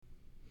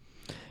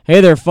Hey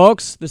there,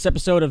 folks. This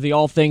episode of the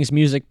All Things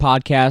Music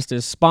podcast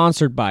is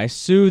sponsored by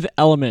Soothe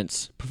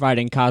Elements,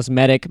 providing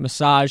cosmetic,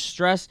 massage,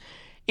 stress,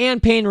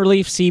 and pain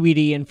relief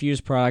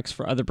CBD-infused products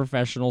for other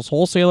professionals,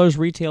 wholesalers,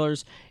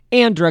 retailers,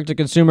 and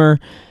direct-to-consumer.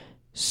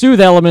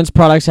 Soothe Elements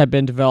products have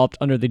been developed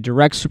under the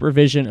direct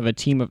supervision of a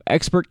team of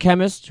expert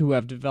chemists who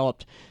have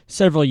developed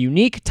several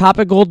unique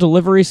topical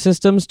delivery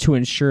systems to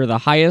ensure the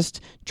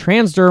highest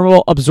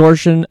transdermal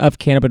absorption of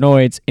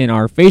cannabinoids in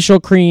our facial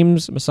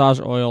creams,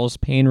 massage oils,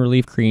 pain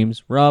relief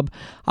creams, rub.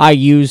 I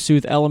use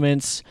Soothe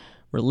Elements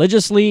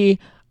religiously.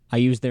 I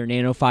use their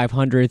Nano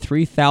 500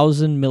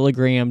 3,000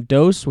 milligram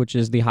dose, which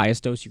is the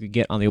highest dose you could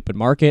get on the open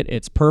market.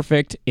 It's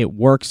perfect. It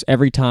works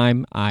every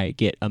time. I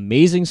get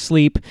amazing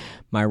sleep.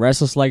 My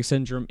restless leg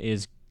syndrome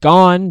is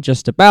gone,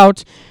 just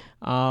about.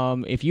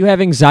 If you have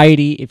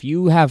anxiety, if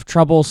you have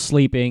trouble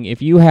sleeping,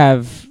 if you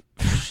have...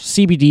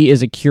 CBD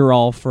is a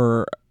cure-all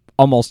for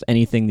almost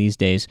anything these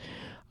days.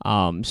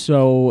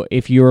 So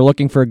if you're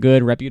looking for a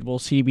good, reputable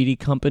CBD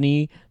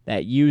company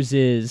that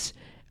uses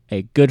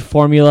a good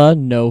formula,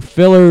 no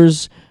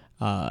fillers,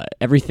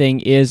 everything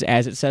is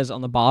as it says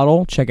on the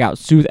bottle, check out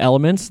Soothe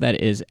Elements.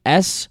 That is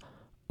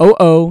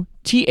SOOTHE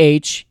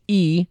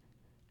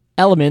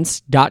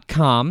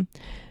elements.com.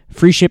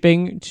 Free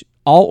shipping to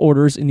all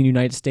orders in the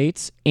United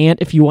States. And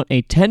if you want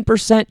a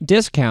 10%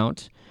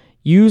 discount,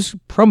 use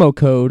promo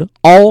code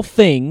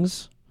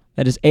ALLTHINGS,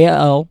 that is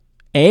ALLTHINGS,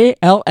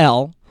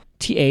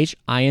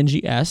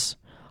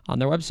 on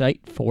their website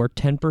for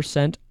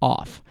 10%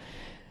 off.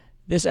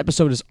 This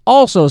episode is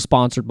also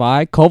sponsored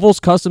by Koval's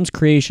Customs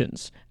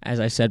Creations. As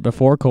I said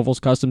before, Koval's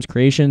Customs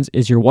Creations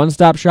is your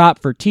one-stop shop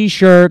for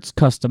t-shirts,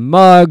 custom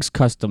mugs,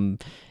 custom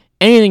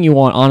anything you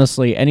want.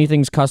 Honestly,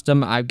 anything's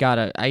custom. I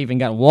even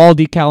got a wall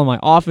decal in my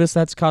office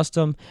that's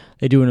custom.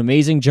 They do an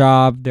amazing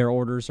job. Their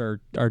orders are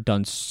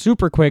done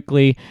super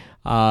quickly.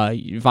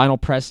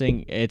 Vinyl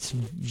pressing, it's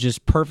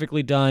just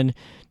perfectly done.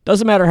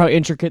 Doesn't matter how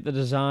intricate the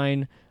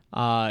design.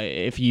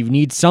 If you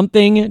need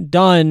something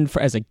done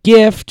as a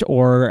gift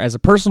or as a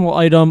personal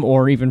item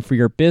or even for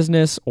your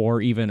business or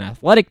even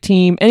athletic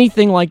team,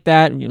 anything like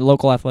that, your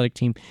local athletic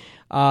team,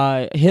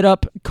 hit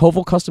up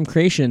Koval Custom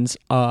Creations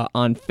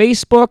on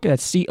Facebook.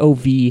 That's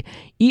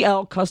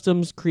COVEL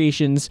Customs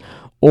Creations,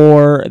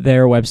 or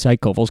their website,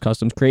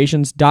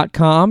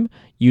 kovalscustomscreations.com.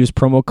 Use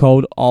promo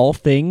code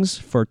ALLTHINGS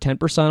for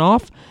 10%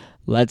 off.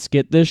 Let's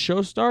get this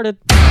show started.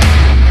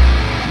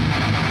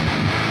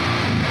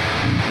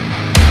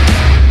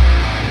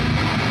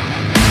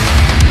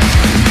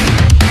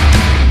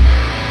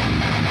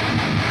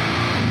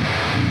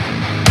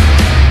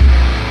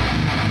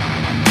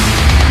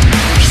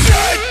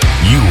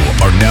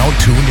 Now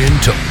tuned in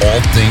to All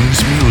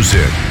Things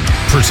Music,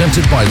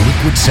 presented by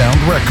Liquid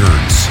Sound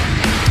Records.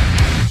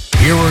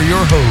 Here are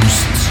your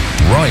hosts,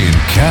 Ryan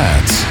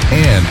Katz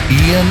and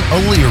Ian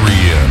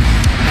Illyrian.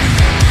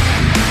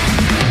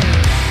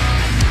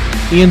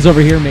 Ian's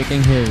over here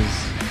making his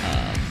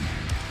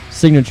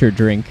signature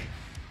drink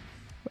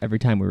every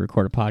time we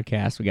record a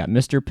podcast. We got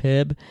Mr.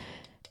 Pibb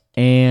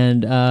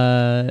and,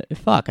 I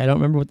don't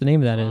remember what the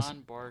name of that is.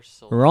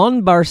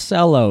 Ron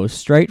Barcelo,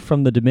 straight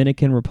from the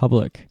Dominican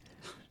Republic.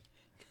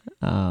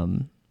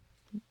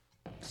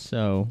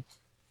 So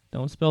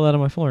don't spill that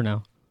on my floor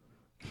now.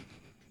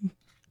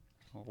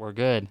 We're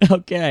good.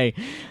 Okay.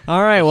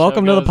 All right.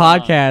 Welcome to the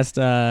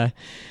podcast.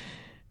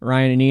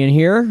 Ryan and Ian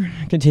here,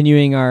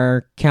 continuing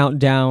our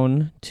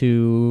countdown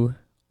to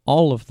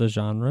all of the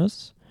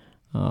genres.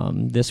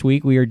 This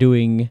week we are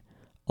doing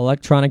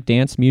electronic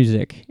dance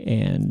music,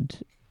 and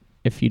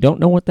if you don't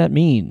know what that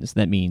means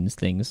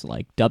things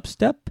like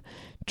dubstep,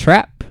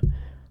 trap,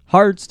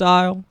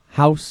 hardstyle,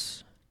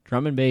 house,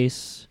 drum and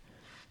bass.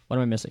 What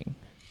am I missing?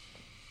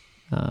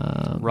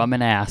 Rum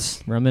and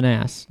ass. Rum and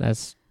ass.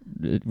 That's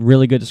a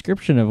really good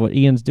description of what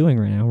Ian's doing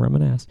right now. Rum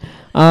and ass.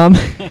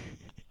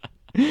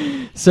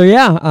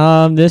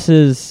 This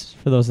is,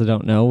 for those that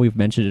don't know, we've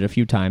mentioned it a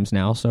few times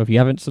now. So if you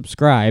haven't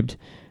subscribed,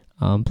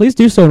 please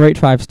do so and rate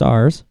 5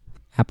 stars,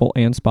 Apple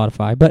and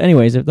Spotify. But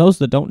anyways, if those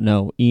that don't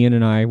know, Ian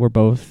and I were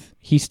both,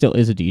 he still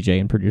is a DJ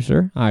and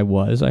producer. I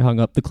hung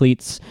up the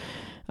cleats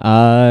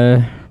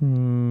about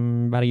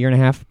a year and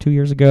a half, 2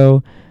 years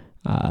ago.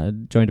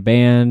 Joined a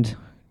band,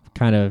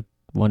 kind of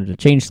wanted to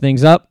change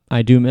things up.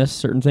 I do miss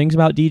certain things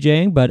about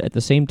DJing, but at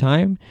the same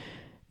time,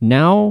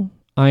 now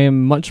I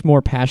am much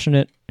more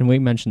passionate, and we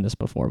mentioned this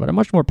before, but I'm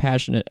much more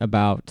passionate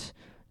about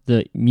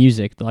the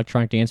music, the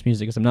electronic dance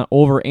music, because I'm not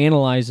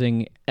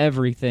over-analyzing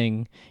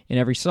everything in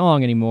every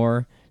song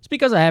anymore. It's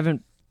because I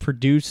haven't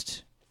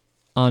produced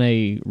on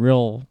a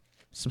real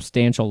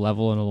substantial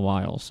level in a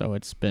while, so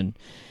it's been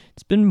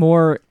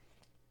more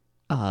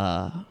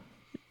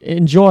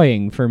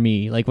enjoying for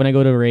me. Like when I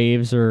go to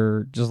raves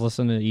or just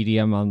listen to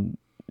EDM on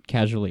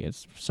casually,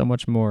 it's so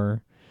much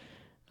more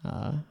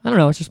I don't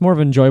know, it's just more of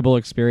an enjoyable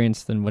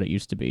experience than what it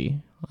used to be.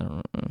 I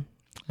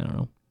don't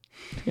know.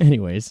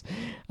 Anyways,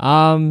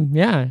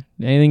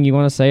 anything you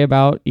want to say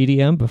about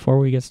EDM before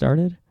we get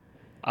started?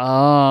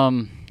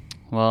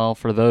 Well,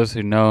 for those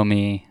who know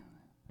me,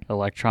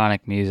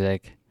 electronic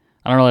music,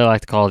 I don't really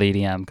like to call it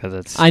EDM because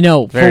it's. I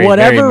know very, for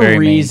whatever very, very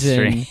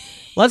reason. mainstream.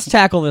 Let's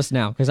tackle this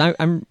now because I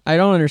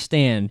don't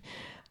understand.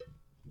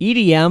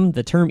 EDM,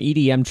 the term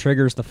EDM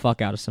triggers the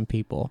fuck out of some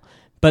people,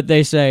 but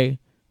they say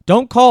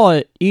don't call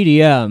it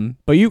EDM,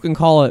 but you can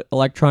call it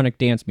electronic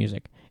dance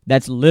music.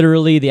 That's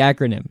literally the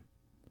acronym.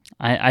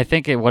 I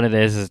think what it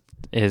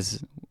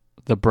is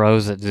the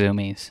bros at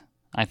Zoomies.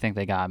 I think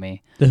they got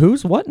me. The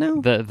who's what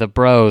now? The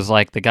bros,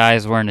 like the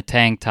guys wearing the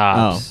tank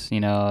tops,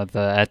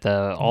 at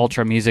the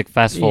Ultra Music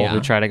Festival who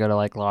try to go to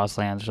like Lost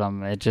Lands or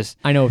something. It just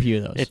I know a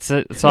few of those.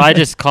 So I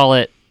just call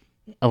it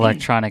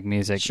electronic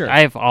music. Sure.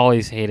 I've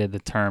always hated the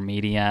term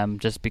EDM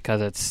just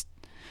because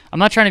I'm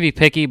not trying to be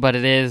picky, but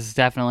it is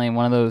definitely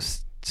one of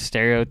those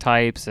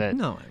stereotypes that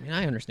No, I mean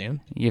I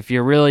understand. If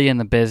you're really in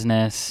the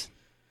business,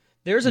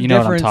 there's a you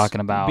know difference what I'm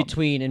talking about.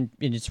 between and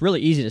it's really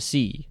easy to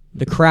see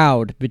the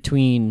crowd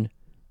between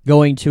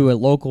going to a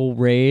local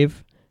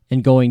rave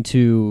and going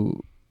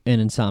to an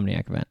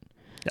Insomniac event.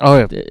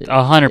 Oh,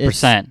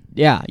 100%.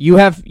 Yeah, you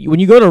have when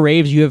you go to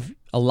raves, you have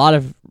a lot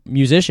of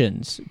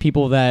musicians,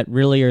 people that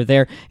really are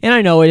there. And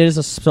I know it is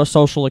a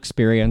social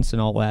experience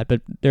and all that,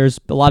 but there's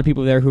a lot of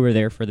people there who are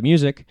there for the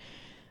music.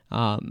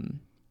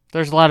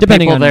 There's a lot of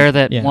people there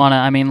that want to,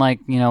 I mean, like,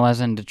 as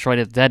in Detroit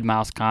at the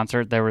Deadmau5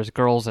 concert, there was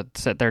girls that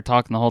sit there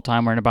talking the whole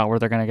time worrying about where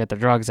they're going to get their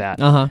drugs at.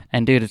 Uh-huh.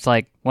 And, dude, it's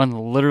like one of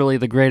literally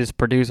the greatest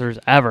producers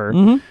ever.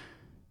 Mm-hmm.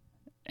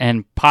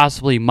 And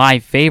possibly my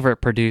favorite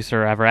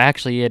producer ever.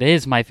 Actually, it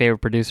is my favorite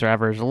producer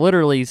ever. Is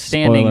literally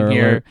standing Spoiler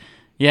here. alert.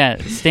 Yeah,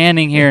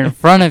 standing here in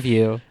front of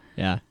you.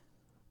 Yeah.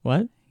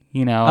 What?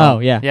 Oh,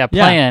 yeah. Yeah,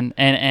 playing.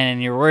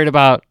 And you're worried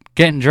about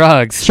getting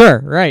drugs. Sure,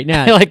 right.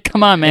 Yeah. Like,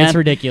 come on, man. It's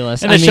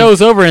ridiculous. And the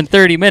show's over in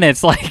 30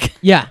 minutes. Like,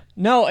 yeah.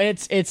 No,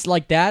 it's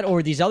like that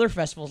or these other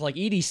festivals like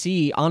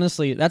EDC.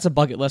 Honestly, that's a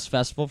bucket list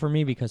festival for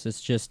me because it's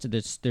just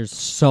there's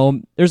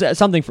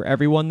something for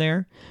everyone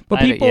there. But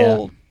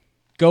people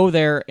go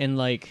there and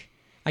like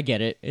I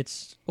get it.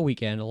 It's a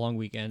long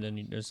weekend,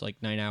 and there's like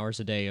 9 hours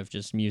a day of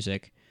just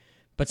music.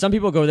 But some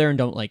people go there and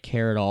don't like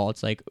care at all.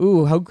 It's like,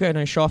 ooh, how can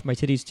I show off my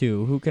titties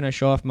to? Who can I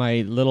show off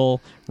my little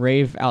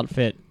rave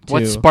outfit to?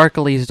 What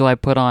sparklies do I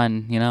put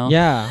on?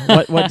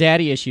 Yeah. What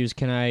daddy issues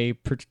can I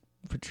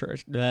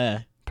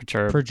project?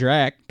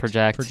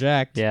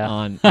 Yeah.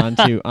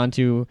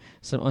 onto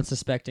some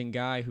unsuspecting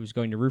guy who's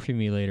going to roofie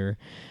me later.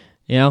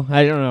 I don't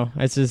know.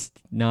 It's just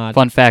not.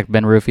 Fun fact: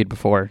 been roofied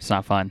before. It's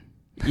not fun.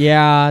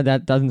 Yeah,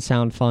 that doesn't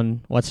sound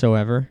fun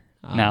whatsoever.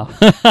 No.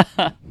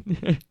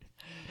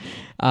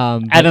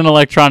 At an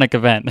electronic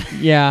event.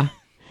 Yeah.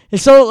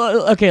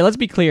 So, okay, let's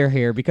be clear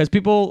here, because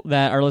people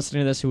that are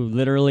listening to this who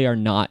literally are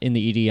not in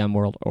the EDM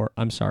world, or,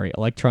 I'm sorry,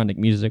 electronic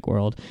music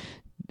world,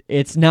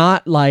 it's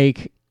not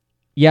like,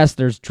 yes,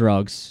 there's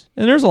drugs,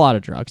 and there's a lot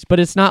of drugs, but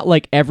it's not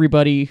like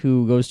everybody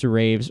who goes to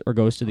raves or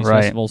goes to these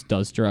festivals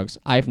does drugs.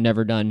 I've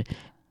never done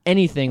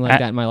anything like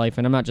that in my life,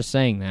 and I'm not just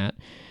saying that.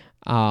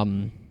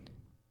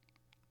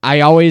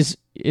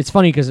 It's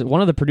funny because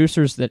one of the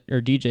producers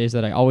or DJs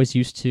that I always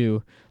used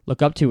to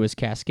look up to is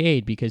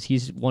Cascade, because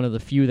he's one of the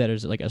few that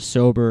is like a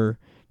sober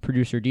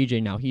producer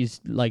DJ now.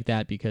 He's like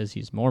that because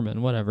he's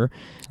Mormon, whatever.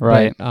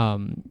 Right. But,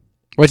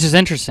 which is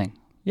interesting.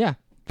 Yeah.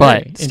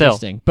 But still.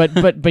 Interesting.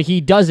 But he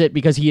does it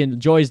because he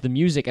enjoys the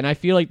music, and I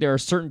feel like there are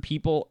certain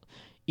people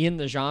in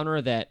the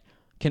genre that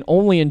can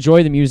only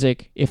enjoy the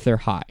music if they're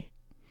high.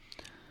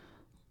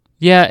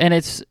 Yeah, and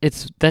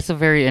that's a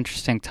very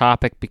interesting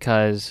topic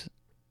because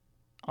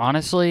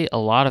honestly, a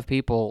lot of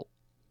people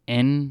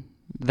in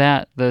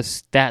that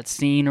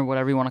scene or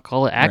whatever you want to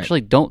call it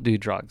actually don't do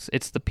drugs.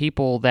 It's the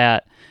people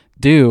that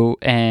do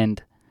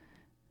and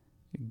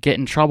get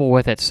in trouble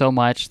with it so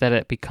much that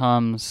it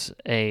becomes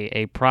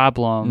a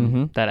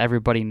problem that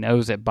everybody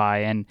knows it by.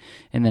 And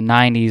in the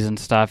 90s and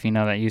stuff,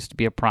 that used to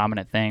be a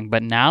prominent thing.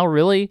 But now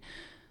really,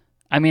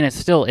 I mean, it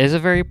still is a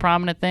very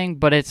prominent thing,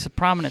 but it's a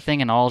prominent thing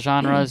in all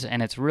genres,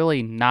 and it's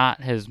really not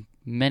as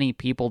many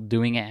people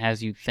doing it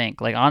as you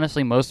think. Like,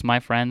 honestly, most of my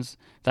friends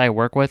that I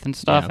work with and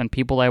stuff and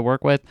people I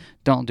work with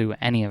don't do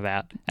any of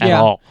that at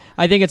all.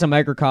 I think it's a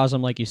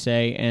microcosm, like you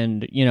say,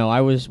 and, when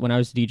I was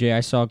DJ,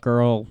 I saw a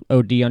girl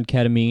OD on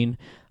ketamine.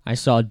 I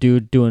saw a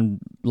dude doing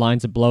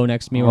lines of blow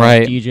next to me when I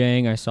was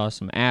DJing. I saw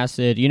some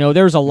acid.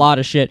 There's a lot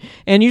of shit.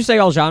 And you say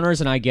all genres,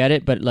 and I get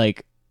it, but,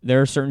 like,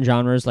 there are certain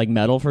genres, like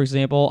metal, for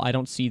example. I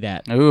don't see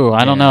that. Ooh,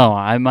 I don't know.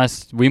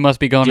 We must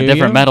be going to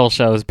different metal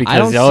shows because I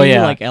don't see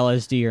like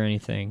LSD or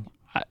anything.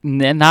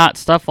 Not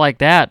stuff like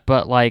that,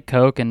 but like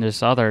Coke and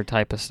just other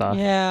type of stuff.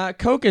 Yeah,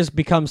 Coke has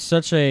become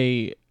such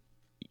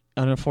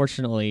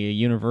unfortunately, a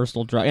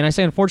universal drug. And I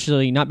say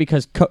unfortunately not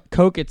because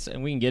Coke,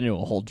 and we can get into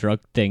a whole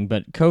drug thing,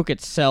 but Coke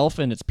itself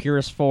in its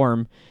purest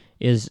form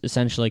is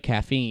essentially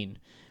caffeine.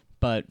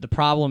 But the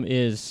problem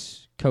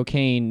is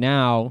cocaine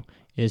now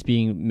is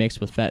being mixed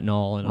with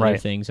fentanyl and other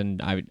things,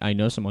 and I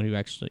know someone who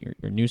actually,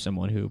 or knew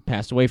someone who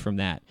passed away from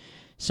that.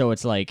 So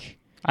it's like,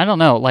 I don't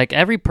know, like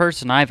every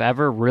person I've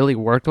ever really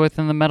worked with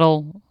in the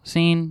metal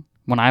scene,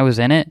 when I was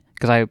in it,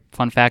 because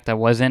fun fact, I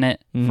was in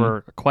it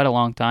for quite a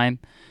long time,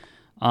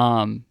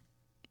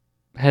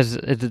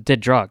 did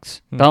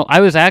drugs. Though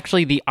I was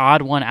actually the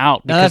odd one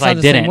out No, because that's not I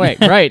the didn't. same way.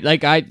 Right?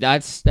 Like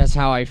that's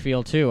how I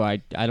feel too.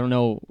 I don't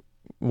know.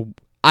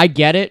 I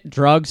get it.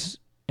 Drugs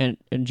and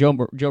Joe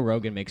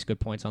Rogan makes good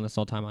points on this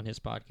all the time on his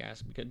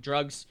podcast, because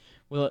drugs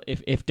will,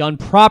 if done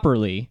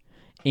properly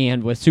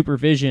and with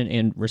supervision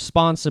and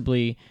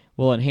responsibly,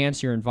 will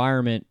enhance your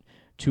environment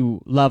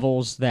to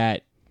levels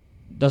that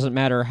doesn't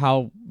matter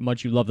how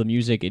much you love the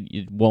music,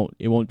 it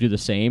won't do the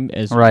same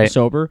as Right.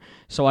 sober.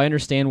 So I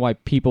understand why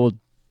people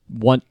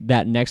want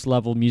that next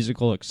level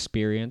musical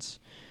experience.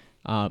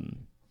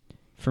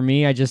 For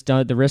me, I just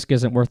don't. The risk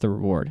isn't worth the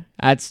reward.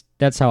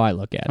 That's how I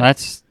look at it.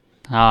 That's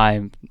how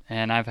I've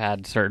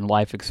had certain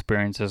life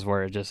experiences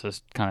where it just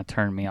has kind of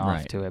turned me off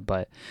Right. to it.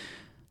 But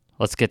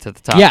let's get to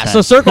the top. Yeah. 10.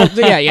 So circle.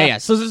 Yeah.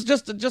 So this is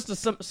just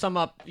to sum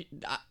up.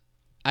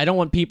 I don't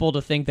want people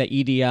to think that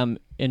EDM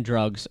and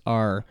drugs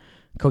are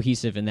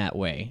cohesive in that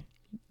way.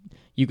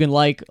 You can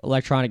like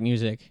electronic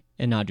music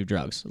and not do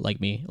drugs, like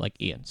me, like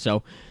Ian.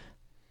 So,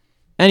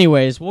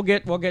 anyways, we'll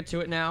get to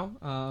it now.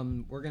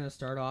 We're gonna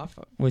start off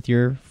with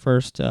your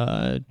first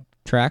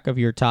track of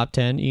your top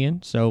 10,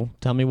 Ian. So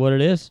tell me what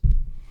it is.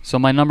 So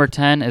my number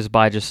 10 is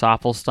by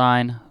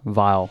Josaphlstein,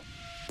 Vile.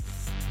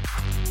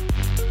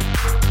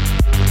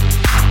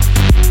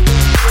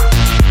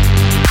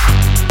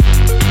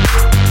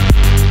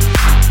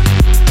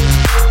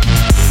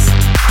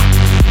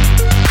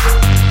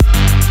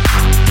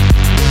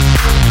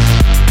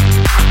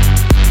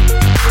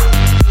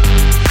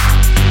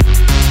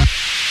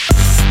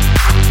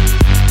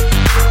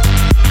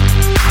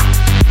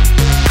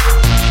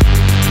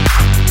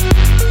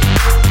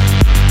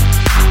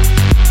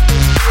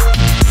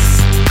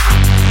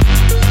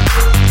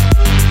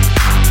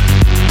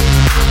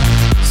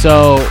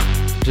 So,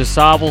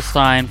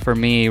 Josaphlstein for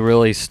me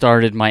really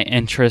started my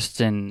interest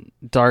in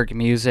dark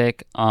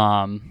music,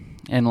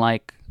 and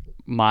like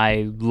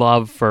my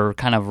love for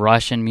kind of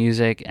Russian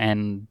music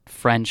and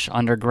French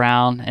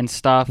underground and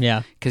stuff.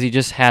 Yeah. Because he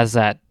just has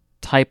that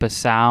type of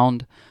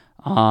sound,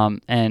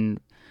 and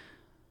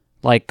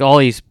like all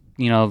these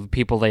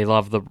people, they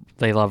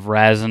love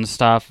Rez and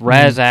stuff.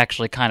 Rez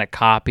actually kind of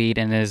copied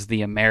and is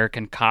the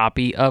American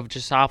copy of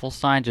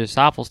Josaphlstein.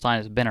 Josaphlstein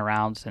has been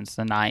around since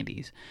the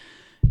 90s.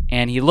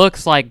 And he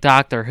looks like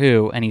Doctor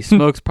Who, and he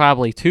smokes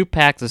probably 2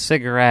 packs of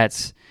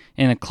cigarettes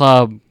in a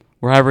club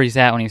wherever he's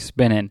at when he's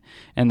spinning.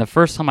 And the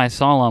first time I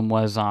saw him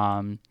was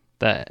on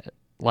the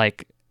what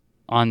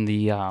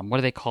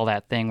do they call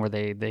that thing where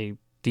they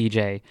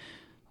DJ?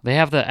 They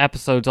have the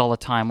episodes all the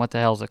time. What the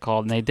hell is it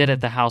called? And they did it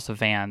at the House of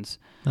Vans.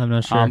 I'm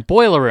not sure.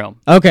 Boiler Room.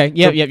 Okay.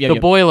 Yep. The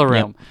Boiler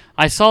Room. Yep.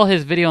 I saw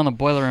his video on the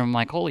Boiler Room. I'm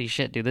like, holy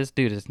shit, dude, this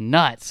dude is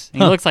nuts. He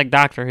looks like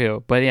Doctor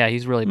Who. But yeah,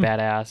 he's really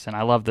badass, and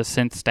I love the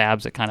synth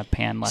stabs that kind of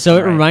pan left. So and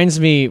it right. reminds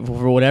me,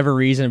 for whatever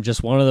reason, of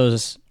just one of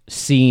those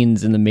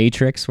scenes in The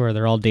Matrix where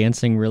they're all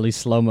dancing really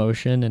slow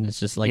motion, and it's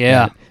just like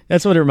that.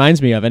 That's what it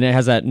reminds me of, and it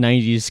has that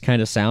 90s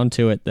kind of sound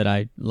to it that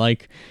I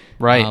like.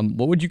 Right.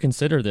 What would you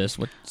consider this?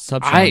 What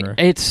subgenre?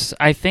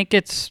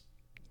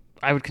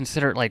 I would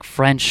consider it like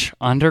French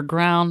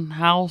underground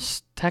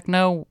house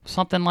techno,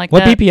 something like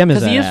what that. What BPM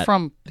is that?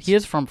 Because he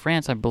is from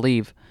France, I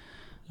believe.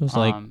 It was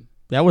like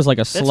that was like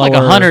a slower. It's like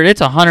 100.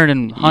 It's 100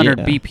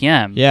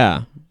 BPM.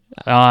 Yeah.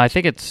 I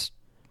think it's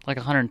like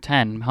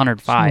 110,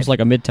 105. It's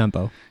like a mid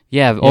tempo.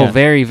 Yeah. Oh,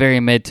 very,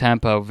 very mid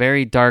tempo.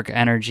 Very dark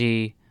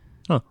energy.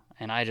 Huh.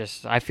 And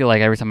I feel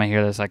like every time I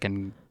hear this, I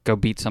can go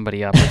beat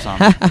somebody up or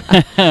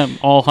something.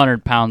 All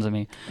 100 pounds of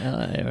me.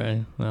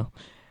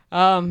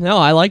 No,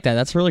 I like that.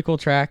 That's a really cool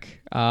track.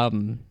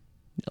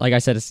 Like I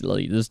said, it's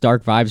like those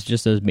dark vibes,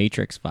 just those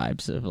Matrix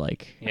vibes of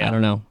like, I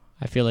don't know.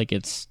 I feel like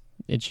it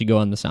should go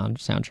on the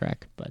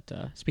soundtrack. But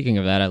speaking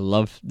of that, I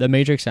love the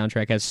Matrix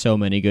soundtrack. Has so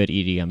many good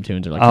EDM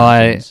tunes. Or like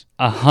I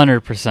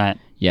 100%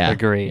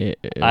 agree.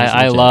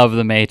 I legit. love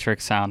the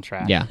Matrix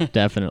soundtrack. Yeah,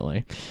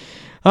 definitely.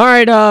 All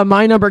right,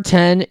 my number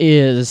 10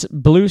 is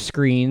Blue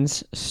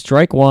Screens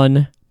Strike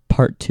 1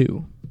 Part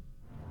 2.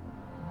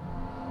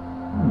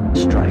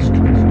 Strike.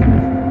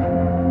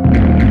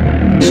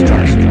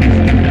 Strike.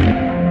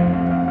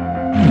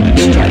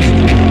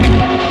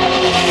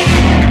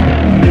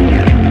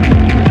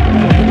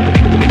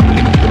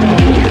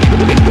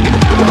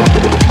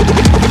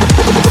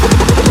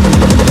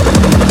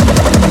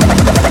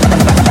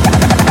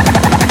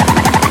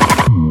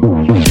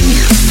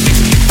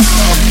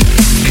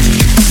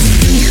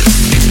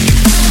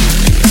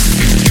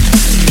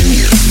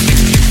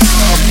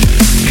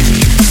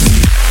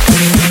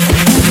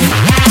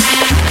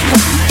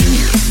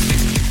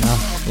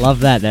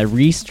 Love that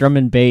Reese drum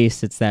and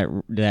bass. It's that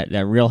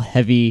real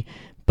heavy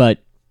but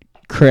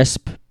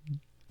crisp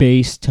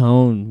bass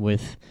tone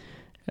with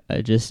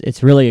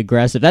it's really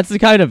aggressive. That's the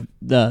kind of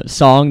the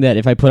song that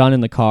if I put on in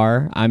the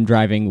car, I'm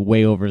driving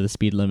way over the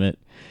speed limit.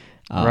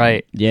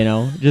 Right.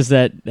 Just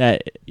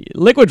that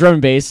liquid drum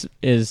and bass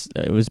it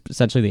was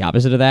essentially the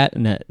opposite of that,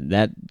 and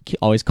that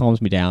always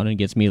calms me down and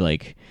gets me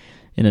like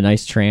in a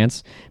nice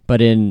trance.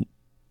 But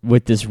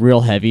with this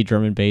real heavy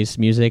drum and bass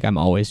music, I'm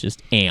always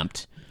just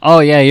amped. Oh,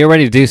 yeah, you're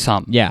ready to do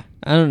something. Yeah.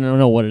 I don't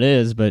know what it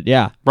is, but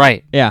yeah.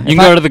 Right. Yeah. You can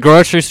go to the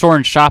grocery store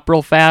and shop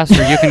real fast,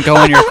 or you can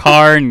go in your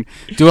car and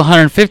do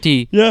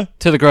 150 to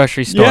the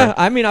grocery store. Yeah,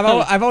 I mean,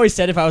 I've always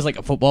said if I was like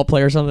a football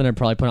player or something, I'd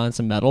probably put on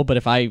some metal, but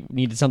if I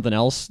needed something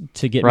else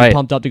to get me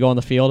pumped up to go on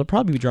the field, it'd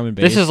probably be drum and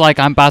bass. This is like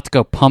I'm about to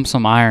go pump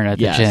some iron at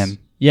the gym.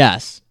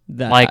 Yes.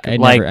 I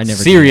never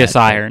serious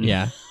iron.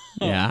 Yeah.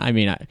 Yeah, I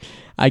mean,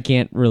 I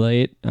can't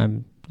relate.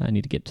 I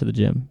need to get to the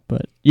gym,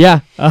 but yeah,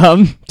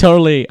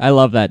 totally. I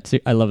love that.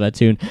 I love that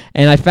tune,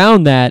 and I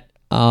found that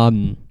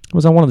it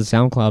was on one of the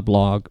SoundCloud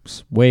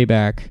blogs way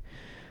back.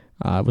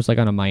 It was like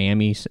on a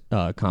Miami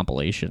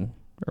compilation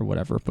or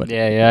whatever. But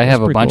yeah, I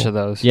have a bunch of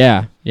those.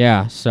 Yeah.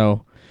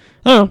 So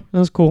I don't know. That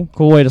was cool.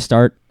 Cool way to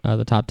start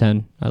the top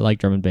 10. I like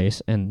drum and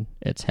bass, and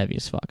it's heavy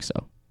as fuck.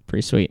 So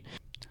pretty sweet.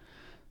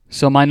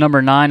 So my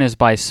number 9 is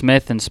by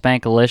Smith and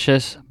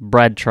Spankalicious,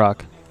 Bread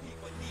Truck.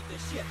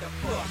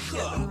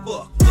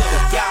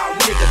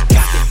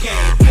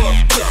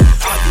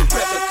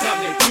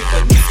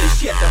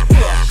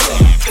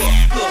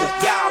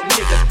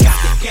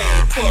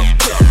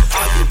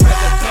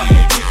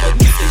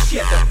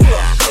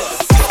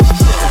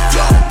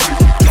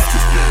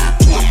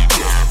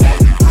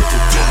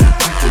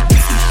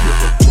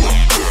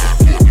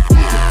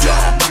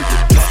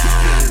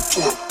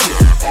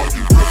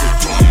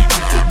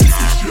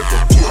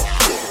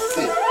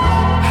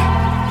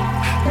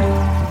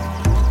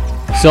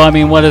 So, I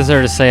mean, what is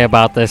there to say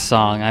about this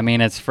song? I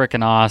mean, it's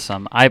freaking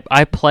awesome.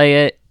 I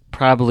play it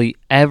probably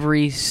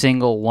every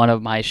single one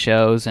of my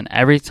shows, and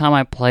every time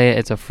I play it,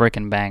 it's a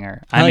freaking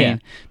banger. I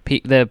mean,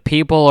 the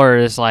people are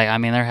just like, I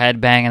mean, they're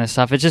headbanging and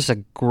stuff. It's just a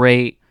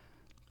great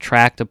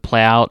track to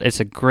play out.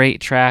 It's a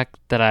great track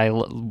that I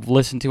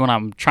listen to when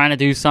I'm trying to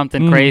do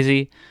something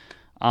crazy.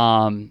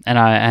 And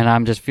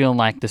I'm just feeling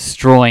like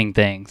destroying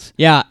things.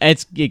 Yeah,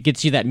 it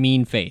gets you that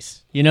mean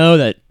face. You know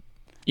that.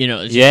 You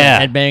know, it's just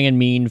a headbanging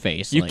mean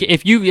face.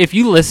 If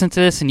you listen to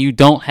this and you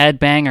don't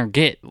headbang or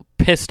get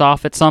pissed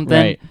off at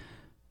something,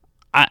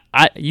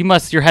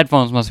 your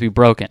headphones must be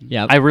broken.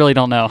 Yeah, I really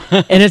don't know.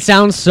 And it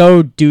sounds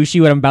so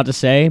douchey what I'm about to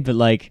say, but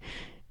like,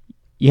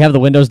 you have the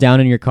windows down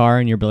in your car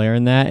and you're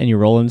blaring that, and you're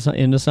rolling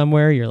into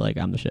somewhere. You're like,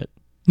 I'm the shit.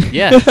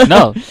 Yeah,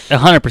 no,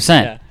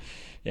 100%.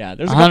 Yeah.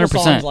 There's a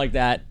couple songs like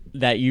that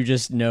you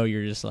just know.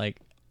 You're just like,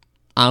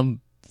 I'm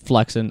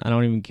flexing. I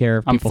don't even care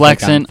if people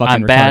flexing. Think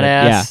I'm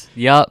badass.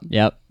 Yeah.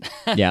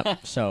 Yep.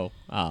 So,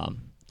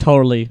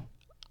 totally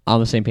on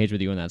the same page with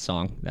you on that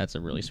song. That's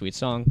a really sweet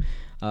song.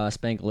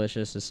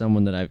 Spankalicious is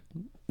someone that I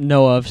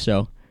know of.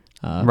 So,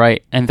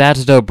 right, and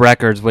That's Dope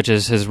Records, which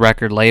is his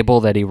record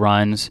label that he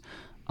runs,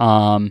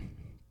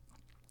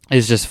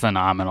 is just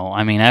phenomenal.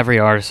 I mean, every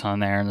artist on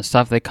there and the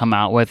stuff they come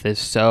out with is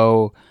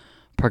so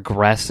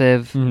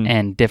progressive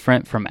and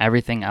different from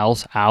everything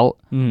else out.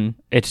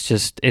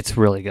 It's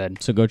really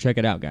good. So go check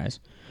it out, guys.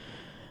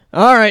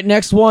 All right,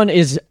 next one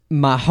is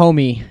my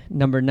homie,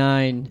 number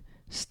 9,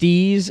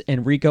 Steez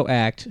and Rico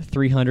Act,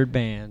 300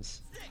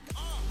 Bands.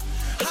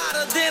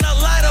 Hotter than a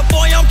lighter,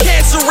 boy, I'm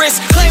cancerous.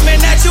 Claiming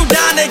that you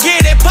down to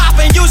get it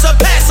poppin', use a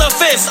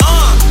pacifist.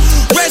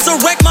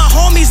 Resurrect my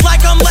homies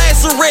like I'm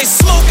Lazarus.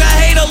 Smoke a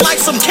hater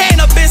like some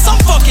cannabis. I'm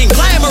fucking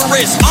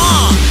glamorous.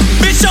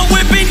 Bitch, I'm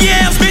whipping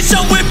yams. Bitch,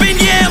 I'm whipping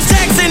yams.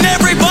 Taxing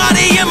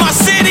everybody in my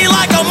city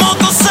like I'm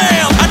Uncle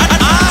Sam.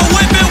 I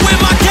whip it with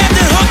my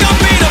Captain Hook. I'll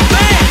be the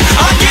band.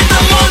 I get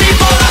the money,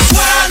 but I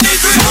swear I need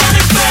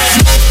 300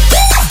 bands.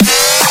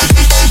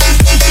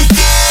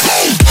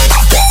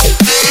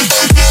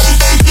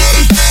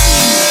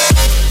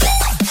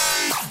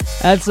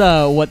 That's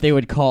what they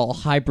would call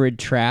hybrid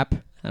trap.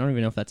 I don't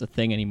even know if that's a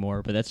thing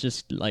anymore, but that's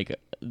just like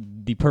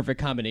the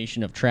perfect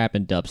combination of trap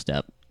and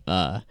dubstep.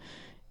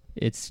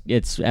 It's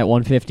at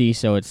 150,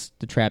 so it's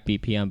the trap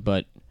BPM,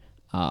 but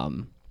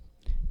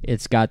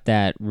it's got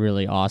that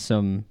really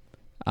awesome.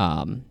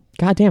 God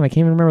damn, I can't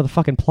even remember the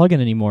fucking plugin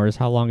anymore. Is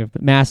how long I've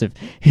been massive.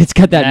 It's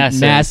got that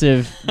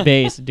massive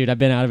bass, dude. I've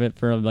been out of it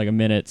for like a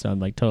minute, so I'm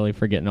like totally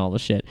forgetting all the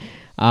shit.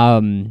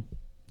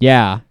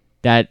 Yeah.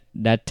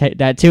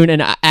 That tune,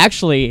 and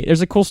actually,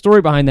 there's a cool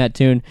story behind that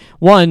tune.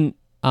 One,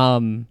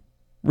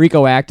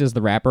 Rico Act is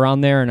the rapper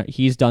on there, and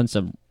he's done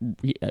some.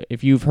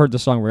 If you've heard the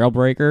song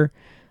Railbreaker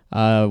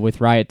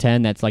with Riot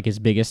 10, that's like his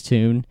biggest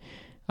tune.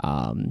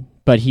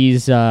 But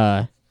he's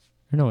I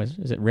don't know,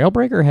 is it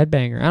Railbreaker or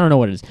Headbanger? I don't know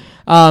what it is.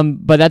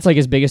 But that's like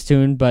his biggest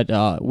tune.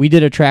 But we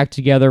did a track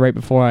together right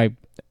before I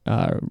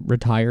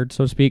retired,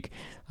 so to speak.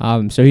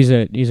 So he's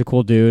a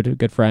cool dude, a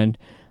good friend.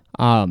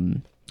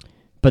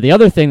 But the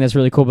other thing that's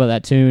really cool about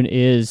that tune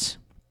is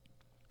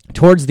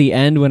towards the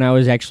end, when I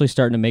was actually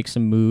starting to make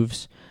some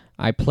moves,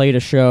 I played a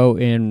show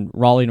in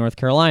Raleigh, North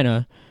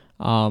Carolina,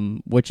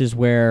 which is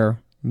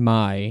where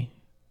my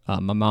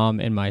mom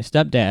and my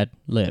stepdad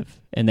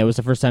live. And that was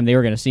the first time they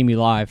were going to see me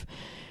live.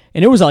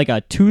 And it was like a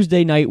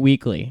Tuesday night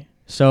weekly.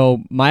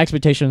 So my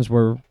expectations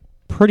were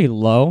pretty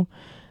low.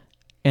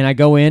 And I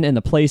go in, and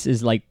the place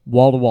is like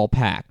wall-to-wall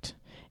packed.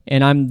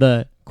 And I'm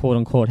the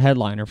quote-unquote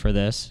headliner for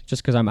this,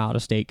 just because I'm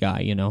out-of-state guy,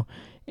 you know.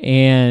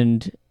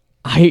 And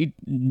I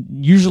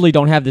usually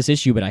don't have this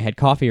issue, but I had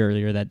coffee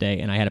earlier that day,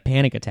 and I had a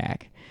panic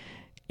attack.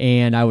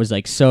 And I was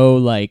like,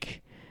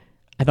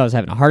 I thought I was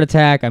having a heart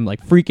attack. I'm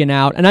like freaking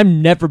out. And I've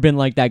never been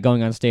like that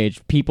going on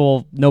stage.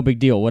 People, no big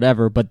deal,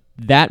 whatever. But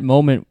that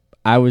moment,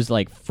 I was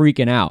like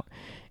freaking out.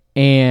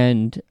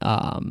 And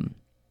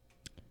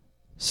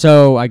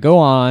so I go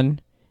on,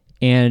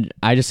 and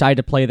I decide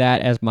to play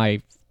that as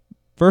my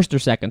first or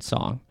second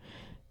song.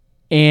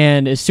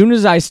 And as soon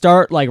as I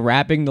start like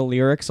rapping the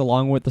lyrics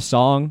along with the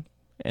song,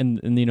 and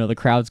the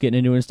crowd's getting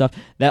into it and stuff,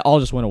 that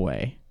all just went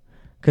away.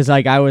 Because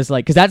like I was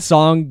like, because that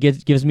song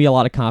gives me a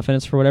lot of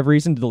confidence for whatever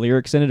reason. The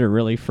lyrics in it are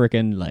really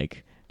freaking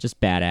like just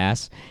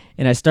badass.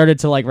 And I started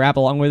to like rap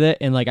along with it,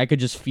 and like I could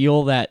just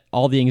feel that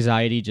all the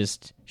anxiety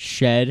just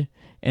shed,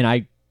 and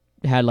I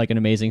had like an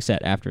amazing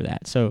set after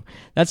that. So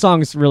that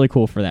song is really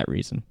cool for that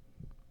reason.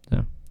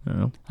 So I don't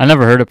know. I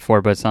never heard it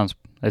before, but it sounded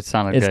It's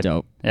good.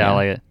 dope. Yeah, I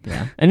like it.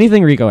 Yeah.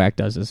 Anything Rico Act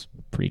does is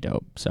pretty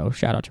dope. So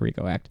shout out to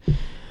Rico Act.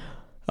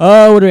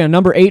 Oh, what are we on?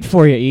 Number 8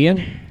 for you,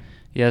 Ian?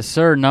 Yes,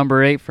 sir.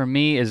 Number 8 for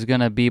me is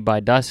going to be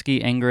by Dusky.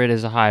 Ingrid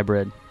is a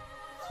hybrid.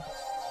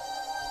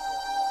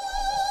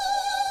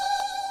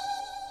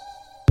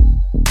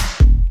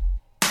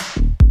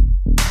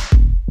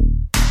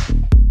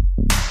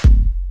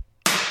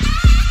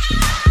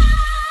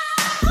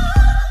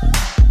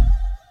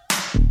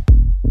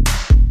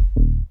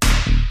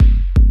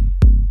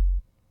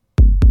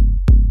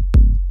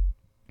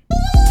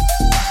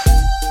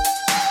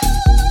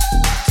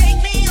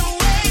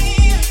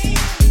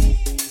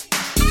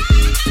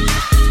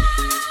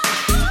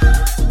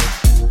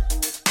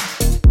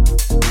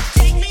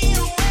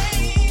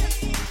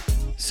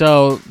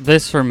 So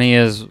this for me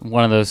is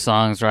one of those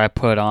songs where I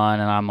put on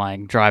and I'm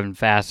like driving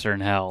faster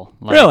than hell.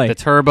 Like, really? The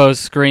turbo's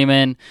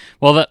screaming.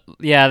 Well,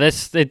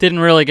 it didn't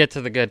really get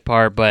to the good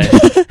part, but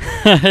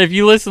if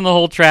you listen to the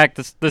whole track,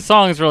 the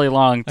song's really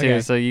long too,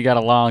 Okay. so you got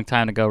a long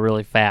time to go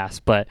really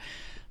fast. But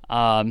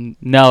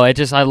no,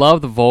 I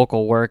love the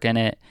vocal work in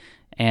it,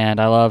 and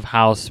I love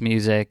house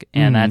music,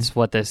 and that's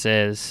what this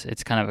is.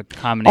 It's kind of a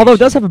combination. Although it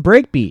does have a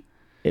break beat.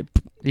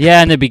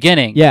 Yeah, in the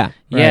beginning. Yeah.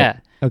 Right. Yeah.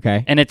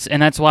 Okay. And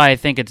that's why I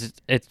think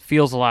it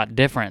feels a lot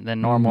different than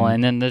normal,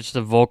 and then just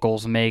the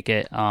vocals make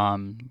it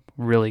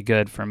really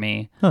good for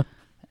me. Huh.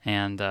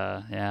 And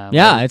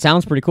it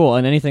sounds pretty cool.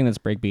 And anything that's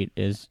breakbeat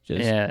is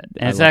just and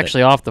it's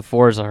actually off the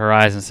Forza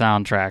Horizon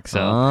soundtrack. So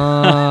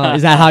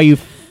is that how you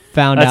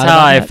found out? That's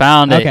how I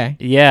found it. Okay.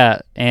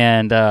 Yeah,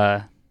 and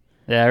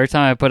every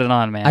time I put it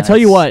on, man. I tell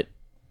you what.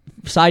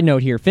 Side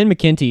note here: Finn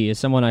McKinty is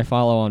someone I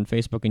follow on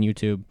Facebook and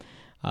YouTube.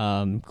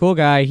 Cool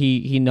guy.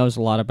 He knows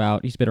a lot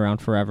about. He's been around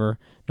forever.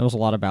 Knows a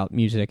lot about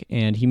music,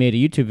 and he made a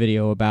YouTube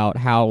video about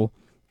how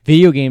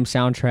video game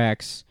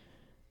soundtracks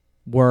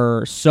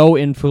were so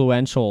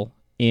influential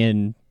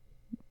in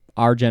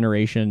our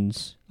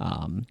generation's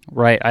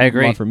right. I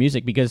agree. love for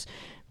music, because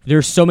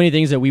there's so many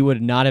things that we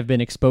would not have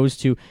been exposed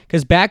to.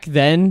 Because back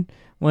then,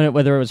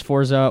 whether it was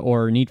Forza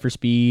or Need for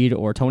Speed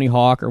or Tony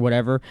Hawk or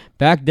whatever,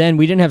 back then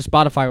we didn't have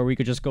Spotify where we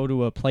could just go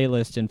to a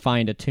playlist and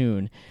find a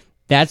tune.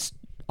 That's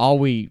all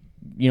we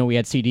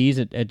had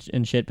CDs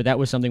and shit, but that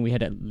was something we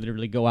had to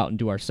literally go out and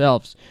do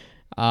ourselves.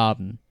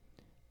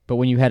 But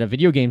when you had a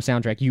video game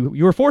soundtrack, you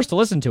were forced to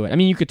listen to it. I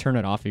mean, you could turn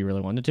it off if you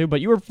really wanted to, but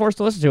you were forced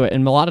to listen to it.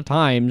 And a lot of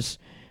times,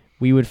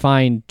 we would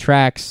find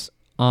tracks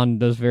on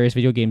those various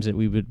video games that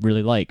we would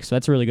really like. So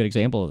that's a really good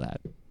example of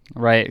that.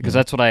 Right, because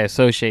that's what I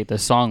associate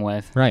this song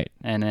with. Right.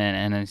 And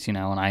it's, when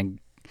I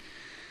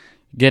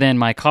get in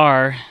my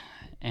car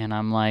and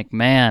I'm like,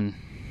 man,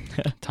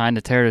 time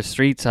to tear the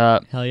streets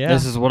up. Hell yeah.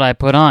 This is what I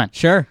put on.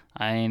 Sure.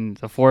 I mean,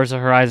 the Forza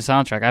Horizon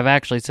soundtrack. I've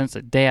actually, since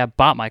the day I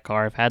bought my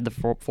car, I've had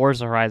the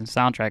Forza Horizon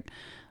soundtrack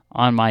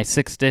on my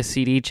 6-disc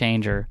CD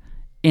changer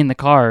in the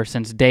car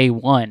since day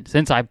one,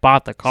 since I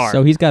bought the car.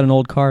 So he's got an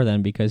old car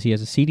then, because he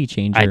has a CD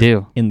changer I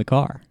do. in the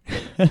car.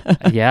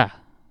 Yeah.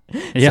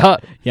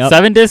 Yep. Yep.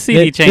 7-disc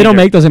CD changer. They don't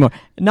make those anymore.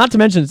 Not to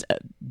mention,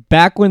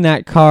 back when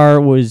that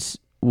car was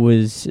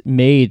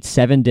made,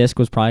 7-disc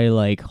was probably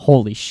like,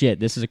 holy shit,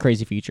 this is a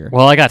crazy feature.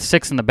 Well, I got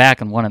 6 in the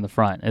back and 1 in the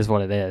front is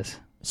what it is.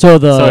 So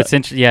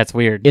It's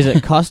weird. Is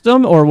it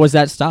custom or was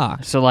that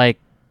stock? So like,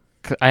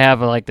 I have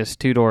this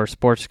 2-door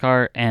sports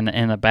car, and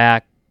in the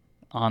back,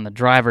 on the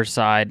driver's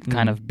side,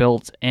 kind of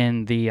built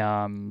in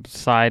the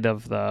side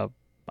of the,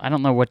 I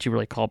don't know what you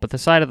really call it, but the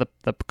side of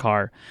the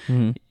car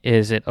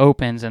is, it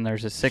opens and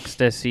there's a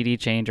 6-disc CD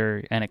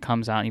changer, and it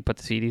comes out and you put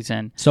the CDs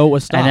in. So it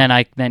was stock.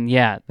 And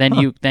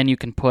then you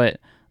can put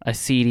a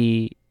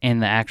CD in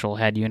the actual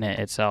head unit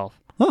itself.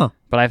 Huh.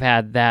 But I've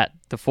had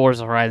the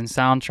Forza Horizon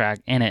soundtrack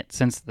in it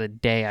since the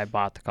day I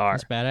bought the car.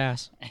 That's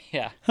badass.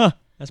 Yeah. Huh.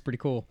 That's pretty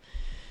cool.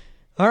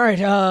 All right.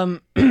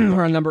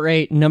 We're on number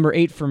 8. Number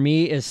 8 for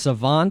me is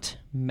Savant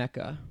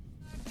Mecca.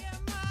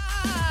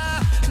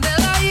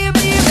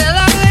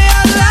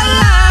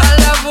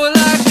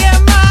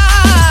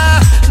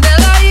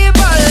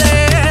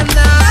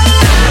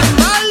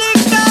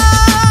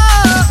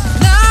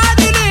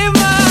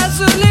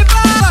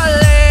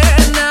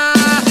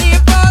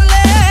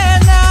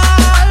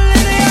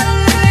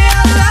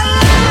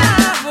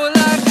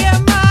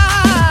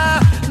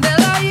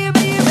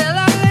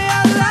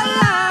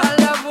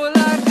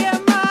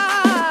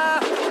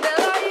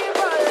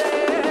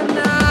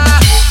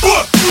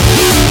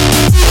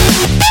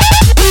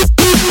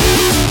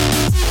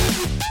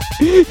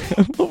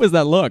 What was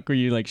that look? Were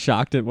you like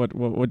shocked at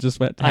what just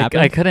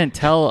happened? I couldn't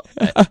tell.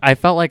 I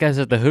felt like I was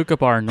at the hookah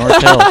bar in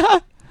North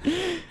Hill.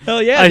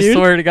 Hell yeah, I dude.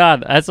 swear to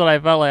God, that's what I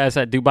felt like. I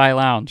said Dubai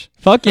Lounge.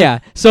 Fuck yeah.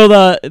 So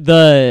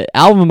the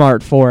album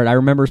art for it, I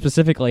remember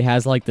specifically,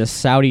 has like this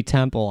Saudi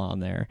temple on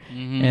there.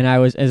 Mm-hmm.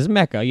 And as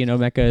Mecca,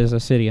 Mecca is a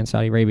city in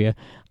Saudi Arabia.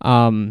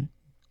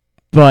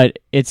 But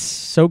it's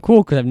so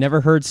cool because I've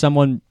never heard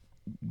someone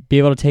be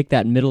able to take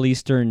that Middle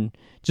Eastern,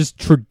 just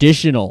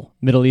traditional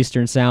Middle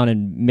Eastern sound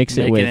and mix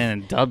it with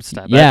in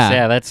dubstep.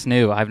 Yeah. That's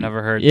new. I've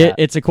never heard that.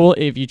 It's a cool.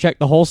 If you check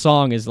the whole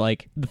song, is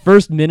like the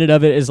first minute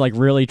of it is like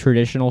really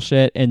traditional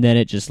shit, and then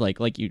it just like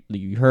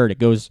you heard, it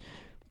goes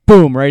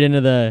boom right into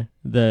the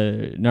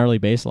gnarly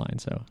bass line.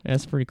 So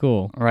that's pretty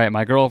cool. Right.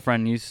 My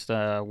girlfriend used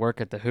to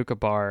work at the hookah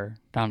bar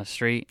down the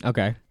street,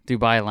 Okay.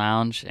 Dubai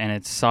Lounge, and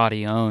it's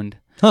Saudi owned.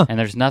 Huh. And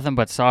there's nothing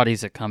but Saudis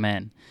that come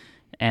in.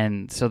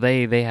 And so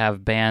they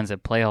have bands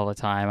that play all the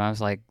time. I was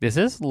like, is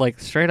this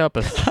like straight up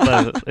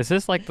is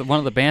this like one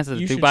of the bands at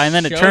You should Dubai? And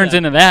then it show turns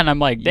them. into that, and I'm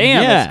like,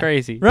 damn, Yeah. that's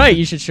crazy. Right.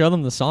 You should show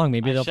them the song.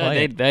 Maybe I they'll should.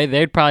 play it.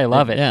 They'd probably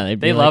love it. Yeah,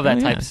 they love that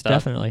type yeah, of stuff.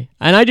 Definitely.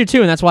 And I do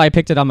too, and that's why I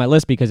picked it on my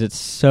list, because it's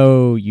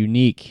so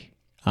unique.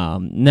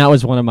 And that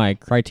was one of my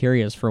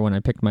criterias for when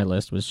I picked my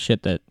list, was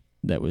shit that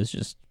was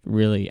just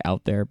really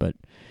out there, but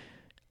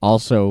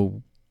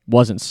also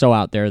wasn't so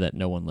out there that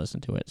no one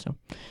listened to it. So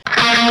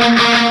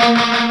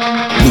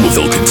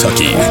Louisville,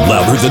 Kentucky,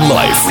 Louder Than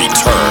Life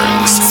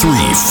returns. 3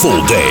 full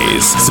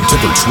days,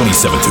 September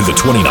 27th through the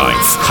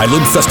 29th,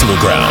 Highland Festival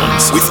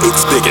Grounds, with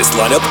its biggest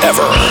lineup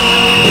ever.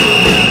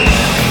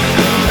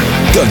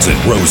 Guns N'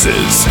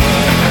 Roses,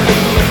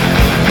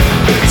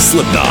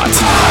 Slipknot,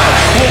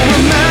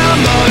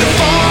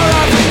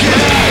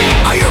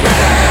 Are you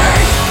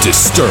ready?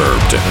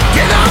 Disturbed,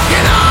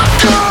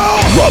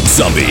 Rob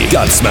Zombie,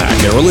 Godsmack,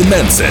 Marilyn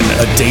Manson,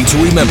 A Day to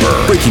Remember,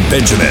 Breaking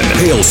Benjamin,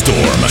 Hailstorm,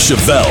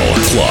 Chevelle,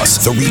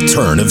 plus the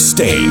return of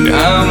Stain.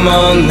 I'm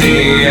on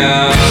the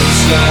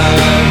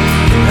outside,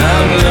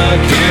 I'm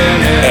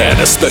looking at And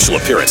a special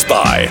appearance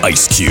by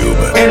Ice Cube.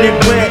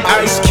 anywhere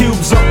Ice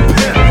Cube's up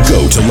here.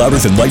 Go to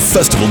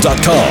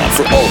louderthanlifefestival.com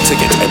for all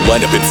ticket and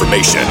lineup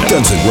information.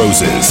 Guns N'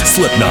 Roses,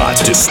 Slipknot,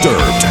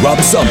 Disturbed, Rob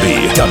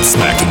Zombie,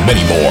 Godsmack, and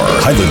many more.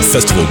 Highland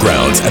Festival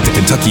Grounds at the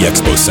Kentucky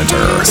Expo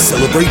Center.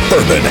 Celebrate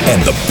bourbon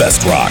and the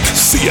best rock.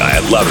 See ya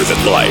at Louder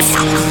Than Life.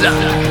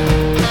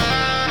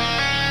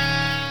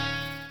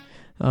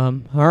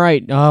 all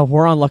right,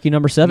 we're on lucky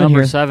number 7 Number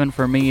here. 7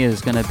 for me is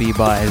going to be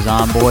by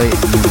Zomboy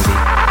and Unity.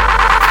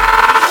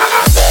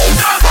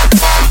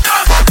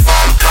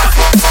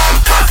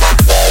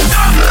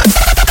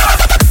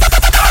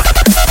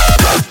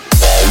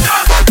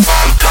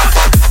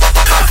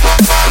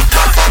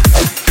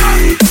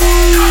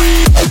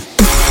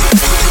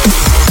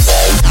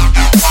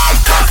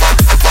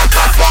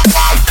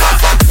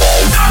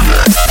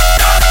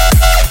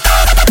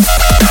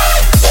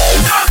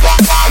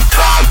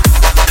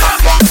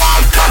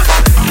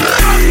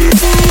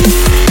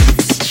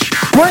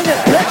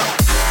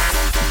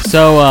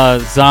 So,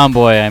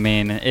 Zomboy, I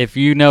mean, if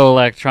you know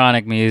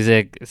electronic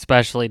music,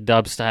 especially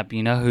dubstep,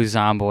 you know who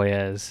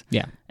Zomboy is.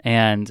 Yeah.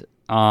 And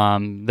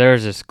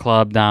there's this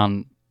club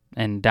down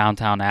in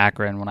downtown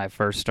Akron when I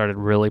first started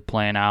really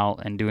playing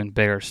out and doing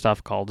bigger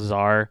stuff called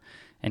Czar.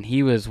 And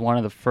he was one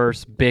of the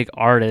first big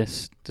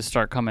artists to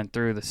start coming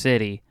through the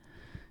city.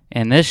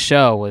 And this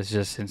show was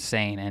just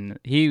insane. And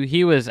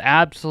he was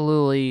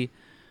absolutely...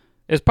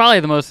 It was probably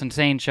the most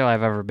insane show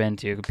I've ever been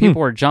to.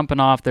 People were jumping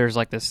off. There's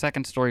like this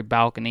second-story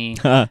balcony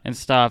and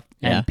stuff,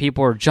 and Yeah.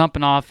 people were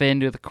jumping off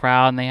into the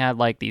crowd, and they had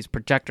like these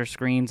projector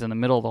screens in the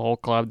middle of the whole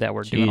club that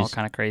were doing all Jeez.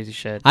 kind of crazy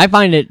shit. I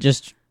find it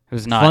just It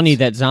was nuts. funny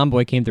that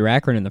Zomboy came through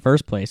Akron in the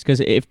first place,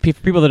 because if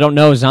people that don't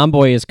know,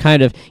 Zomboy is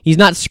he's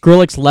not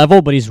Skrillex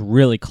level, but he's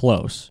really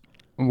close.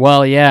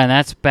 Well, yeah, and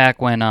that's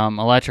back when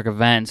Electric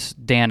Events,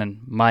 Dan and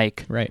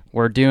Mike, Right.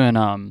 were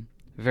doing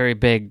very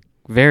big,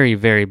 very,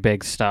 very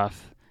big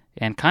stuff.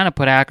 And kind of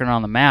put Akron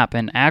on the map.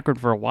 And Akron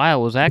for a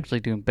while was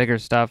actually doing bigger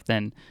stuff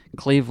than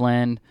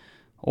Cleveland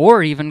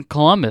or even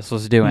Columbus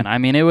was doing. I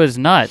mean, it was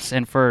nuts.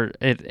 And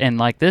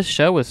like this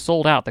show was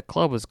sold out. The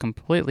club was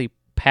completely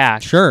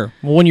packed. Sure.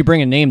 Well, when you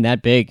bring a name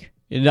that big,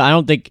 I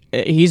don't think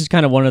he's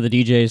kind of one of the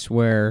DJs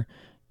where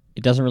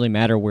it doesn't really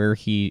matter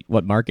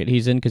what market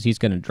he's in, because he's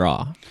going to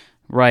draw.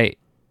 Right.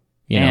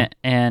 You know?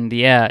 And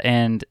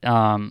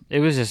it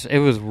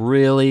was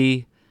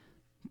really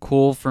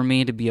cool for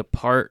me to be a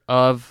part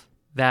of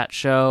that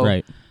show.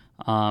 Right.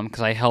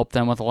 Because I helped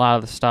them with a lot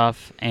of the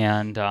stuff,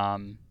 and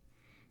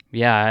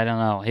yeah, I don't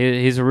know.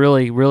 He's a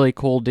really, really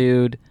cool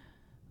dude.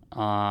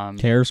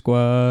 Terror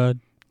Squad.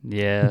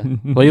 Yeah.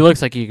 Well, he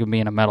looks like he could be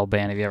in a metal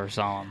band if you ever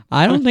saw him.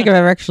 I don't think I've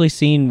ever actually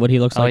seen what he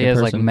looks like He in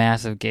has like person.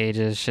 massive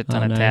gauges, shit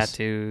ton Oh, of nice.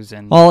 tattoos,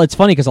 and Well, it's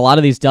funny because a lot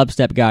of these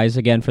dubstep guys,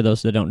 again, for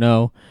those that don't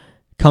know,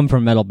 come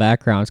from metal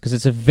backgrounds, because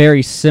it's a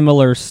very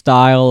similar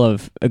style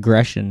of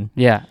aggression.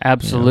 yeah,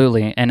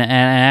 absolutely. And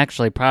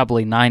actually,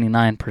 probably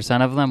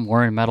 99% of them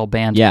were in metal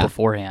bands Yeah.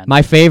 beforehand.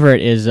 My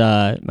favorite is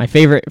that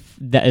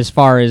as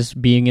far as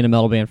being in a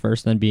metal band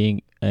first, then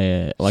being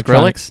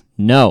electronic. Skrillex?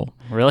 No,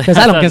 Really? Because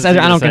I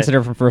don't Say.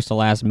 consider from first to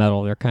last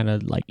metal. They're kind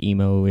of like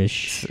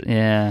emo-ish.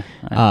 Yeah.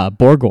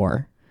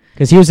 Borgor,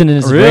 because he was in an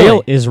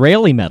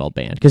Israeli metal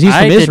band. Because he's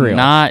from Israel.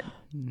 I did not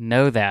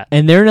know that.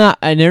 And they're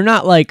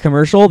not like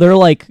commercial. They're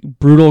like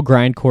brutal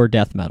grindcore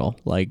death metal.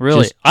 Like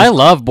really, I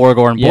love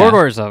Borgor, and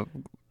Borgor is a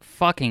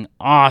fucking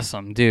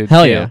awesome dude.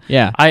 Hell too.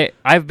 yeah.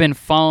 I've been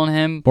following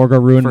him.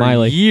 Borgor ruined for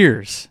Miley.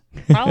 years.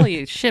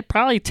 Probably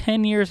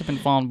 10 years I've been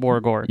following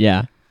Borgor.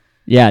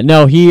 Yeah.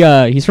 No,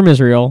 he's from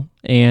Israel,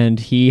 and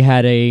he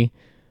had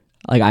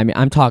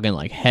I'm talking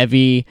like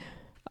heavy,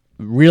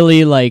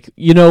 really like,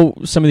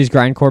 some of these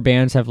grindcore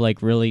bands have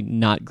like really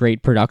not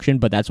great production,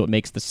 but that's what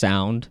makes the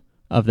sound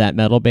of that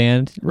metal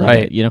band.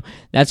 Right.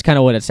 That's kind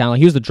of what it sounded like.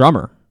 He was the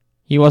drummer.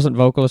 He wasn't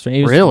vocalist.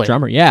 He was the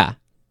drummer. Yeah.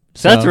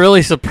 So that's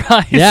really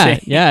surprising.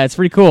 Yeah, it's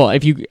pretty cool.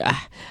 If you,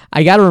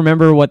 I got to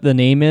remember what the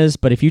name is,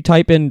 but if you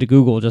type into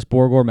Google just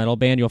Borgor Metal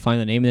Band, you'll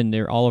find the name, and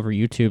they're all over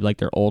YouTube, like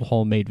their old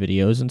homemade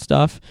videos and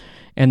stuff.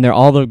 And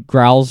all the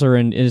growls are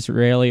in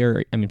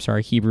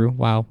Hebrew.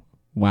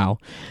 Wow.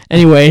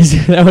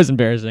 Anyways, that was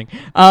embarrassing.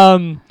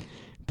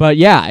 But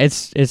yeah,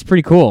 it's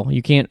pretty cool.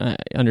 You can't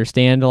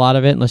understand a lot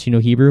of it unless you know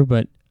Hebrew,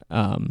 but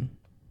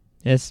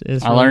it's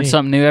I learn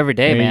something new every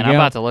day, man. I'm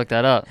about to look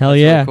that up. Hell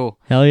That's yeah. really cool.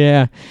 Hell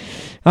yeah.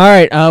 All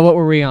right, what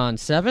were we on?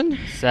 7?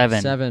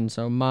 7.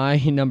 So my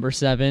number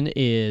 7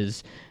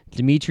 is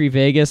Dimitri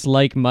Vegas,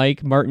 Like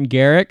Mike, Martin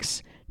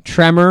Garrix,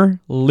 Tremor,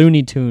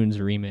 Looney Tunes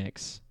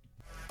remix.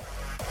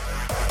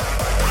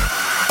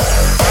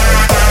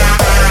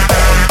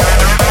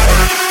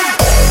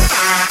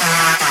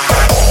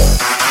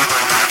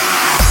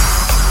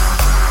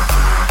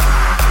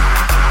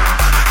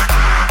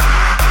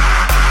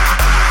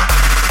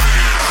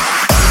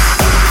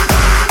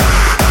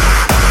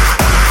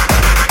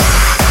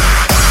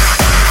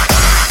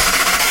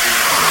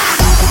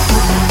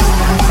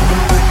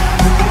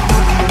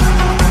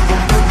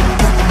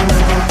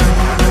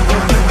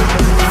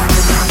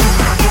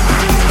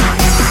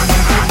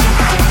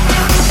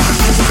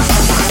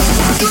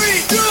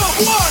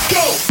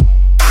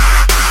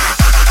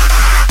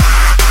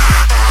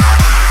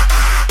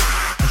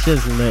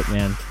 Is lit,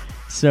 man.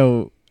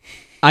 So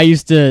I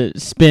used to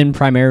spin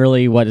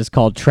primarily what is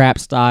called trap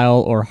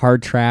style or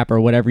hard trap or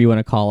whatever you want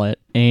to call it,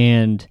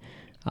 and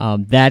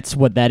that's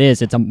what that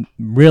is. It's a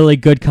really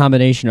good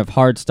combination of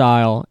hard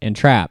style and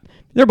trap.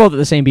 They're both at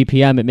the same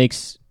BPM. It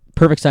makes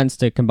perfect sense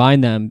to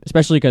combine them,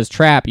 especially because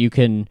trap you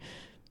can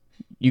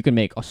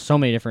make so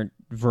many different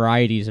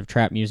varieties of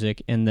trap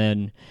music, and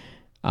then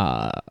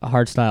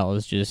hard style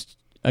is just,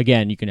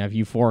 again, you can have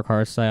euphoric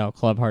hard style,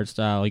 club hard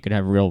style, you could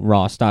have real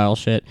raw style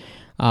shit.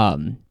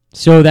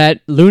 So that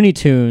Looney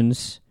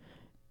Tunes,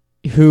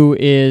 who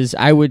is,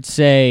 I would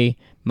say,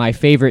 my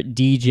favorite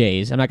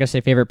DJs. I'm not going to say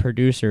favorite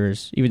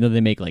producers, even though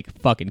they make like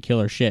fucking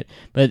killer shit.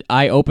 But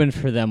I opened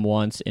for them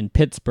once in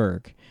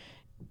Pittsburgh.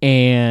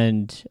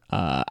 And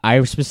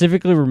I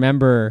specifically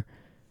remember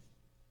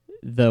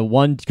the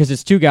one, because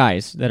it's two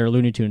guys that are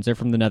Looney Tunes. They're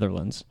from the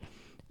Netherlands.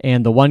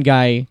 And the one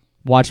guy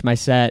watched my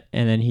set,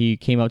 and then he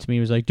came up to me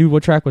and was like, dude,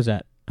 what track was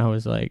that? I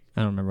was like,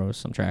 I don't remember, it was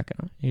some track.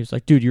 He was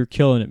like, dude, you're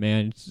killing it,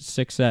 man. It's a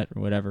sick set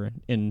or whatever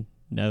in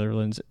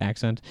Netherlands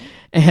accent.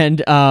 And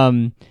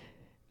that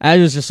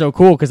was just so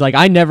cool because like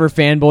I never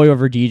fanboy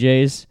over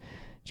DJs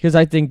because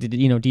I think that,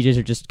 DJs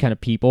are just kind of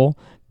people.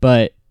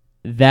 But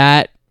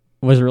that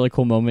was a really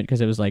cool moment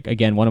because it was like,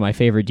 again, one of my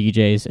favorite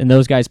DJs. And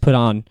those guys put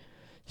on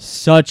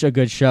such a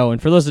good show.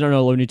 And for those that don't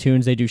know Looney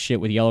Tunes, they do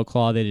shit with Yellow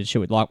Claw. They did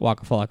shit with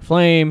Waka Flocka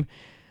Flame.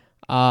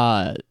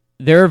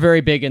 They're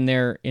very big in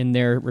their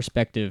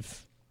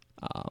respective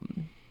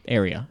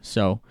area.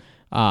 So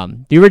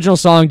the original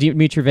song,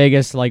 Dimitri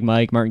Vegas, Like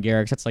Mike, Martin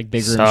Garrix, that's like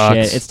big room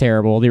shit. It's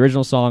terrible. The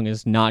original song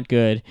is not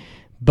good,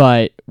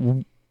 but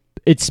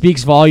it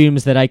speaks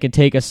volumes that I could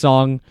take a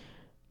song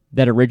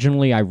that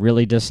originally I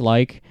really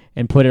dislike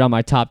and put it on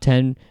my top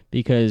 10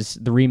 because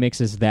the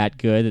remix is that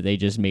good that they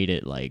just made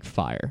it like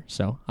fire.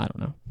 So I don't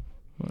know.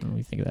 What do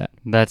you think of that?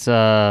 That's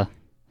the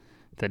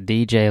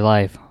DJ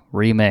life.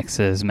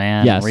 Remixes,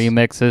 man. Yes.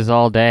 Remixes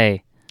all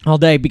day. All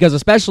day, because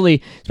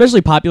especially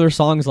popular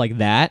songs like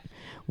that,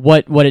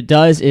 what it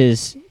does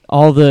is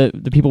all the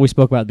people we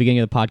spoke about at the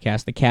beginning of the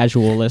podcast, the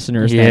casual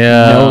listeners that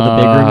know the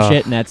big room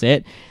shit and that's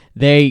it,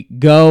 they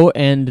go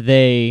and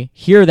they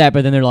hear that,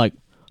 but then they're like,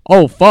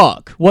 oh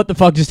fuck, what the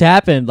fuck just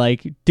happened?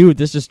 Like, dude,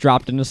 this just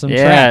dropped into some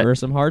trap or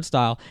some hard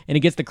style, and it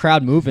gets the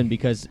crowd moving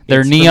because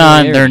their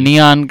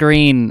neon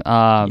green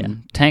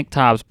tank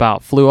tops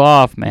about flew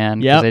off, man.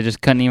 Because they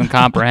just couldn't even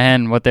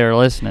comprehend what they were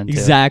listening to.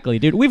 Exactly,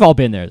 dude. We've all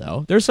been there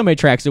though. There's so many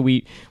tracks that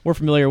we're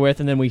familiar with,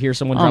 and then we hear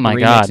someone drop a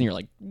remix, and you're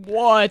like,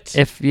 what?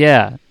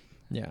 Yeah.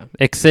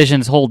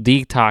 Excision's whole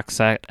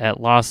detox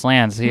at Lost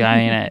Lands. See, I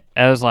mean,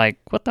 I was like,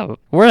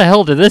 where the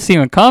hell did this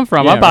even come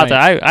from?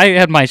 Yeah, I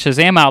had my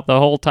Shazam out the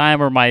whole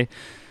time, or my.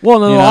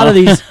 Well, no, a lot of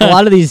these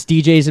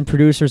DJs and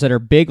producers that are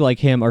big like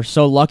him are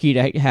so lucky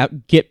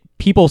to get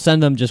people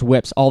send them just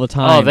whips all the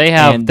time. Oh, they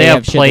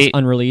have shit plates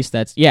unreleased.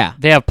 They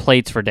have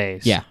plates for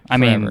days. Yeah, I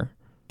mean,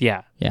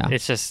 Yeah. Yeah.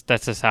 That's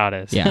just how it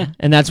is. Yeah,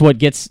 and that's what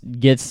gets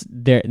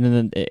there, and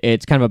then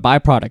it's kind of a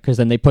byproduct because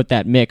then they put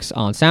that mix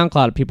on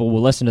SoundCloud. And people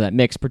will listen to that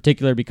mix,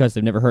 particularly because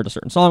they've never heard a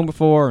certain song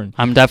before. And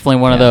I'm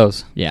definitely one of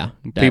those. yeah,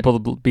 People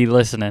be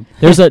listening.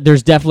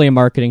 there's definitely a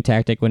marketing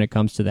tactic when it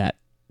comes to that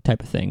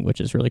type of thing,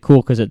 which is really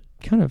cool because it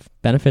kind of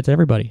benefits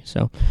everybody.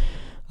 So,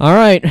 all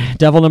right,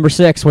 Devil number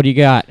 6. What do you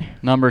got?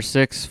 Number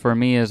 6 for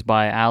me is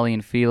by Ali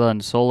and Fila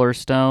and Solar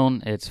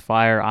Stone. It's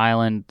Fire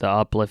Island, the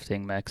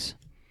uplifting mix.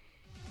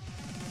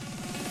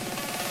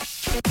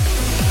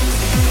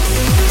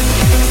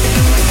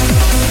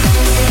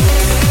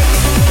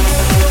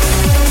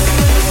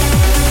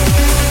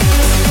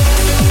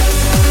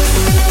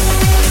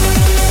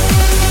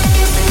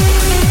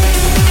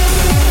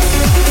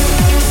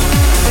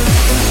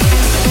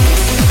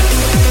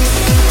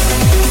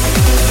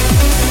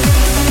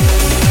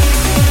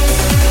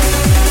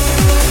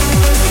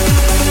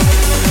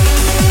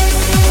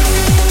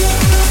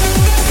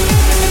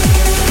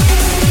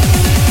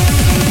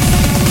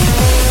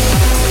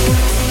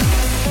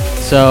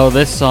 So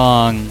this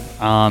song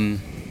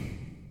kind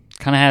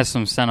of has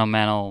some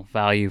sentimental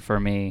value for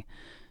me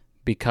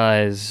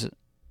because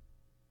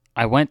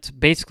I went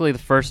basically the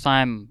first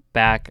time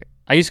back.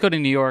 I used to go to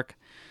New York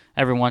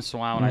every once in a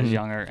while when I was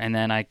younger, and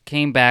then I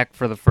came back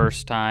for the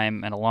first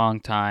time in a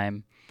long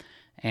time,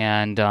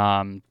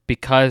 and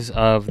because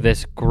of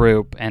this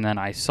group, and then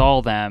I saw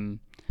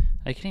them.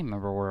 I can't even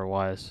remember where it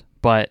was,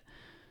 but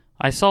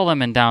I saw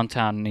them in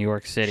downtown New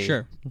York City.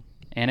 Sure.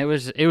 And it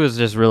was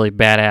just really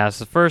badass.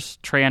 The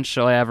first trance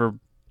show I ever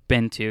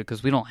been to,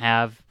 because we don't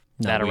have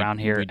that around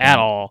here at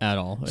all. At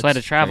all. So I had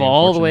to travel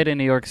all the way to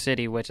New York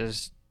City, which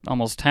is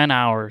almost 10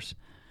 hours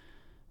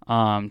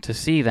to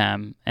see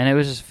them. And it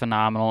was just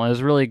phenomenal. It was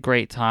a really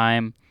great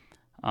time.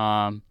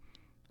 And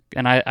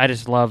I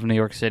just love New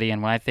York City.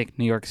 And when I think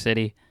New York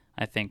City,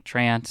 I think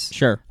trance.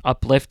 Sure.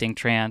 Uplifting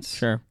trance.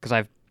 Sure. Because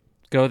I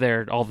go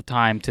there all the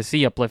time to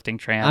see uplifting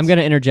trance. I'm going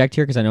to interject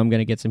here because I know I'm going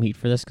to get some heat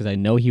for this because I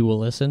know he will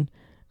listen.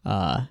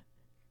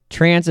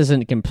 Trance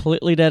isn't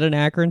completely dead in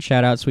Akron.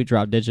 Shout out Sweet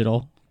Drop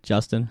Digital,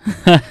 Justin,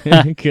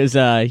 because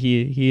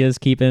he is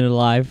keeping it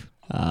alive.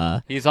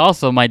 He's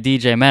also my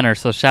DJ mentor,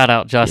 so shout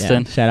out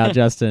Justin. Yeah, shout out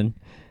Justin.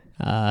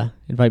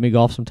 Invite me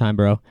golf sometime,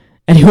 bro.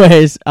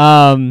 Anyways,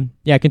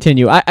 yeah,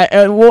 continue.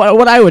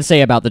 What I would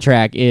say about the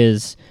track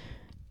is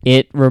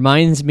it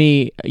reminds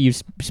me. You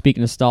speak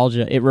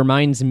nostalgia. It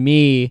reminds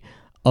me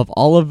of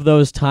all of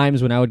those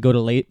times when I would go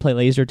to play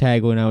laser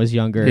tag when I was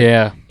younger.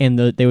 Yeah. And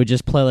they would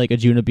just play like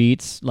Ajuna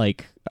Beats,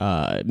 like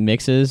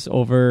mixes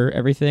over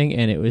everything.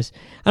 And it was,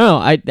 I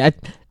don't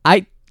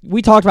know,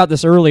 we talked about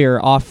this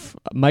earlier off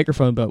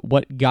microphone, but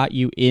what got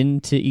you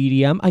into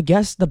EDM? I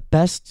guess the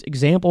best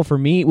example for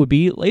me would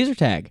be laser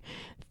tag.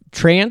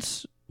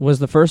 Trance was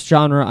the first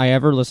genre I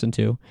ever listened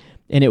to.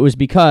 And it was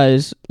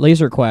because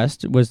Laser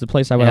Quest was the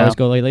place I would always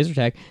go play laser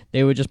tag.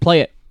 They would just play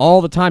it all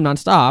the time,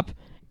 nonstop.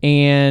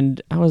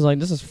 And I was like,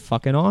 this is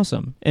fucking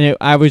awesome. And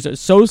I was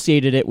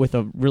associated it with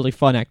a really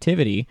fun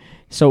activity,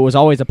 so it was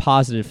always a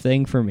positive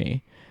thing for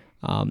me.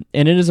 And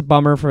it is a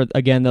bummer for,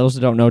 again, those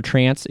that don't know,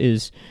 trance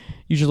is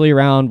usually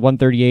around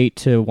 138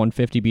 to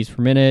 150 beats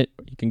per minute.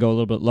 You can go a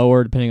little bit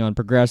lower depending on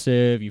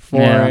progressive,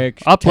 euphoric.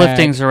 Yeah.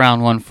 Uplifting's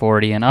around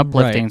 140, and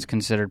uplifting's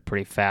considered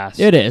pretty fast.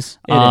 It is.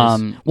 It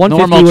is.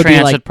 Normal would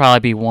trance would probably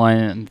be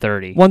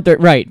 130.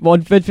 130, right.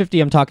 150,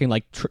 I'm talking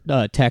like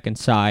tech and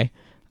sci.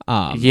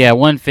 Yeah,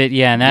 150.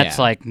 Yeah, and that's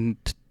like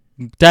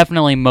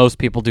definitely most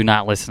people do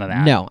not listen to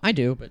that. No, I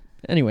do, but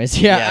anyways,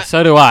 yeah. Yeah,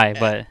 so do I.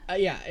 But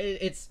yeah,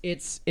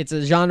 it's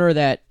a genre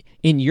that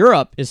in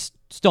Europe is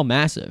still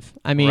massive.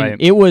 I mean, right.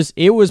 it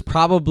was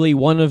probably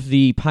one of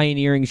the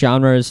pioneering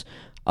genres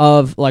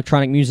of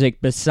electronic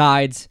music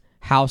besides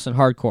house and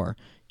hardcore.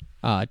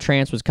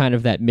 Trance was kind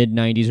of that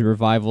mid-90s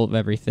revival of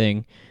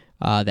everything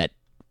that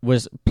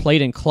was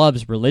played in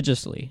clubs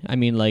religiously. I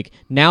mean, like,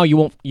 now you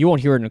won't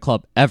hear it in a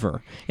club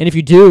ever. And if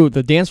you do,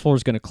 the dance floor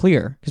is going to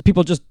clear because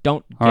people just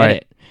don't get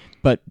it.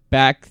 But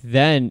back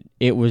then,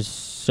 it was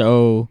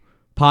so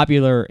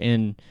popular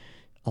and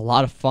a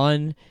lot of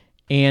fun.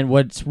 And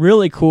what's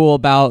really cool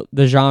about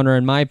the genre,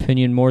 in my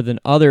opinion, more than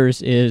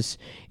others, is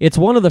it's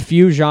one of the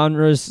few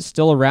genres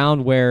still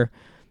around where,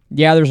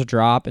 yeah, there's a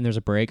drop and there's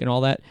a break and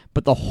all that,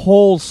 but the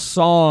whole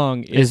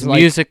song is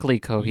like, musically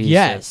cohesive.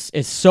 Yes,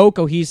 it's so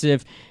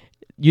cohesive.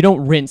 You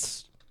don't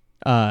rinse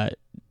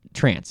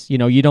trance. You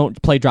know, you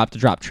don't play drop to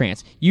drop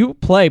trance. You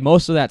play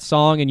most of that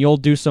song and you'll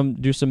do some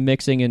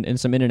mixing and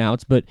some in and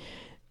outs, but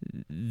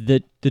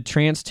the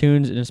trance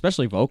tunes, and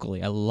especially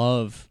vocally, I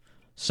love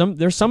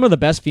there's some of the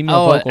best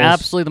female vocals.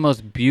 Absolutely the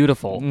most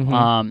beautiful.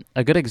 Mm-hmm.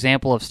 A good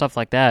example of stuff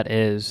like that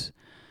is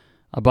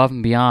Above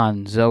and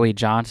Beyond, Zoe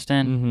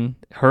Johnston.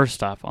 Mm-hmm. Her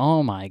stuff.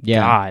 Oh my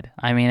God.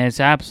 I mean, it's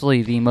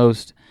absolutely the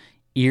most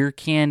ear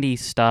candy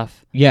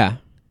stuff Yeah.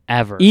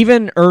 ever.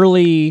 Even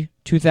early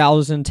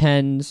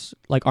 2010s,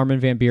 like Armin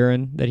van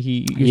Buuren that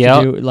he used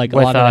Yep. to do, like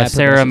with a lot of that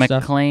Sarah progressive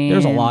stuff. McLean.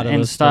 There's a lot of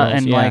and those stuff, girls,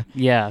 and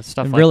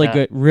stuff and like really that.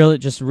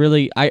 good,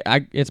 really.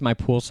 I it's my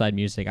poolside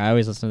music. I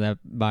always listen to that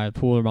by a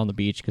pool or on the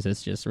beach because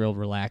it's just real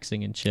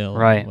relaxing and chill,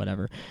 Right. And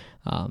whatever.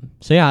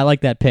 So yeah, I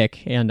like that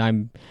pick, and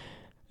I'm.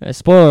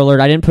 Spoiler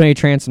alert: I didn't put any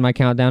trance in my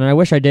countdown, and I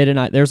wish I did.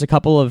 And there's a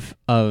couple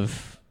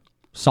of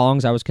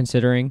songs I was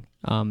considering.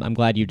 I'm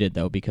glad you did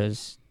though,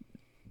 because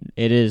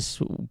it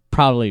is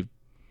probably,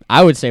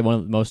 I would say, one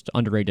of the most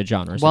underrated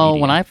genres. Well, in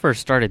EDM. when I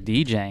first started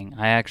DJing,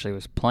 I actually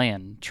was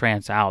playing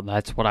trance out.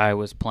 That's what I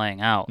was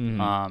playing out.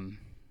 Mhm.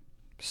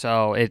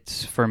 So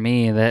it's, for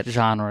me, that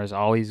genre is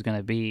always going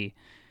to be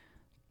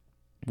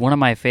one of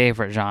my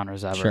favorite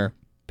genres ever. Sure.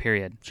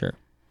 Period. Sure,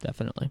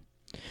 definitely.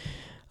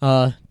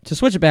 To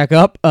switch it back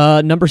up,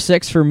 number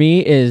 6 for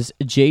me is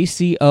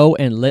JCO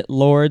and Lit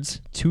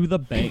Lords, To the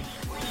Bank.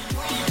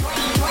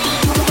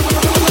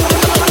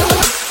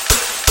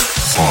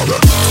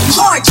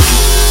 Hard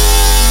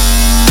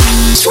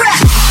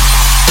trap.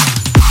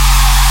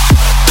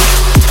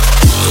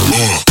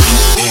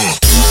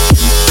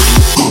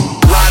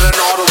 Riding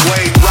all the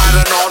way,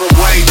 riding all the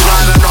way,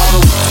 riding all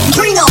the way.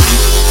 Bring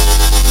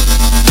 'em.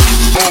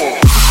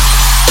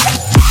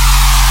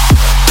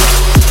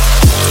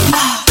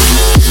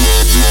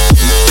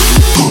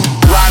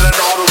 Riding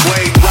all the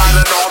way,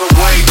 riding all the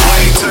way,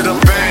 way to the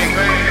bank.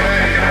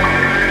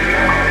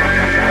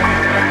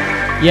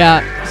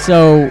 Yeah,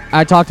 so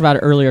I talked about it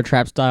earlier,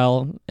 trap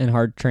style and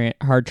hard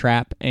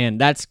trap, and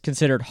that's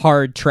considered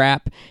hard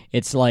trap.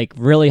 It's like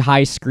really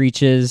high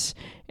screeches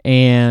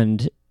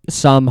and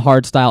some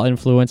hard style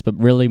influence, but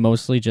really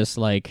mostly just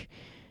like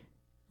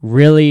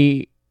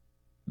really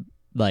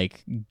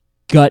like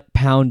gut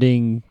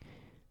pounding,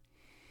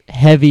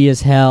 heavy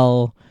as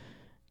hell,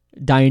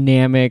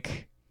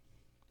 dynamic.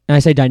 And I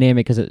say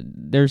dynamic because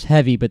there's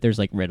heavy, but there's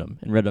like rhythm,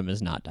 and rhythm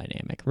is not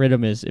dynamic.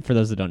 Rhythm is, for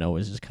those that don't know,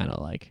 is just kind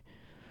of like,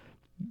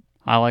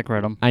 I like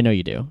rhythm. I know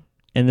you do.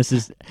 And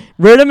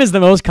rhythm is the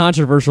most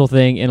controversial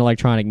thing in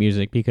electronic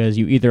music because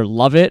you either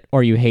love it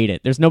or you hate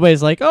it. There's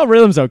nobody's like, oh,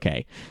 rhythm's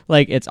okay.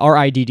 Like, it's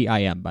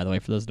RIDDIM, by the way,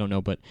 for those that don't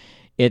know, but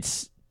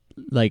it's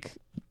like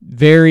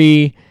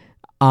very,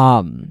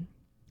 I don't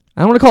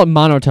want to call it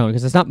monotone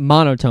because it's not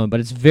monotone, but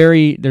it's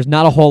very, there's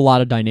not a whole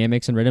lot of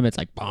dynamics in rhythm. It's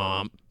like,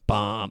 bum,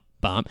 bum,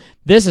 bum.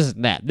 This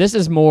isn't that. This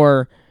is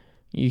more,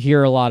 you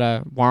hear a lot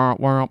of,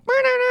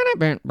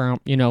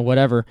 you know,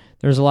 whatever.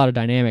 There's a lot of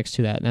dynamics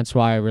to that, and that's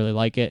why I really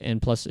like it.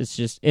 And plus,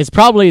 it's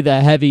probably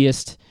the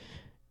heaviest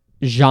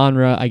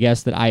genre, I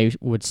guess, that I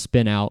would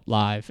spin out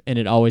live, and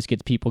it always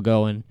gets people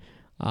going.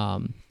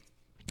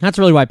 That's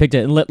really why I picked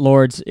it. And Lit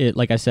Lords,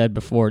 like I said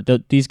before,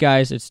 these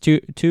guys, it's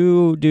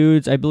two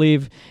dudes, I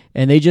believe,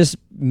 and they just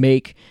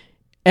make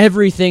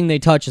everything they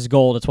touch is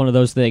gold. It's one of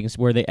those things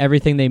where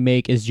everything they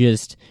make is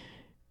just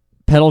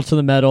pedal to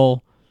the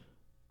metal,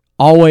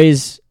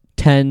 always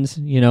tens,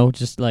 you know,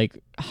 just like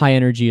high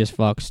energy as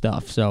fuck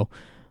stuff. So,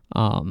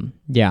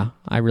 yeah,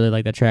 I really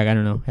like that track. I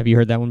don't know. Have you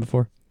heard that one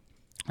before?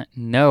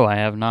 No, I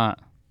have not.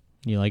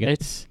 You like it?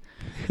 It's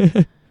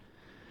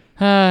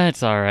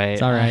it's all right.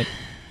 It's all right.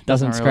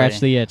 Doesn't scratch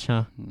the itch,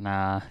 huh?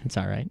 Nah, It's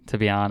all right. to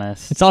be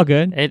honest. It's all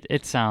good.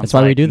 It sounds That's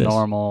why like we do this.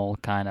 normal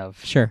kind of,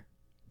 Sure.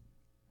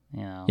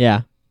 you know.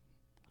 Yeah.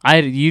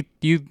 You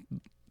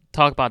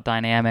talk about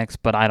dynamics,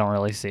 but I don't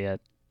really see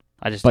it.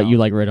 I just But don't. you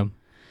like rhythm.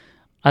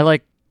 I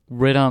like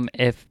rhythm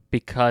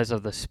because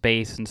of the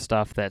space and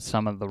stuff that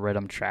some of the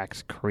rhythm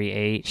tracks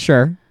create.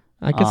 Sure.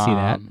 I can see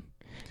that.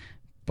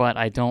 But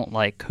I don't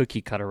like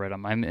cookie cutter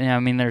rhythm. I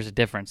mean, there's a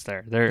difference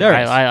there. There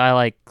is. I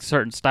like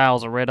certain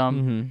styles of rhythm.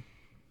 Mm-hmm.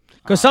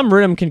 Because some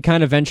rhythm can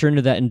kind of venture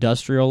into that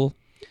industrial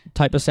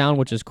type of sound,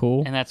 which is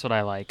cool. And that's what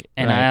I like.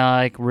 And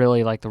Right. I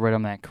really like the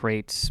rhythm that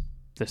creates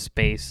the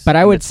space. But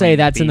I would say between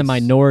that's in the beats.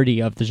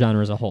 minority of the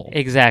genre as a whole.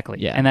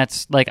 Exactly. Yeah. And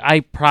that's like, I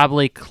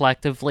probably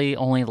collectively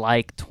only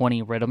like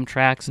 20 rhythm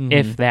tracks, Mhm.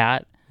 if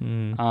that.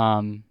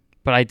 Mm.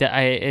 But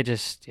it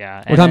just,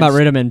 yeah. We're talking about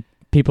rhythm, and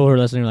people who are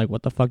listening are like,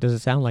 what the fuck does it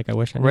sound like? I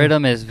wish I knew.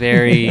 Rhythm is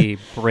very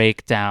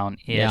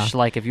breakdown-ish. Yeah.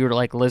 Like, if you were to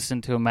like listen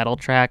to a metal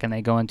track and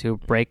they go into a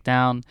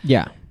breakdown,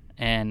 Yeah.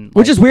 and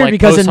Which like- is weird like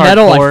because in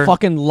metal, I post-hardcore-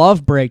 fucking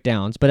love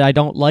breakdowns, but I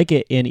don't like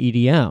it in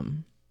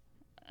EDM.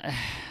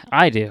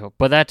 I do,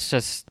 but that's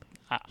just.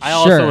 I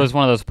Sure. also was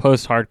one of those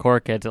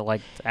post-hardcore kids that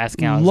like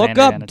asking Alexander Look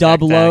up to Dub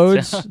check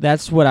Loads. that.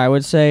 That's what I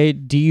would say.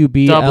 Loads,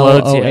 yeah.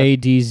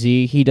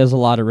 DUBLOADZ. He does a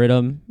lot of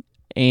rhythm,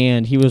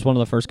 and he was one of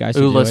the first guys to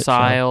do it. So.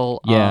 Ulasile,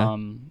 Yeah.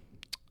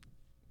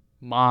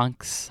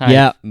 Monks.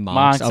 Yeah,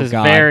 Monks. Oh, is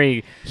God.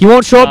 very. He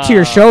won't show up to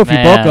your show if you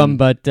book man. him,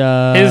 but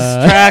His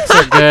tracks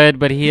are good,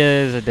 but he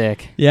is a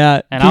dick,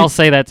 yeah. and I'll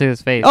say that to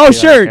his face. Oh, too, I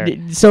sure. don't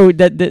care. So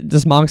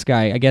this Monks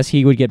guy, I guess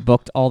he would get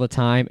booked all the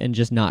time and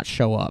just not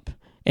show up,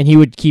 and he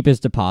would keep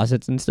his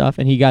deposits and stuff,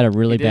 and he got a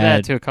really He did bad.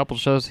 that to a couple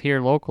shows here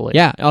locally.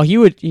 Yeah. Oh, he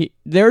would.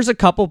 There's a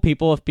couple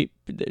people of the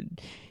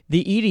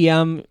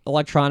EDM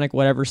electronic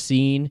whatever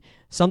scene,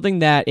 something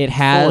that it full of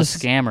has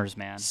scammers,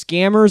 man.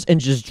 scammers and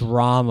just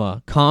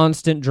drama,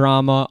 constant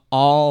drama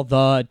all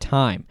the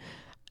time.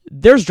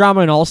 there's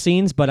drama in all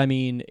scenes, but I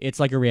mean, it's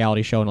like a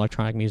reality show in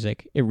electronic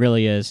music. It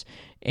really is.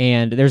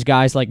 And there's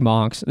guys like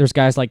Monks. There's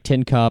guys like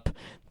Tin Cup.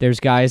 There's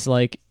guys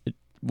like,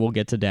 we'll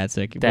get to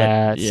Datsik.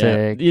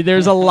 Datsik.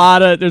 There's a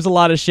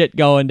lot of shit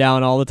going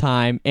down all the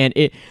time. And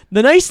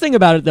the nice thing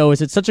about it though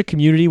is it's such a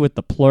community with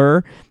the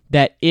Plur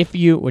that if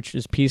you, which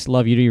is peace,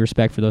 love, unity,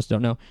 respect for those who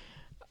don't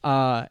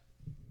know,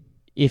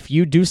 if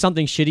you do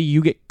something shitty,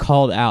 you get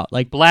called out.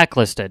 Like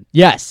Blacklisted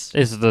yes,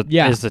 is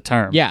the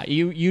term. Yeah,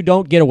 you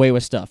don't get away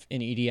with stuff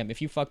in EDM.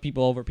 If you fuck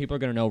people over, people are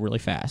gonna know really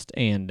fast,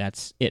 and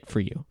that's it for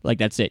you. Like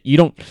that's it.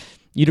 You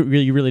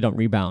really don't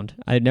rebound.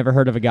 I had never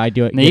heard of a guy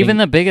do it. Even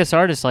the biggest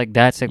artists like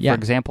Datsik, for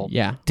example.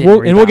 Yeah, didn't and we'll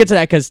rebound. get to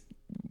that because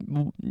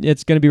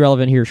it's gonna be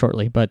relevant here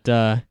shortly. But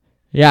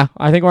yeah,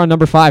 I think we're on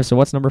number 5. So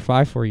what's number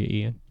 5 for you,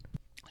 Ian?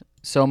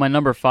 So my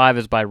number 5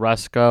 is by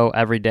Rusko,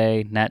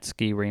 Everyday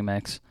Netski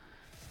remix.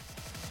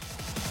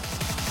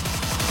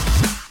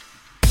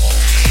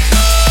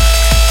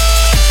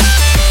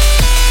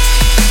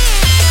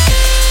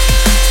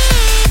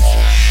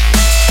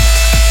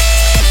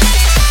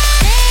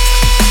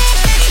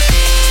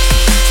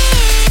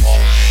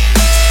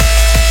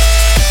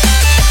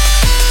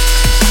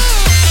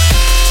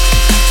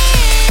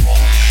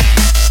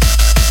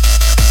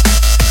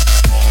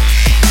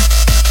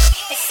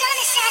 The sun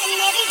is shining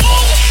every day.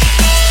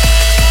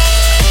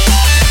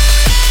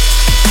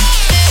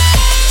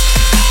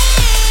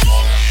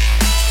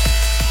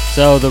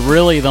 So the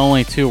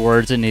only 2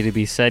 words that need to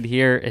be said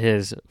here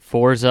is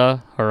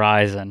Forza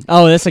Horizon.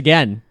 Oh, this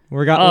again.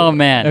 Oh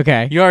man.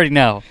 Okay. You already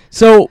know.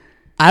 So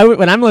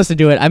when I'm listening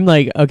to it, I'm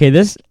like, okay,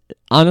 this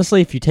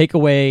honestly, if you take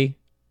away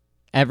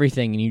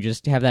everything and you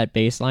just have that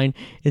bass line,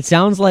 it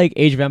sounds like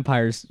Age of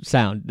Empires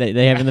sound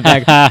they have in the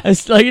back.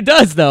 It's like it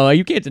does though.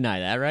 You can't deny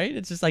that, right?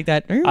 It's just like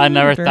that. I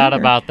never thought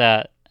about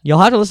that. You'll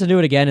have to listen to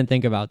it again and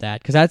think about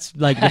that because that's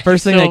like the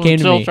first thing that came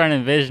to Still me. trying to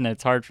envision it.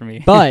 It's hard for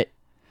me. But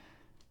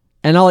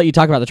and I'll let you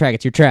talk about the track.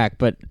 It's your track,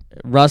 but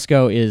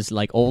Rusko is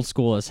like old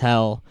school as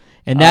hell,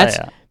 and that's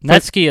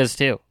Netski is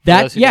too.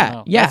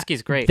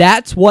 Netski's great.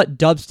 That's what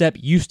dubstep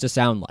used to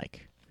sound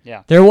like.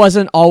 Yeah. There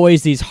wasn't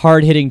always these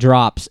hard-hitting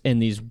drops and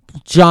these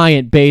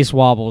giant bass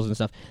wobbles and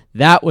stuff.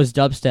 That was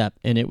dubstep,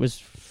 and it was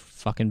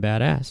fucking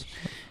badass.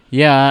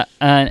 Yeah,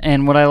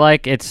 and what I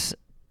like, it's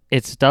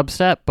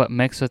dubstep, but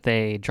mixed with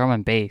a drum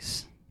and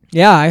bass.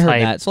 Yeah, I heard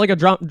Type. that. It's like a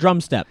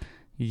drum step.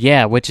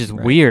 Yeah, which is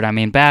weird. I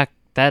mean, that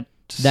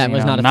was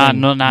not a not thing.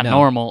 not No.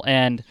 normal.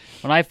 And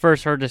when I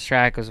first heard this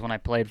track was when I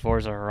played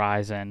Forza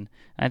Horizon.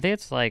 I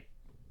think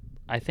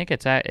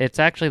it's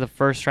actually the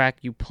first track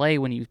you play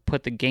when you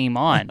put the game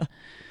on.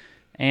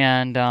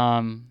 And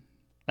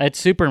it's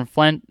super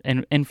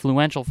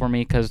influential for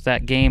me because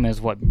that game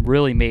is what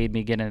really made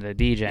me get into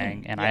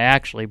DJing. And I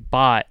actually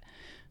bought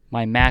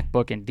my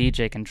MacBook and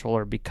DJ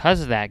controller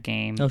because of that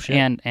game. Oh, shit.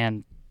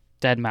 And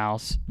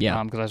Deadmau5.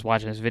 Yeah. Because I was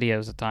watching his videos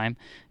at the time.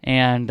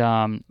 And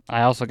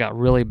I also got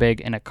really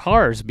big into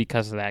cars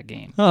because of that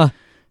game. Huh.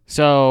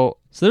 So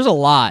there's a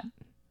lot.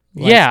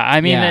 yeah,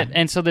 I mean, yeah.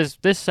 and so this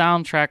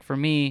soundtrack for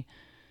me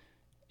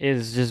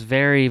is just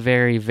very,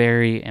 very,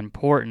 very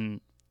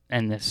important.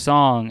 And this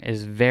song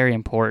is very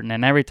important.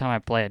 And every time I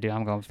play it, dude,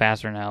 I'm going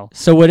faster now.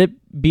 So would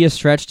it be a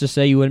stretch to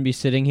say you wouldn't be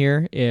sitting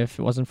here if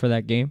it wasn't for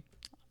that game?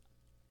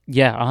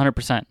 Yeah,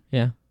 100%.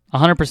 Yeah.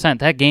 100%.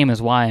 That game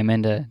is why I'm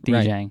into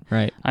DJing.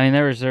 Right. I mean,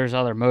 there's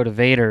other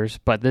motivators,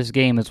 but this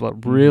game is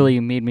what really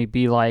made me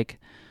be like,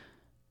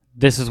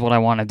 this is what I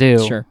want to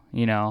do. Sure.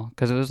 You know,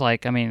 because it was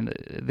like, I mean,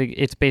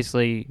 it's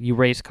basically you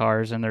race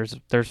cars, and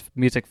there's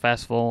music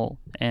festival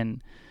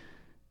and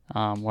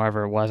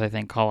wherever it was, I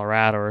think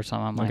Colorado or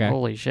something. I'm like, Okay.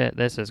 holy shit,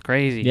 this is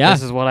crazy. Yeah.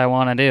 This is what I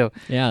want to do.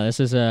 Yeah, this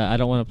is I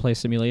don't want to play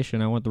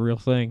simulation. I want the real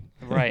thing.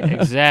 Right,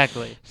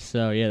 exactly.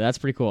 So yeah, that's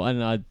pretty cool.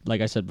 And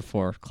like I said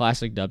before,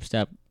 classic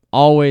dubstep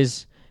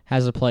always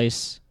has a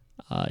place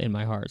in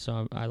my heart.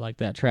 So I like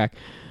that track.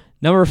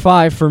 Number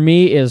 5 for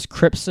me is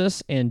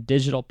Crypsis and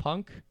Digital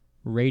Punk,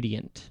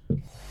 Radiant.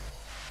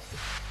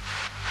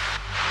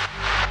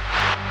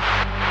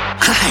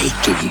 I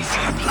gave you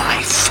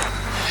life.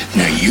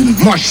 Now you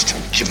must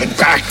give it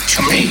back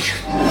to me.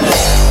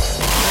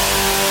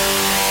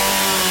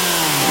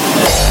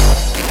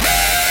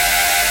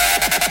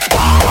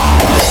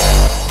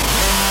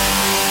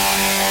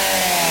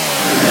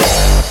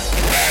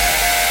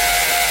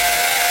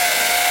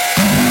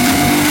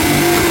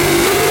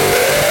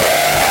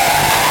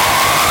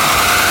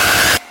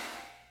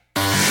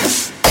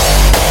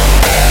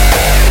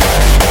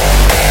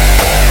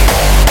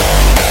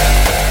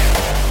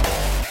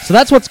 So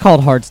that's what's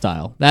called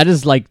hardstyle. That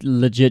is like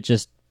legit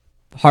just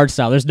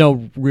hardstyle. There's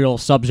no real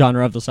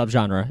subgenre of the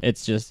subgenre.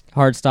 It's just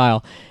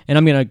hardstyle. And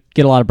I'm going to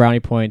get a lot of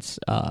brownie points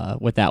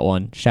with that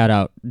one. Shout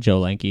out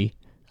Joe Lanky,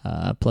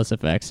 plus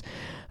effects.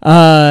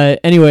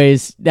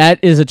 Anyways,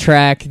 that is a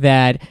track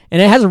that, and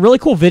it has a really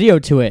cool video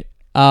to it.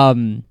 I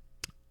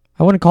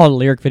wouldn't call it a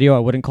lyric video. I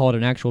wouldn't call it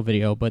an actual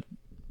video, but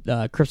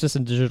Crypsis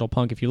and Digital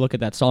Punk, if you look at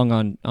that song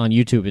on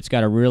YouTube, it's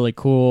got a really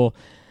cool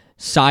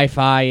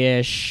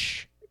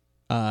sci-fi-ish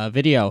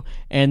video,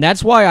 and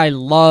that's why I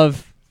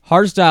love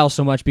hardstyle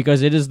so much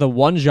because it is the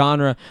one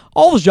genre.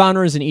 All the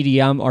genres in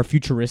EDM are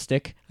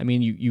futuristic. I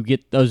mean, you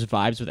get those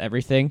vibes with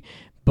everything,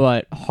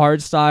 but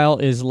hardstyle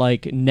is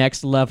like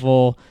next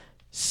level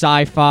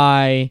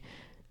sci-fi.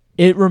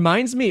 It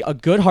reminds me, a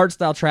good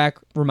hardstyle track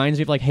reminds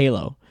me of like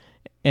Halo,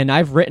 and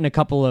I've written a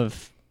couple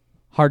of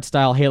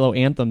hardstyle Halo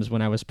anthems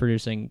when I was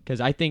producing because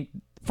I think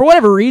for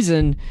whatever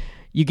reason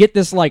you get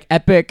this like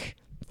epic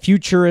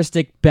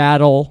futuristic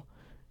battle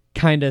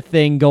kind of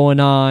thing going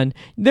on.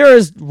 There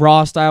is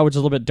raw style, which is a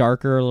little bit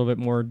darker, a little bit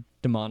more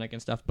demonic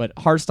and stuff, but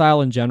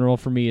hardstyle in general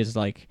for me is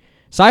like,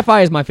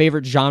 sci-fi is my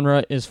favorite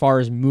genre as far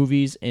as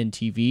movies and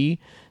TV,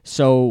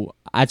 so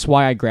that's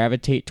why I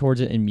gravitate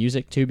towards it in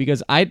music too,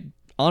 because I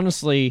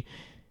honestly,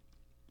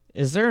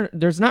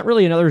 there's not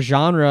really another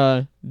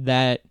genre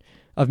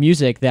of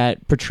music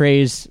that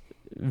portrays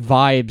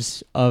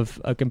vibes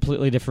of a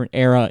completely different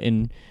era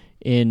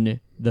in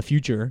the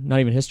future, not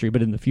even history,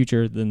 but in the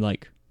future than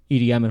like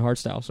EDM and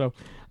hardstyle. So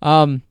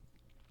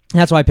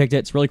that's why I picked it.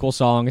 It's a really cool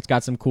song. It's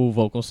got some cool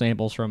vocal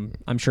samples from,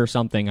 I'm sure,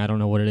 something. I don't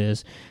know what it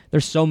is.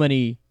 There's so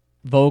many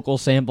vocal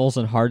samples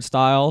in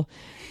hardstyle.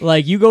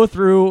 Like, you go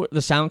through the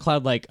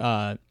SoundCloud, like,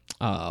 what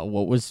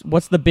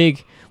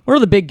are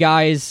the big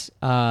guys,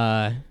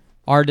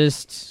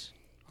 artist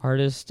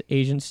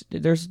agents?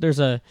 There's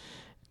a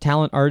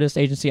talent artist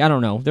agency. I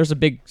don't know. There's a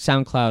big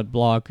SoundCloud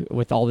blog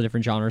with all the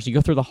different genres. You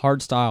go through the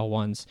hardstyle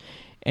ones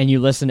and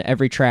you listen to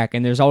every track,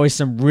 and there's always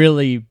some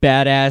really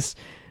badass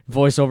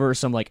voiceover or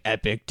some like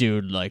epic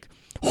dude like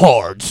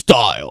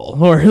hardstyle,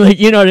 or like,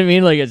 you know what I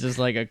mean? Like, it's just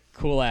like a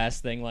cool ass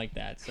thing like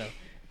that. So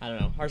I don't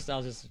know.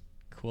 Hardstyle is just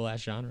a cool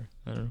ass genre.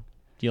 I don't know.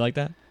 Do you like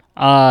that?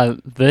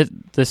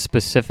 The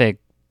specific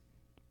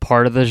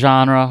part of the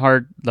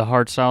genre, the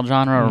hardstyle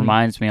genre,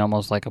 reminds me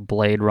almost like a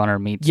Blade Runner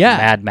meets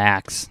Mad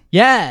Max.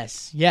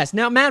 Yes.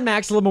 Now Mad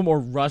Max is a little bit more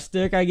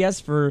rustic, I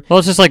guess. Well,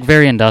 it's just like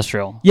very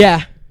industrial.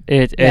 Yeah.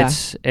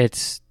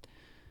 It's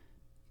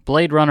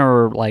Blade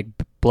Runner, like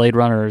Blade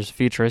Runner is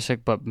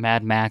futuristic, but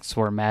Mad Max,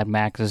 where Mad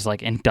Max is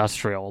like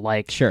industrial,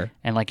 like sure,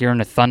 and like you're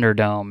in a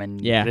Thunderdome, and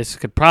this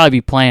could probably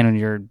be playing when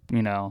you're,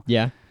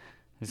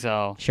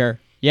 so sure,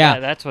 yeah,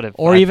 that's what it.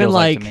 Or even feels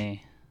like to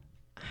me.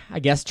 I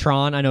guess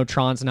Tron. I know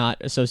Tron's not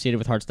associated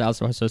with hardstyle,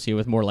 so associated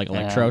with more like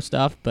electro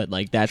stuff. But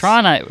like that's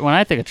Tron. When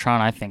I think of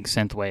Tron, I think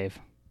synthwave.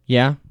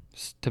 Yeah,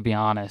 to be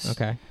honest.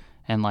 Okay.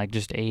 And like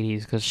just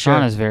 80s, because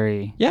Tron is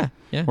very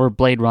Where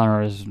Blade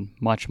Runner is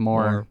much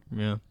more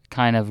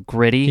kind of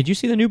gritty. Did you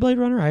see the new Blade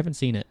Runner? I haven't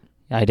seen it.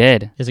 I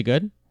did. Is it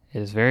good?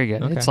 It is very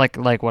good. Okay. It's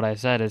like what I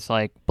said. It's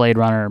like Blade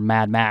Runner,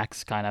 Mad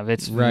Max kind of.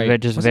 It's just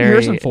Wasn't very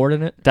Harrison Ford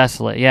in it?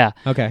 Desolate. Yeah.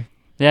 Okay.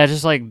 Yeah,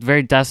 just like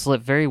very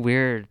desolate, very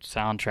weird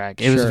soundtrack.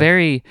 It was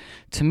very,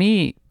 to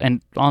me,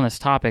 and on this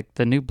topic,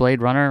 the new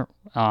Blade Runner,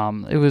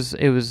 it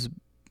was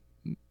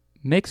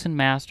mixed and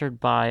mastered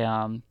by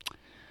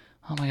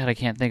oh my god, I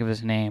can't think of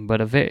his name,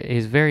 but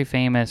he's very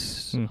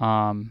famous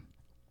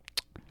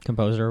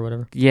composer or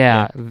whatever.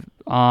 Yeah.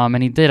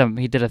 And he did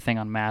a thing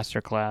on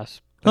Masterclass.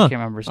 I can't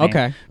remember his name.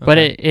 Okay. But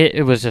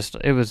it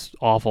was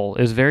awful.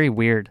 It was very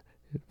weird.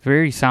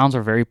 Sounds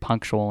are very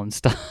punctual and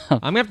stuff. I'm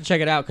gonna have to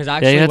check it out because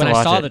actually when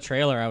I saw the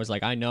trailer, I was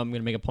like, I know I'm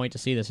gonna make a point to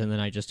see this, and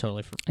then I just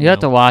totally. You have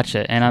to watch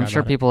it, and I'm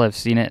sure people have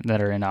seen it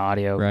that are in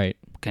audio. Right.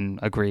 Can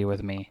agree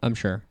with me. I'm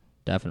sure,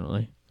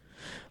 definitely.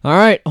 All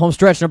right, home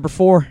stretch number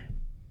 4.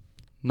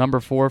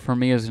 Number 4 for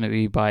me is going to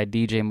be by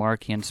DJ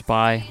Marky and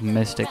Spy,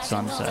 Mystic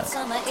Sunset.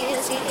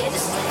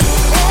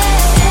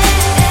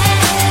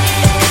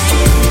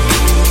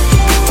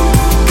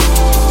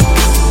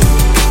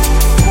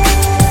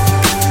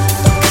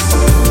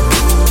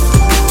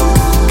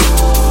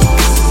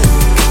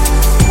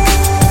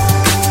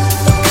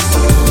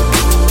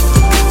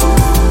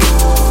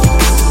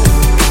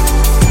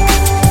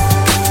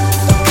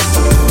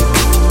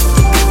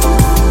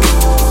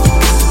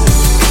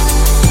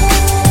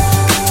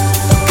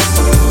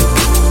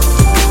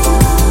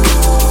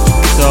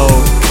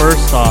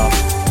 First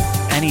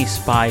off, any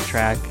Spy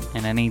track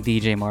and any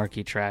DJ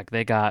Marky track,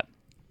 they got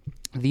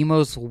the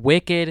most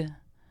wicked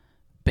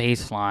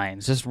bass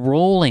lines, just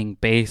rolling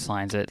bass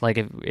lines that, like,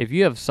 if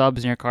you have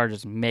subs in your car,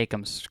 just make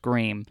them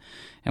scream.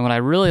 And what I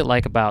really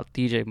like about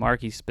DJ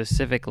Marky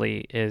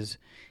specifically is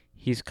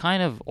he's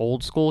kind of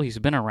old school. He's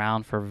been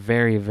around for a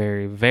very,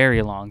 very,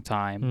 very long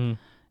time.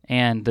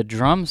 And the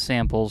drum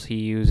samples he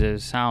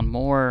uses sound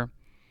more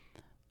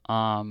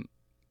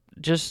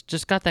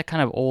just got that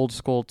kind of old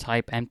school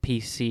type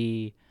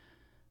MPC,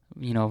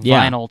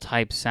 vinyl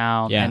type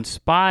sound. And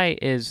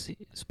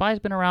Spy's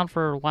been around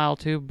for a while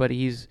too, but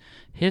his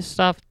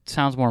stuff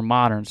sounds more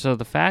modern. So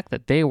the fact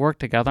that they worked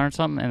together on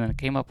something and then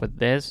came up with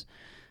this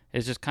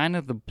is just kind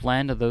of the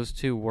blend of those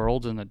two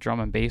worlds in the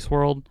drum and bass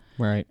world.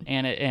 Right.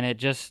 And it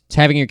just, it's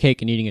having your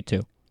cake and eating it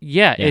too.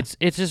 Yeah. It's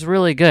just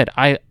really good.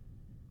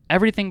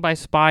 Everything by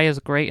Spy is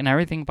great, and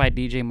everything by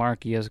DJ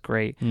Marky is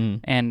great.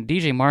 And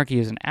DJ Marky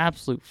is an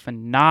absolute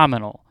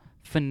phenomenal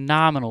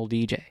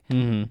DJ.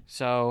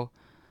 So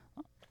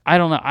I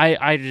don't know.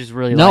 I just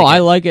really like it. I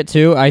like it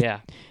too.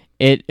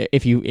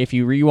 If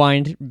you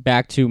rewind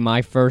back to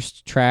my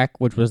first track,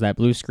 which was that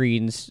Blue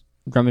Screens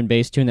drum and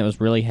bass tune that was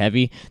really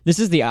heavy. This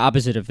is the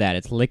opposite of that.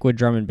 It's liquid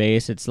drum and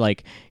bass. It's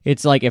like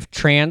if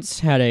trance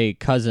had a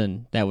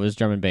cousin that was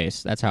drum and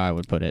bass. That's how I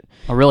would put it.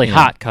 A really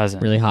hot cousin.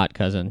 Really hot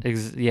cousin.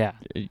 Yeah.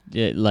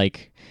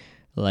 Like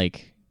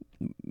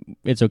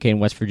It's Okay in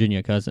West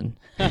Virginia cousin.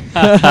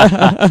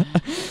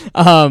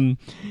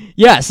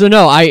 Yeah, so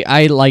no,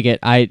 I like it.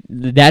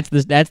 That's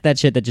that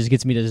shit that just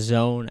gets me to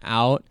zone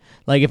out.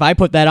 Like if I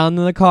put that on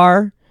in the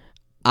car,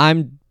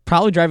 I'm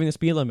probably driving the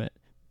speed limit.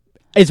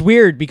 It's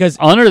weird because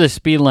Under the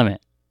speed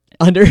limit.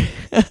 under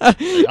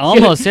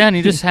Almost, yeah, and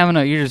you just So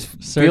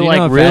feel you know like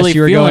how fast really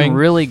you were feeling going?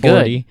 really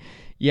 40. good.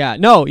 Yeah,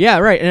 no, yeah,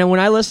 right. And when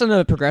I listen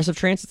to progressive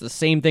trance, it's the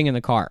same thing in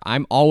the car.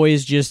 I'm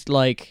always just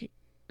like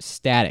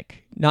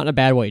static, not in a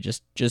bad way,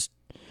 just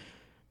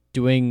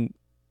doing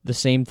the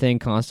same thing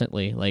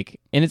constantly. Like,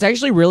 and it's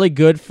actually really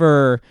good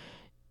for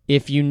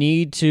if you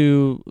need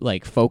to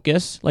like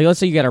focus. Like, let's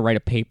say you got to write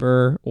a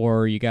paper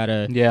or you got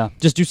to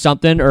just do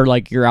something, or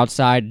like you're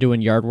outside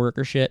doing yard work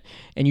or shit,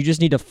 and you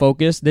just need to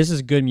focus. This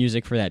is good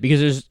music for that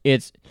because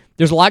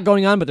there's a lot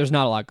going on, but there's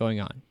not a lot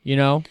going on. You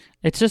know,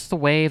 It's just the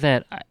way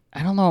that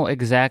I don't know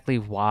exactly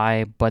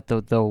why, but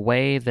the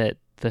way that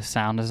the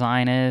sound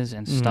design is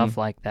and stuff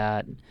like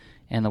that,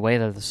 and the way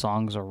that the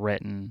songs are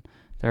written,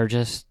 they're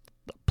just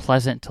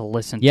pleasant to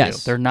listen Yes.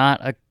 to. They're not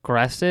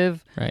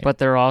aggressive, Right. but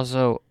they're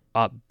also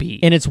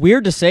upbeat. And it's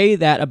weird to say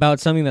that about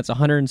something that's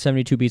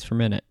 172 beats per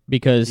minute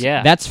because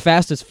that's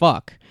fast as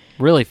fuck.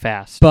 Really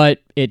fast. But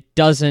it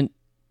doesn't.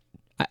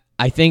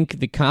 I think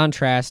the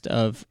contrast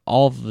of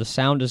all of the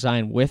sound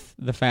design with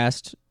the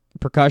fast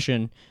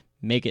percussion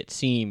make it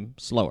seem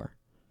slower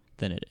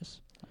than it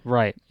is.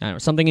 Right. I don't know,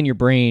 something in your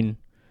brain.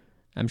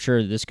 I'm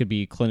sure this could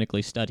be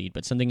clinically studied,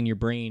 but something in your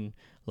brain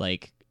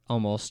like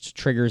almost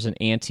triggers an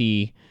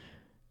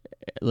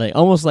like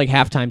almost like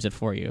half times it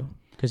for you.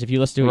 Because if you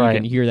listen to it, you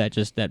can hear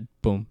that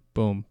boom,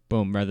 boom,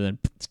 boom, rather than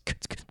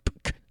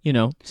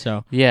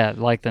so. Yeah,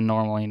 like the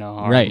normal,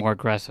 more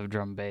aggressive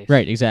drum bass.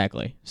 Right,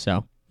 exactly.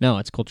 So, no,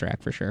 it's a cool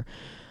track for sure.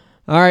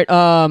 All right,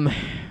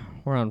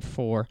 we're on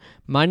 4.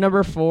 My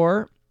number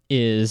 4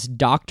 is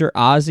Dr.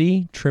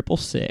 Ozzy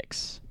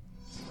 666.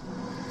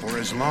 For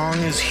as long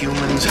as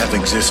humans have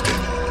existed,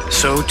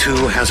 so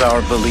too has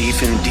our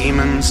belief in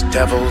demons,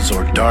 devils,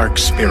 or dark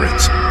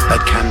spirits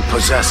that can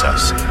possess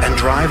us and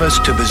drive us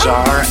to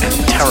bizarre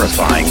and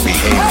terrifying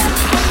behavior.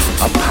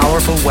 A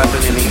powerful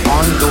weapon in the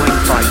ongoing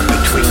fight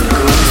between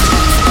good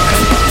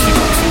and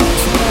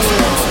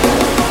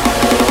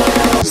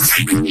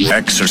evil.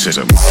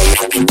 Exorcism.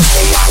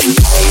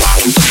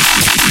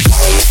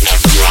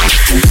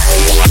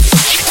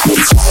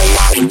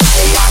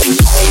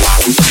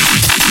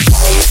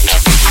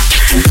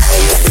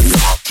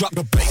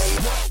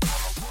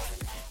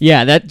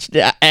 Yeah,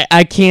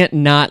 I can't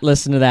not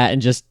listen to that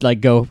and just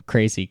like go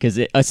crazy because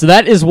so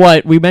that is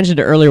what we mentioned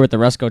earlier with the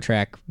Rusko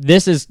track.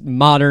 This is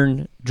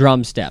modern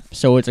drum step,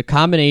 so it's a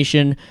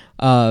combination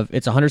of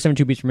it's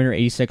 172 beats per minute, or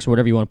 86 or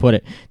whatever you want to put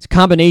it. It's a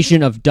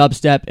combination of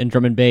dubstep and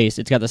drum and bass.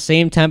 It's got the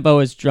same tempo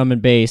as drum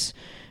and bass,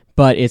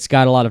 but it's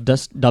got a lot of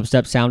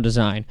dubstep sound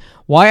design.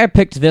 Why I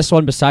picked this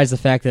one, besides the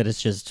fact that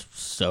it's just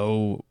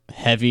so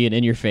heavy and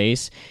in your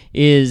face,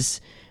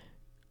 is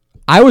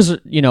I was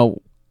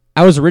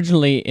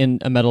originally in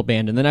a metal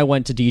band, and then I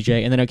went to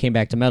DJ, and then I came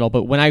back to metal.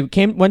 But when I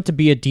went to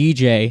be a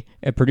DJ,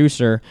 a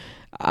producer,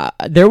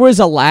 there was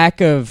a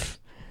lack of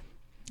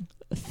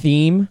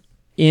theme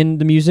in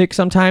the music.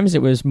 Sometimes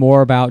it was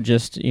more about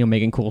just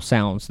making cool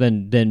sounds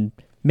than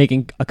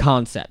making a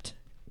concept.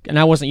 And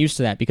I wasn't used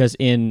to that because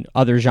in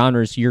other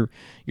genres, your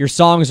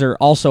songs are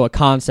also a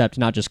concept,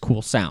 not just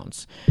cool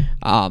sounds.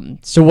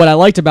 So what I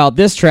liked about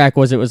this track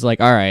was it was like,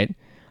 all right,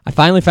 I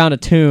finally found a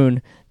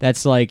tune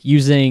that's like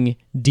using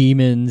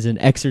demons and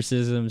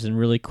exorcisms and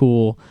really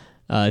cool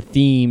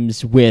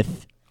themes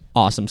with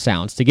awesome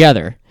sounds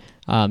together.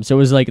 So it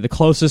was like the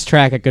closest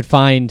track I could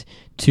find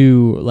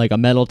to like a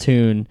metal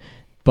tune,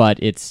 but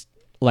it's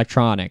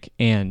electronic.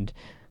 And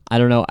I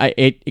don't know,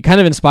 it kind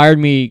of inspired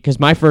me because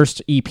my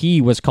first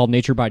EP was called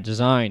Nature by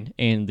Design,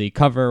 and the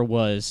cover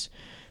was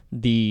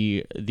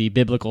the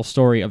biblical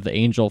story of the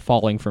angel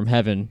falling from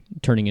heaven,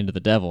 turning into the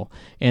devil.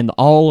 And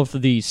all of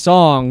the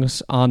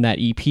songs on that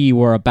EP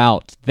were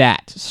about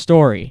that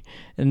story.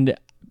 And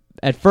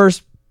at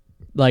first,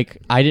 like,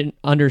 I didn't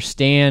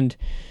understand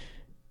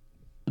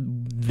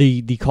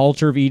the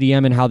culture of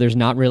EDM and how there's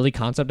not really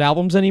concept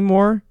albums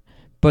anymore.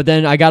 But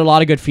then I got a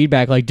lot of good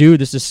feedback, like, dude,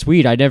 this is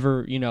sweet. I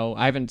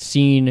haven't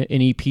seen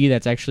an EP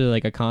that's actually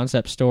like a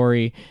concept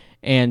story.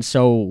 And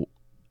so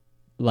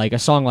like a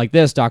song like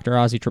this, Dr.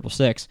 Ozzy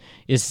 666,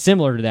 is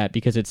similar to that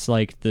because it's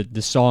like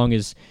the song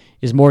is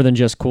more than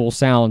just cool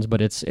sounds,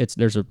 but it's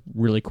there's a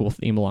really cool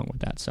theme along with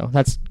that. So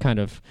that's kind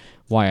of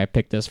why I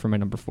picked this for my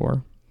number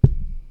 4.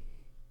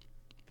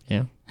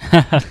 Yeah.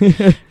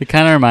 It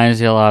kind of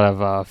reminds you a lot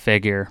of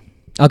Figure.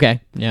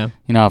 Okay. Yeah.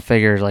 You know, I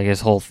figure like his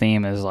whole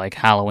theme is like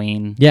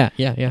Halloween. Yeah.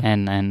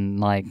 And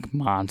like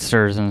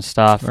monsters and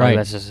stuff. Right. Like,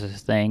 that's just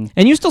his thing.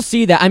 And you still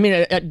see that. I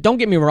mean, don't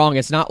get me wrong.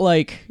 It's not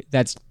like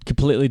that's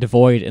completely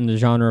devoid in the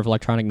genre of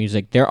electronic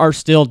music. There are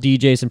still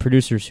DJs and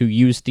producers who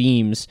use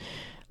themes.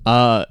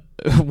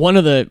 One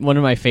of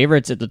my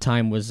favorites at the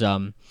time was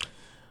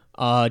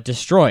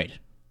Destroyed,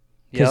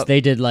 because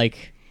they did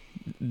like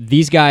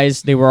these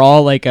guys. They were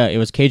all like it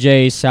was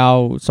KJ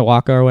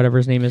Sawaka or whatever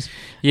his name is.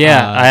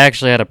 Yeah, I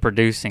actually had a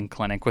producing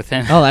clinic with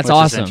him. Oh, that's which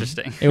awesome. Is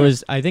interesting. It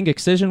was. I think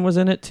Excision was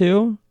in it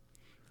too.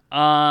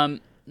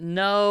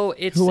 No,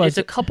 it's was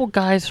a it? couple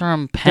guys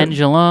from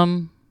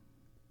Pendulum.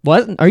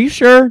 What? Are you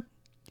sure?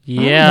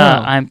 Yeah,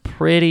 know. I'm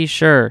pretty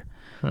sure.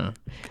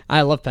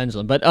 I love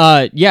Pendulum,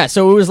 but yeah.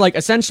 So it was like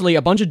essentially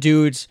a bunch of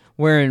dudes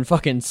wearing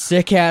fucking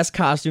sick ass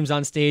costumes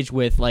on stage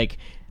with like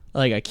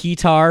a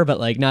keytar, but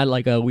like not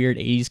like a weird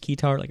 80s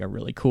keytar, like a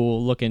really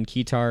cool looking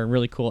keytar and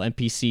really cool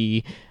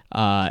MPC.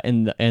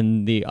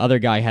 And the other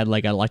guy had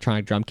like an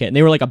electronic drum kit, and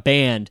they were like a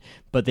band,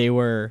 but they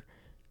were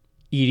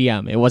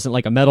EDM. It wasn't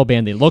like a metal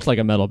band. They looked like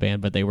a metal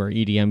band, but they were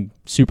EDM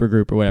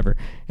supergroup or whatever.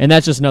 And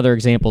that's just another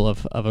example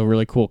of a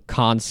really cool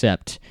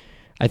concept.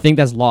 I think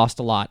that's lost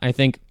a lot. I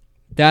think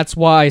that's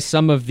why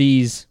some of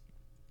these,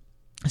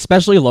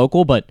 especially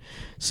local, but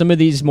some of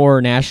these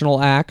more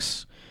national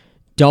acts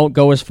don't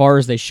go as far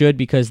as they should,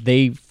 because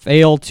they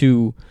fail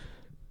to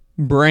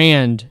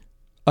brand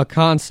a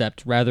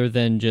concept rather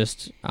than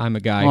just I'm a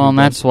guy. Well, and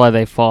that's why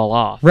they fall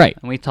off. Right.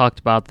 And we talked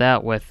about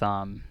that with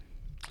I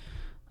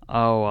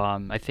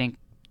think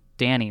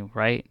Danny,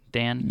 right?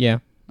 Dan? Yeah.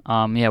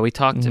 Yeah, we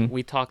talked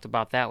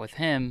about that with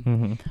him.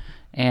 Mm-hmm.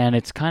 And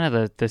it's kind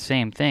of the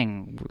same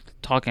thing,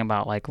 talking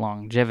about like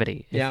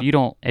longevity. Yeah.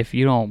 If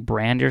you don't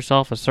brand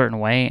yourself a certain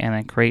way and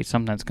then create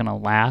something that's going to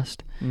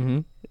last,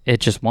 it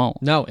just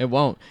won't. No, it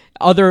won't.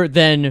 Other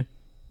than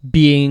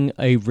being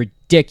a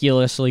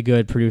ridiculously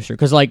good producer,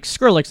 because like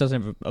Skrillex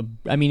doesn't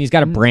have he's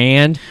got a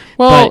brand.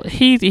 Well, but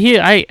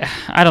I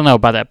don't know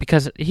about that,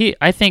 because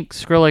I think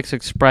Skrillex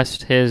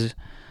expressed his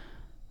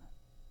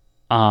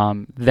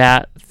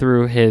that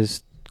through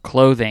his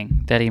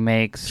clothing that he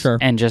makes, Sure.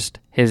 and just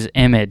his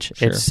image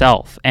Sure.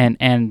 itself, and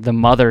the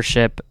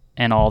mothership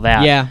and all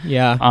that.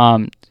 Yeah.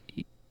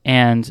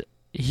 And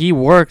he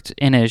worked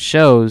in his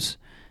shows,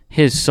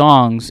 his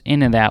songs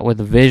into that with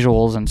the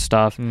visuals and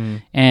stuff.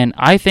 And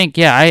I think,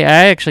 I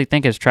actually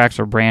think his tracks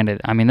are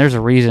branded. I mean, there's a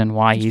reason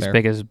why he's fair.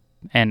 big as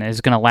and is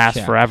going to last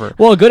forever.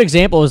 Well, a good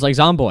example is like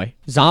Zomboy.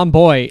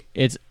 Zomboy,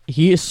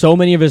 so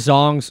many of his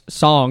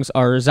songs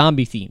are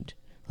zombie themed.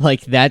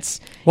 Like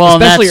that's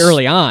especially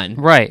early on,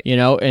 right? You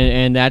know,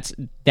 and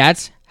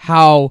that's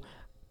how,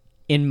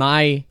 in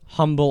my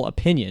humble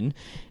opinion,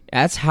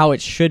 that's how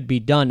it should be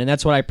done, and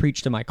that's what I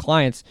preach to my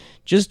clients.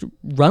 Just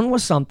run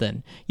with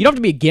something. You don't have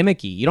to be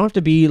gimmicky. You don't have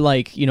to be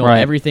like, Right.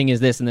 everything is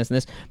this and this and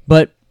this,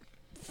 but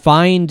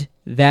find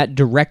that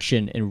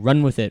direction and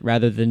run with it,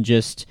 rather than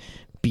just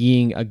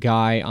being a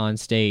guy on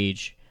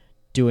stage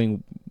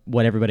doing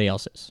what everybody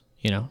else is.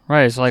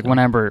 Right. It's like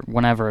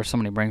whenever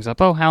somebody brings up,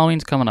 oh,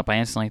 Halloween's coming up, I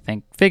instantly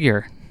think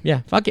figure.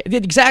 Yeah, fuck it.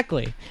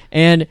 Exactly.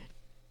 And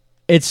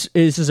this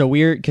is a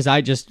weird, because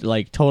I just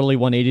like totally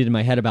 180'd in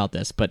my head about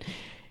this, but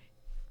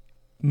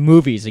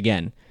movies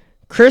again.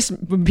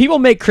 When people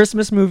make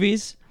Christmas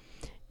movies,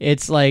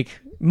 it's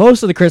like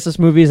most of the Christmas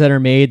movies that are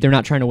made, they're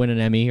not trying to win an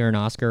Emmy or an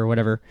Oscar or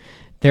whatever.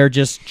 They're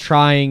just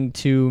trying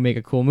to make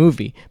a cool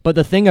movie. But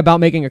the thing about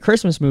making a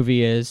Christmas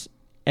movie is,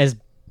 as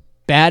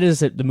bad as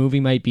the movie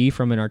might be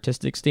from an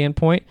artistic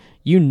standpoint,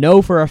 you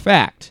know for a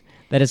fact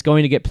that it's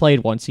going to get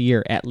played once a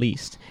year at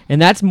least.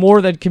 And that's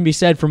more than can be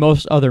said for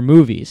most other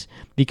movies,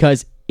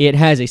 because it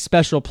has a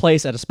special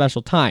place at a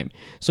special time.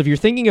 So if you're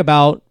thinking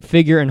about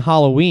Figure and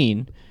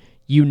Halloween,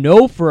 you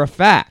know for a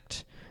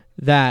fact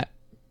that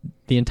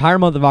the entire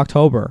month of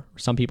October,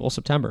 some people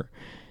September,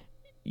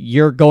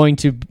 you're going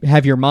to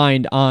have your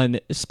mind on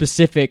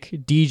specific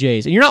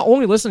DJs. And you're not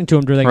only listening to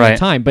them during that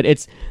time,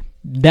 but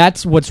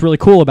that's what's really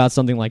cool about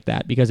something like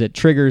that, because it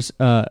triggers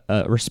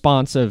a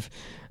response of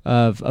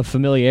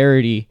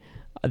familiarity,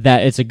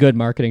 that it's a good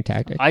marketing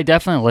tactic. I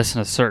definitely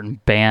listen to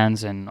certain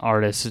bands and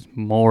artists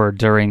more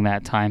during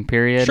that time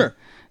period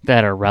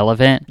that are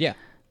relevant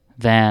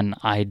than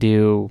I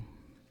do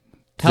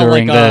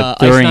during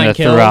the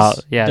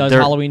throughout. Yeah, does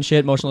Halloween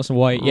shit, Motionless in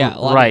White. Yeah,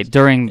 right,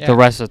 during the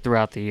rest of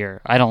throughout the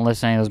year. I don't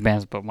listen to any of those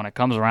bands, but when it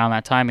comes around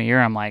that time of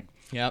year, I'm like,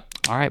 yep.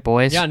 All right,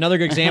 boys. Yeah, another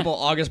good example,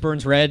 August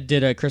Burns Red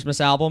did a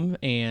Christmas album,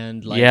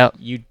 and like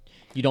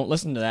you don't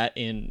listen to that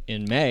in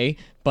May,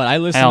 but I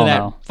listen to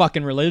that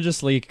fucking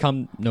religiously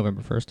come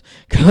November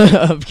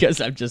 1st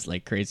because I'm just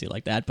like crazy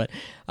like that. But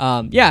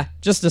yeah,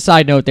 just a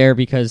side note there,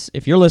 because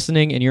if you're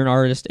listening and you're an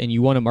artist and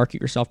you want to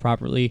market yourself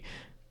properly,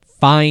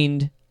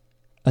 find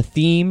a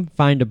theme,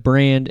 find a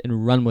brand,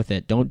 and run with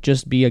it. Don't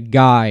just be a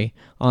guy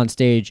on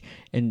stage.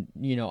 And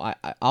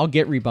I'll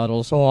get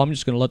rebuttals. Oh, I'm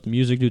just going to let the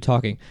music do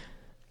talking.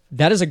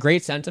 That is a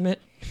great sentiment.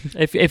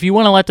 If you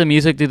want to let the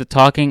music do the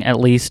talking, at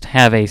least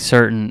have a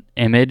certain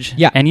image.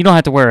 Yeah. And you don't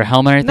have to wear a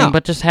helmet or anything,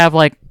 but just have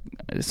like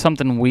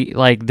something we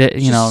like that,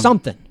 you Just know,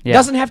 something. It yeah.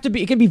 doesn't have to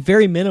be. It can be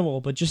very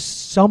minimal, but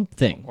just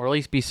something. or at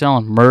least be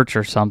selling merch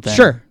or something.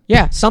 Sure.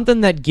 Yeah,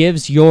 something that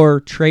gives your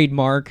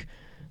trademark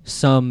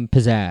some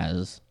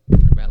pizzazz,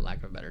 for lack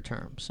of a better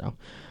term. So.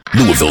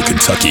 Louisville,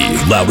 Kentucky,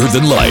 Louder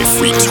Than Life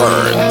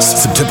returns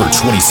September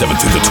 27th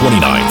through the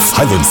 29th.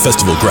 Highland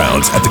Festival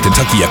grounds at the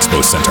Kentucky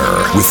Expo Center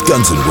with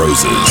Guns N'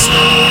 Roses,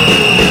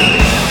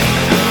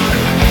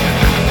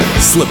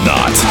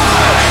 Slipknot,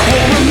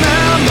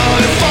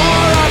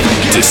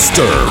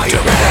 Disturbed,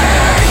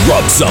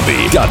 Rob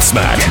Zombie,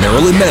 Godsmack,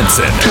 Marilyn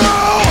Manson,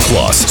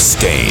 plus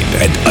Stain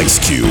and Ice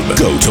Cube.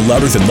 Go to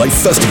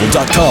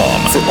louderthanlifefestival.com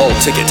for all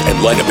ticket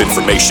and lineup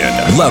information.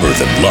 Louder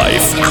Than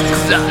Life.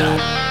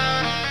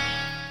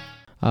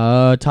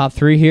 Top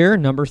 3 here.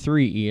 Number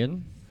 3,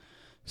 Ian.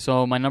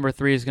 So my number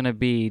 3 is going to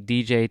be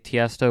DJ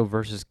Tiesto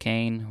versus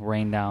Kane,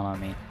 Rain Down on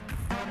Me.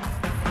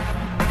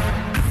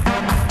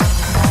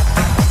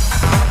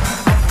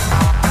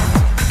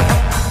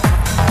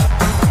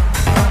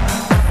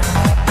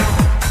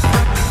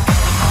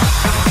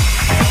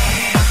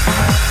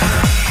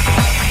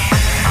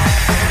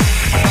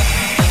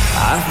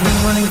 I've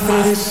been running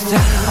through this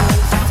town.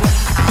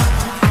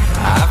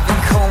 I've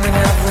been combing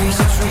every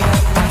street.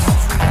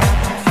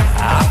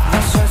 I've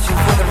been searching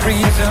for the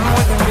reason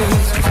within me,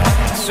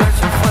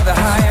 searching for the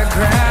higher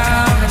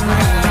ground in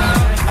me.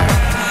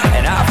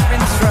 And I've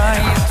been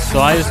trying. So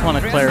I just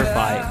want to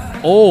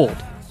clarify, old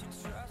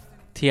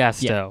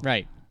Tiesto. Yeah,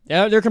 right.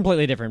 They're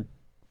completely different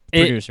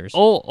producers.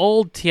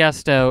 Old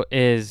Tiesto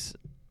is,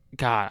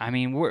 God, I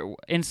mean, we're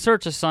In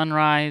Search of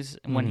Sunrise,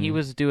 when he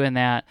was doing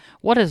that,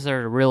 what is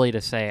there really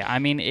to say? I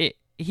mean,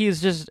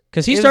 he's just...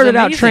 Because he it was started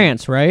out amazing.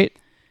 trance, right?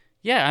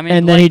 Yeah, I mean...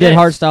 And then like he did this.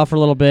 hardstyle for a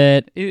little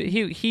bit.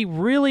 He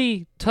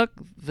really took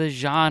the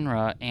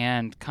genre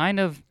and kind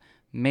of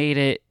made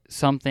it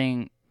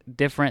something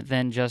different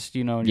than just,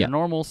 you know, your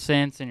normal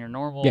synths and your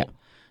normal... Yeah.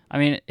 I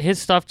mean,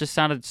 his stuff just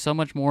sounded so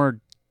much more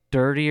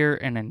dirtier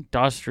and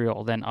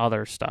industrial than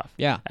other stuff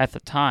at the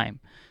time.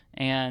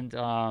 And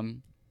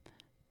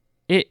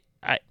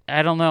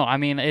I don't know. I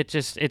mean,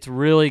 it's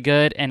really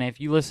good. And if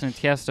you listen to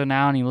Tiesto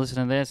now and you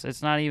listen to this,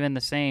 it's not even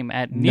the same.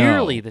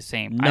 Nearly the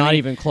same. Not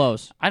even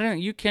close. I don't.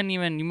 You can't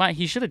even. You might.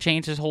 He should have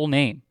changed his whole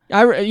name.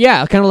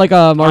 Yeah, kind of like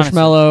a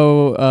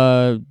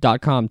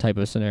marshmallow.com type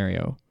of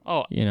scenario.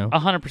 Oh, you know,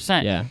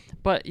 100%. Yeah.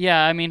 But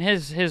yeah, I mean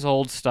his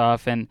old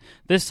stuff, and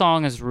this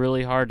song is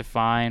really hard to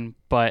find.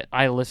 But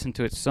I listened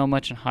to it so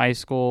much in high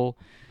school,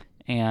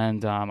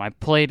 and I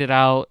played it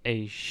out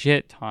a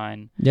shit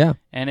ton. Yeah.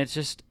 And it's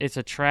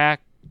a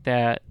track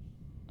that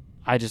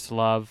I just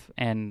love,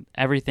 and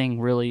everything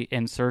really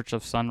In Search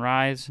of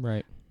Sunrise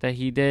that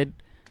he did.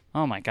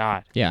 Oh my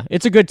God. Yeah,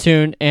 it's a good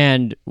tune,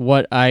 and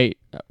we'll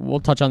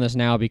touch on this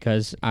now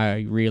because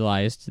we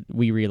realized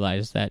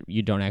that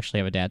you don't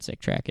actually have a Dad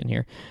Sick track in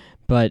here.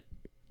 But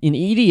in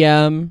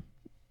EDM,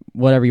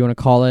 whatever you want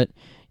to call it,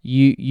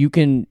 you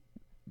can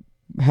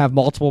have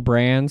multiple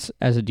brands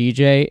as a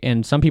DJ,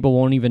 and some people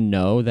won't even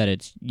know that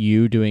it's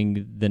you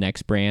doing the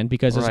next brand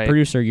because as a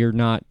producer, you're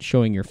not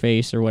showing your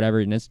face or whatever,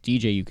 and as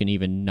DJ, you can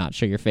even not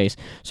show your face.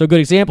 So a good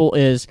example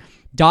is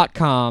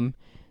 .com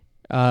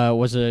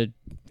was a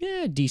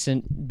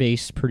decent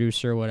bass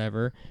producer or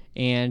whatever,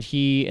 and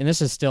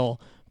this is still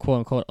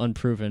quote-unquote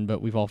unproven,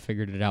 but we've all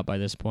figured it out by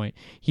this point.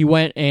 He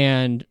went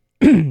and...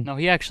 No,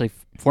 he actually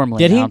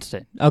formally announced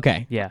it.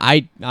 Okay. Yeah.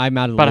 I'm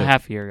out of the About loop. a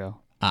half a year ago.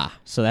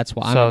 So that's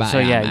why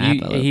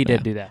he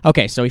did do that.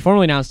 Okay, so he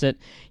formally announced it.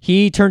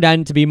 He turned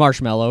out to be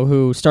Marshmello,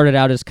 who started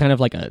out as kind of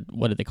like a,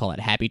 what did they call it,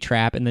 happy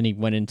trap, and then he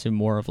went into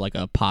more of like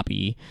a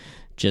poppy,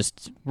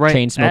 just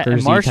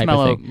Chainsmokers type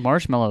of thing.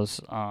 Marshmello's,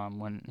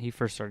 when he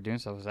first started doing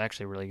stuff, was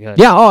actually really good.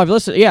 Yeah, I've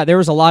listened. Yeah, there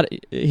was a lot.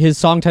 His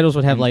song titles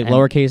would have like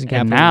lowercase and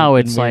capital. And now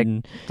it's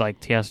like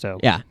Tiesto.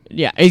 Yeah,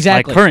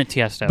 exactly. Like current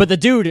Tiesto. But the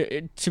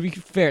dude, to be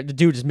fair, the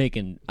dude is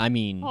making, he's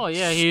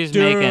making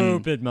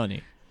stupid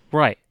money.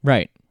 Right.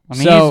 I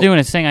mean, So, he's doing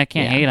his thing. I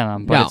can't hate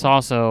on him, but it's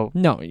also...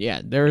 No,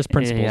 yeah, there is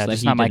principles that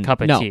it's he not my didn't-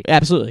 cup of no, tea.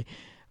 Absolutely.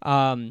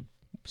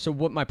 So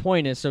what my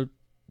point is, to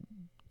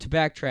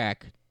backtrack,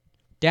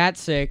 Dat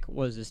Sick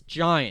was this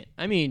giant,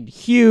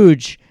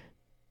 huge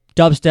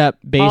dubstep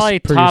bass Probably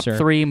producer. top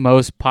 3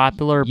 most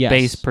popular Yes.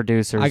 bass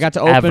producers I got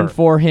to open ever.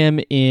 for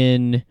him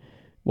in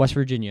West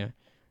Virginia.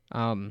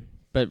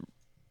 But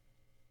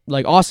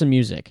like awesome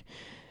music.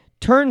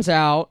 Turns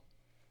out,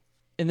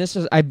 and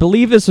I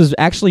believe this was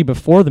actually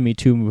before the Me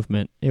Too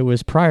movement. It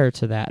was prior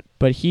to that,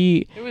 but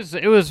It was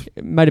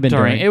it might have been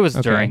during. It was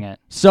Okay. during it.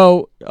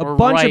 So a Or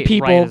bunch right- of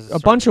people, right as it a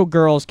bunch of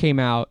girls came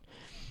out,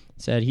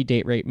 said he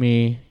date raped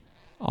me,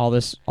 all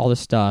this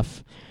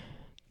stuff,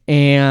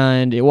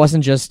 and it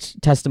wasn't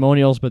just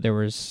testimonials, but there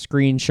was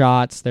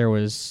screenshots, there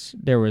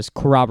was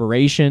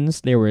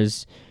corroborations, there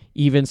was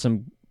even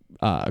some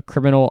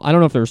criminal. I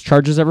don't know if there was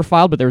charges ever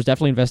filed, but there was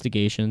definitely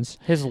investigations.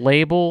 His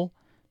label,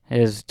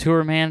 his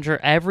tour manager,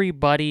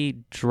 everybody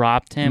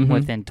dropped him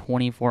within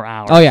 24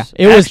 hours. Oh, yeah.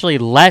 It was actually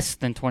less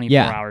than 24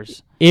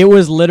 hours. It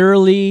was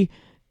literally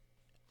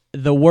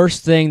the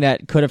worst thing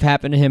that could have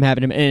happened to him,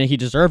 and he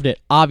deserved it,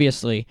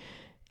 obviously.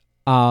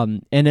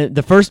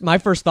 My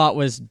first thought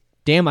was,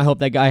 damn, I hope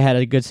that guy had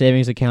a good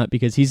savings account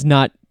because he's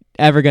not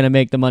ever going to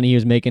make the money he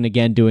was making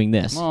again doing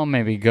this. Well,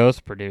 maybe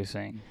ghost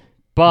producing.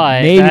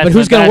 But maybe, but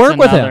who's going to work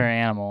with him? Another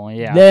animal,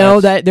 yeah.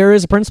 That there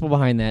is a principle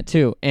behind that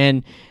too.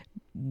 And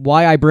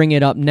why I bring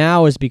it up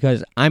now is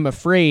because I'm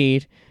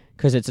afraid,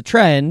 because it's a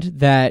trend,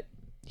 that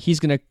he's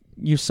going to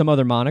use some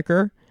other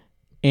moniker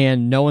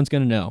and no one's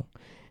going to know.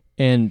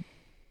 And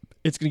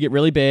it's going to get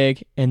really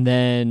big, and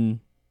then,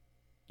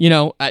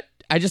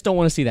 I just don't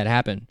want to see that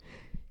happen.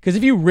 Because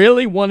if you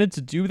really wanted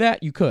to do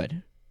that, you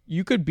could.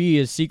 You could be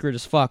as secret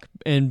as fuck,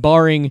 and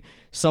barring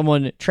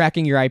someone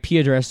tracking your IP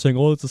address saying,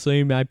 oh, it's the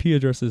same IP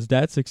address as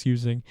Datsic's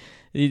using,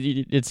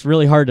 it's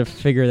really hard to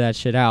figure that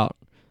shit out.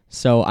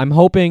 So I'm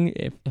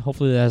hoping,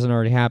 hopefully that hasn't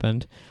already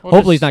happened.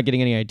 Hopefully he's not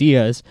getting any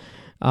ideas.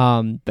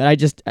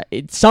 But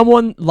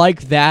someone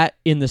like that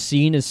in the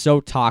scene is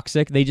so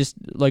toxic. They just,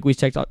 like we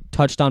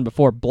touched on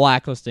before,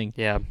 blacklisting.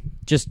 Yeah.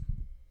 Just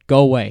go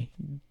away.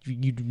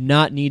 You do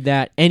not need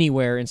that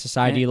anywhere in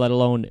society, let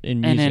alone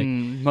in music. And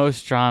in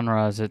most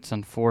genres, it's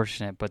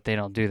unfortunate, but they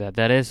don't do that.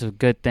 That is a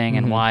good thing,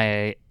 and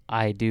why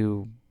I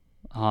do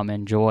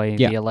enjoy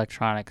the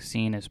electronic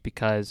scene is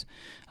because,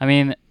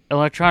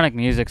 electronic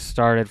music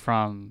started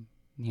from,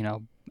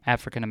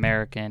 African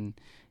American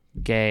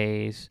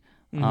gays,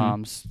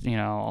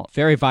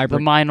 very vibrant.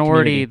 the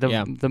minority,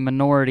 community. the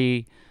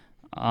minority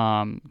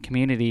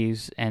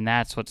communities, and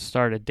that's what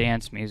started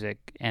dance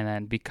music. And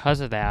then because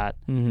of that,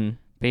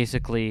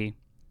 basically,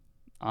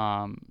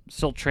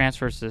 still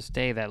transfers to this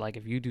day that, like,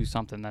 if you do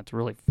something that's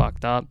really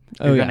fucked up,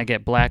 you're gonna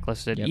get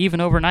blacklisted, even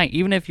overnight,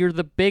 even if you're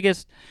the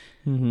biggest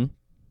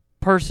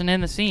person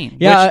in the scene,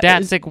 which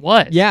Datsik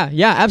was. Yeah,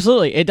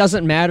 absolutely. It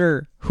doesn't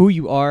matter who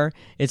you are.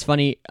 It's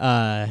funny.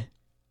 I'm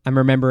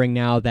remembering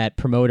now that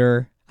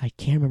promoter. I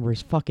can't remember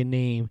his fucking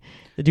name.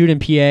 The dude in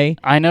PA.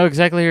 I know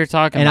exactly who you're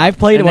talking and about. I've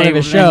played one of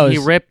his shows. He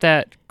ripped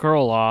that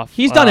girl off.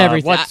 He's done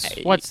everything.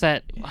 What's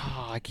that?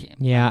 Oh, I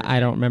can't. Yeah, I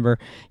don't remember.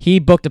 He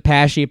booked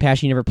Apache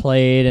never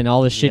played, and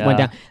all this shit went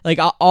down. Like,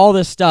 all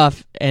this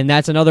stuff, and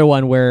that's another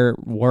one where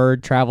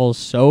word travels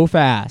so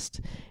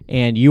fast,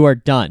 and you are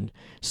done.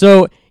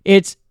 So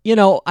it's, I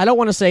don't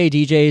want to say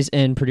DJs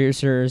and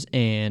producers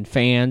and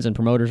fans and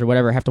promoters or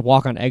whatever have to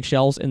walk on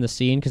eggshells in the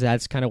scene, because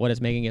that's kind of what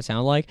it's making it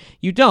sound like.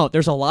 You don't.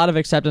 There's a lot of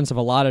acceptance of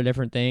a lot of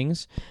different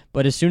things,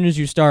 but as soon as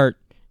you start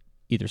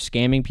either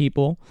scamming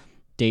people,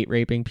 date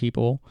raping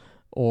people,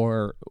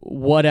 or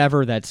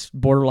whatever that's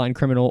borderline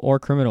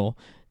criminal,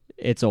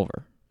 it's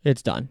over.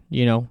 It's done,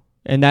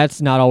 And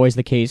that's not always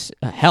the case.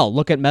 Hell,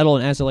 look at Metal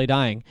and As They Lay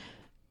Dying.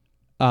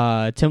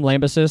 Tim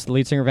Lambesis, the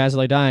lead singer of As They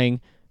Lay Dying,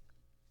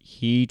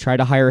 he tried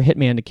to hire a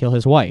hitman to kill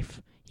his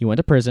wife. He went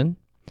to prison.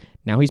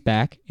 Now he's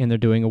back, and they're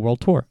doing a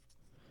world tour.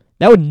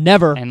 That would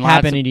never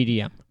happen in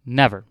EDM.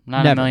 Never.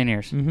 Not in a million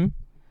years. Mm-hmm.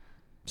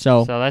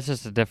 So that's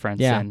just the difference.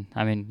 Yeah.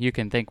 And, you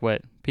can think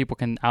what people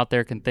out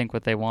there can think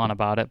what they want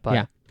about it,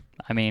 but,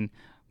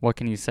 what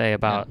can you say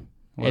about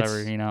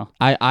whatever,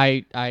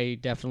 I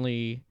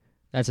definitely,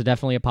 that's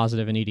definitely a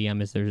positive in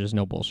EDM, is there's just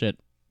no bullshit.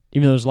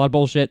 Even though there's a lot of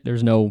bullshit,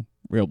 there's no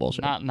real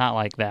bullshit. Not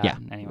like that. Yeah,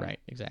 anyway. Right,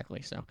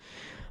 exactly. So,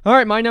 all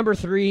right, my number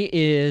 3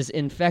 is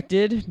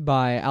Infected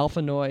by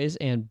Alpha Noise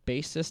and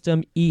Bass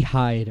System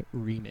E-Hide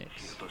remix.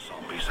 The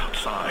zombies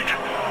outside.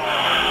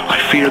 I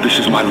fear this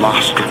is my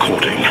last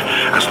recording,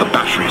 as the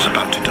battery is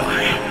about to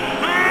die,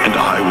 and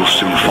I will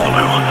soon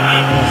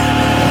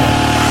follow.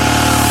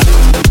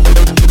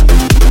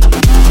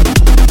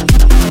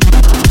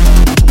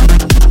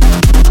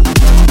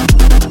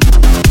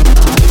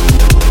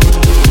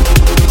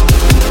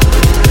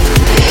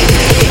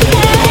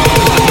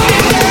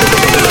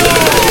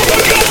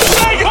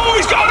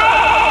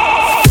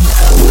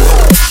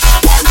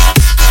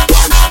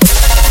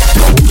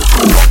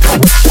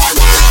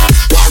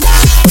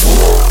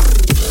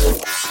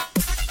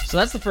 So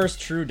that's the first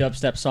true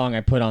dubstep song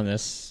I put on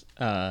this,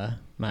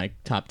 my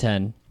top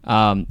 10,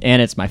 and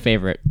it's my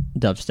favorite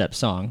dubstep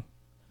song.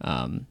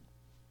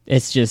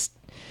 It's just,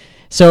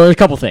 so a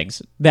couple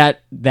things.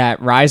 That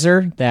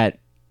riser, that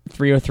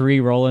 303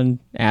 Roland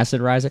acid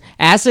riser.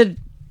 Acid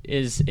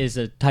is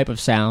a type of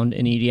sound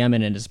in EDM,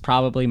 and it is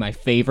probably my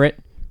favorite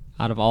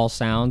out of all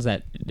sounds.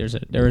 That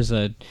there was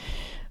a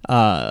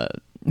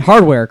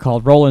hardware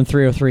called Roland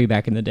 303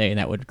 back in the day, and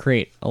that would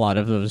create a lot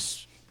of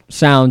those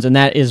sounds, and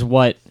that is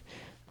what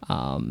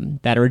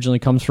that originally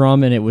comes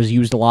from, and it was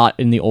used a lot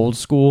in the old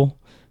school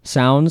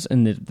sounds,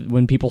 and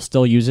when people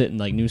still use it in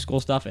like new school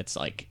stuff, it's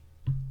like,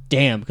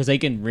 damn, because they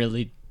can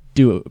really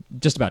do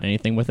just about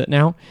anything with it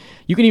now.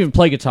 You can even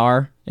play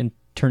guitar and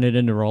turn it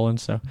into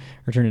Roland, or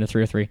turn it into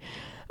 303.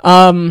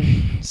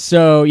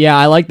 So yeah,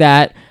 I like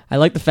that. I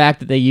like the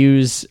fact that they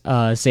use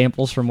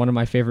samples from one of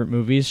my favorite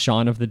movies,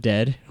 Shaun of the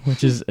Dead,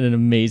 which is an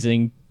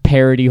amazing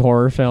parody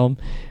horror film.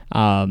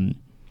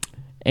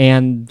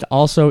 And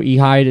also,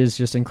 E-Hide is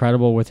just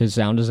incredible with his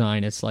sound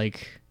design. It's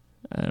like,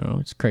 I don't know,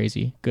 it's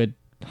crazy. Good,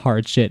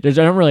 hard shit. I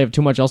don't really have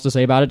too much else to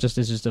say about it. It's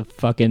just a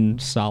fucking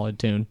solid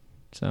tune.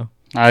 So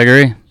I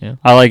agree. Yeah.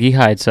 I like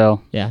E-Hide,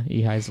 so. Yeah,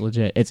 E-Hide's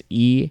legit. It's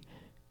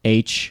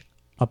E-H-I-D-E.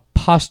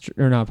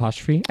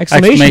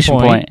 exclamation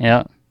point.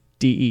 Yeah.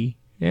 DE.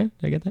 Yeah, did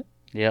I get that?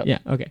 Yep. Yeah,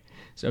 okay.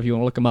 So if you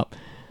want to look them up,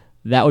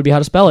 that would be how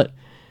to spell it.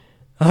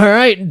 All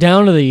right,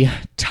 down to the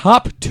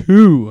top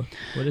 2.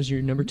 What is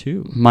your number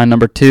 2? My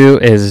number 2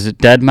 is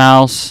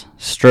Deadmau5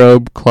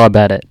 Strobe Club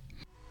Edit.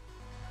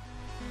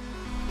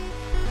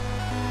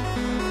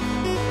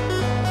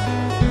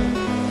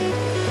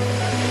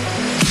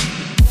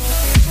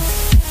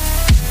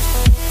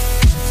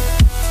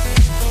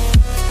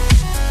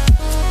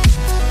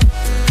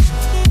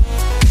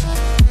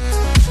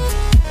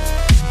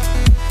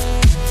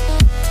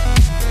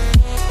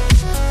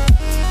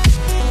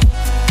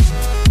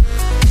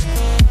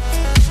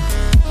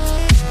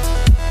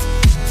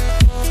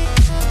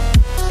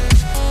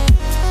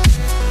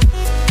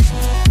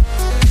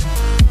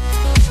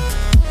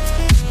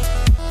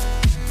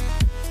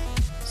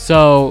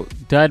 So,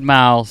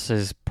 Deadmau5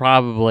 is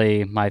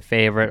probably my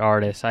favorite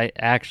artist. I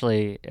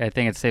think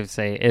it's safe to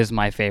say is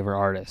my favorite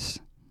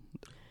artist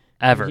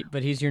ever.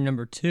 But he's your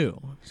number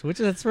 2. So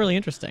that's really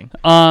interesting.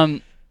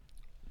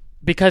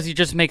 Because he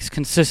just makes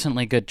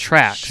consistently good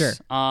tracks. Sure.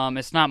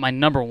 It's not my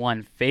number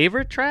 1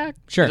 favorite track.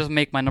 Sure. He doesn't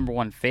make my number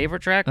 1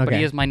 favorite track, Okay. but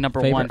he is my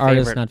number favorite 1 artist,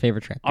 favorite not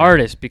favorite track.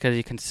 artist because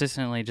he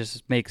consistently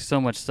just makes so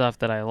much stuff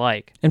that I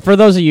like. And for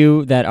those of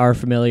you that are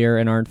familiar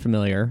and aren't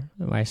familiar,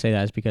 why I say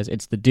that is because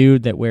it's the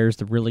dude that wears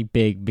the really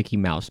big Mickey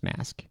Mouse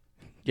mask.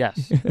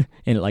 Yes.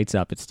 And it lights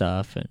up its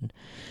stuff. And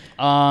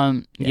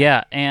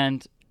yeah,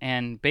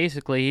 and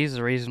basically he's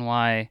the reason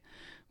why,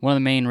 one of the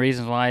main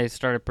reasons why I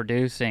started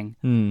producing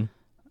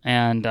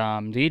and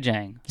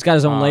DJing. He's got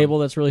his own label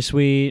that's really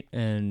sweet,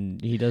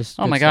 and he does.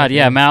 Oh good my stuff, God,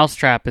 yeah, man.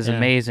 Mousetrap is Yeah.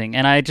 amazing,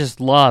 and I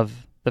just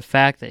love the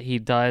fact that he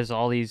does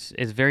all these.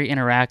 Is very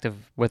interactive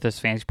with his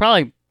fans. He's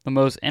probably the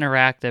most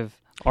interactive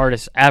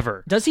artist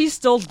ever. Does he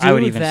still I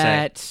would do even say.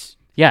 that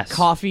Yes.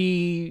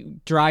 coffee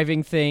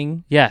driving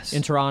thing? Yes.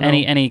 in Toronto?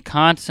 And he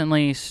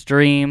constantly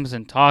streams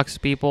and talks to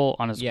people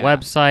on his Yeah.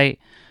 website.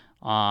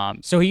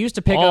 So he used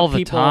to pick all up the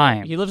people.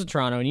 time. He lives in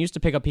Toronto, and he used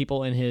to pick up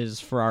people in his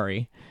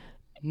Ferrari.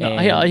 No,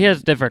 And he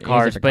has different he has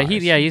cars, different but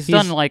cars. he's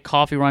done like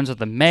coffee runs with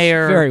the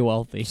mayor. Very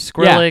wealthy.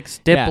 Skrillex,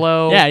 Yeah.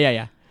 Diplo.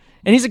 Yeah.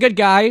 And he's a good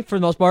guy for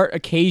the most part.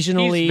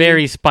 Occasionally, He's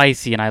very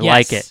spicy, and I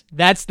like it.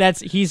 That's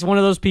he's one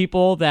of those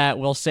people that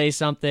will say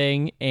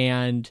something,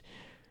 and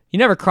he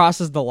never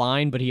crosses the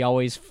line, but he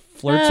always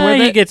flirts with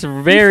it. He gets He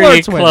very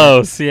flirts with it.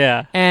 close,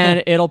 yeah.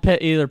 And it'll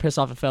either piss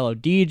off a fellow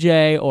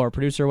DJ or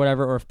producer or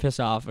whatever, or piss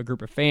off a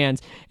group of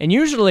fans. And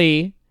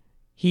usually,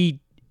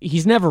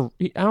 he's never.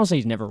 I don't say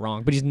he's never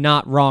wrong, but he's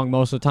not wrong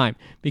most of the time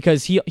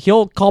because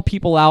he'll call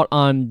people out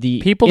on the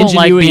People don't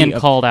like ingenuity being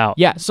of- called out.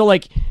 Yeah, so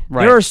like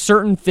Right. there are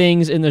certain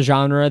things in the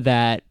genre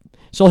that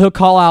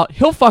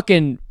he'll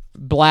fucking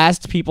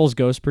blast people's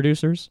ghost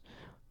producers.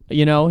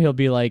 You know, he'll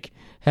be like,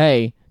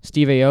 "Hey,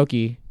 Steve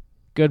Aoki,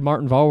 good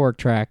Martin Valwork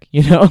track."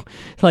 You know,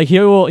 like he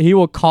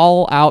will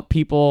call out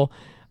people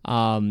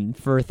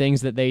for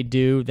things that they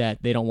do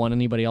that they don't want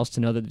anybody else to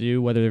know that they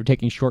do, whether they're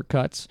taking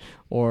shortcuts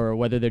or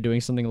whether they're doing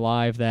something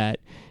live that,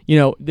 you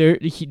know,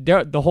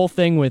 the whole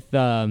thing with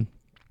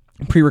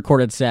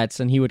pre-recorded sets,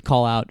 and he would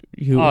call out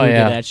who did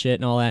that shit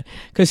and all that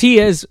because he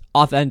is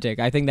authentic.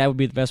 I think that would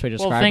be the best way to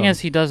describe Well, the thing him. is,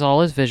 he does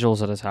all his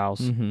visuals at his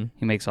house. Mhm.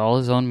 He makes all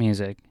his own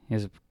music.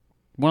 He's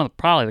one of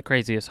probably the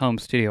craziest home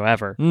studio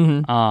ever.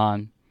 Mhm.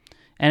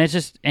 And it's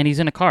just, and he's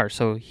in a car,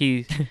 so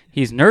he's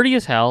nerdy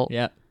as hell.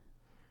 Yeah.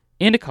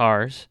 Into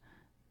cars,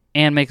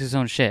 and makes his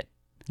own shit.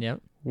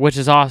 Yep. Which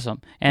is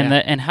awesome. And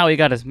Yeah. and how he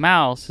got his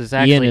mouse is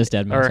actually Ian is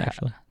Deadmau5,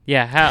 actually.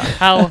 Yeah,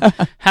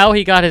 how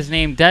he got his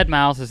name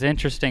Deadmau5 is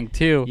interesting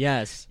too.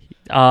 Yes.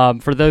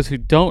 For those who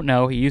don't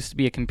know, he used to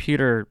be a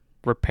computer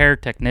repair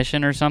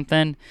technician or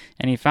something,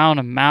 and he found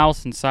a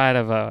mouse inside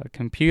of a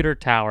computer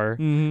tower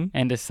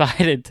and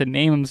decided to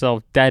name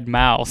himself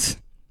Deadmau5.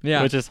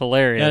 Yeah. Which is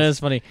hilarious. That is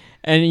funny.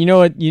 And you know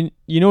what? You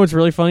know what's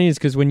really funny is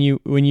because when you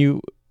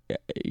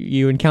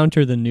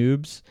encounter the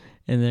noobs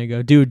and they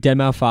go, "Dude,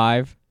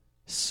 Deadmau5,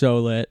 so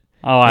lit."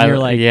 Oh, and you're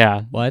like,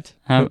 yeah. What?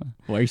 Huh?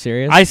 What, are you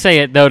serious? I say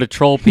it though to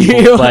troll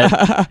people,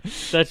 but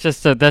that's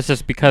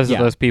just because Yeah.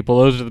 of those people.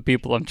 Those are the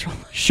people I'm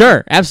trolling.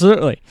 Sure,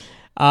 absolutely.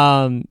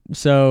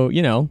 So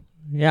you know,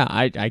 yeah,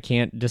 I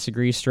can't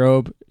disagree.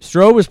 Strobe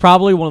was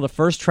probably one of the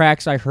first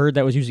tracks I heard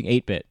that was using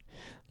 8-bit.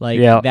 Like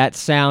that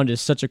sound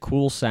is such a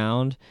cool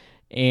sound,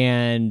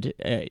 and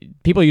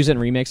people use it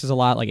in remixes a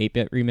lot, like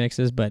 8-bit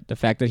remixes. But the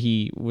fact that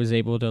he was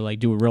able to like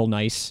do a real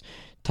nice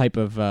type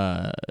of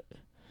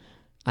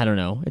I don't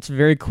know, it's a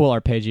very cool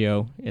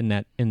arpeggio in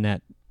that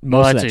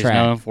most of that he's track.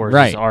 known for is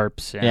Right. his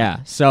arps. Yeah.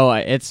 So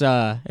it's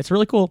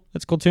really cool.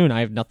 It's a cool tune.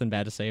 I have nothing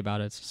bad to say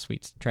about it. It's a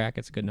sweet track.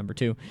 It's a good number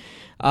 2.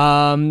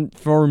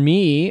 For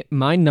me,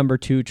 my number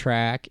 2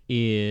 track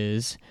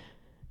is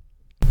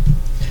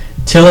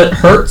Till It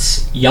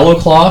Hurts, Yellow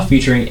Claw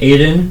featuring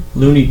Aiden,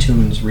 Looney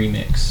Tunes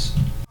remix.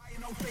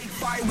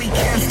 We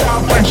can't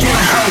stop when it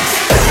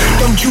hurts.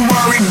 Don't you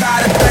worry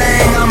about a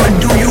thing, I'ma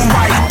do you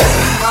right.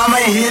 I'ma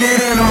hit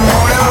it in the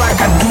morning like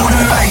I do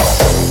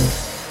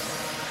tonight.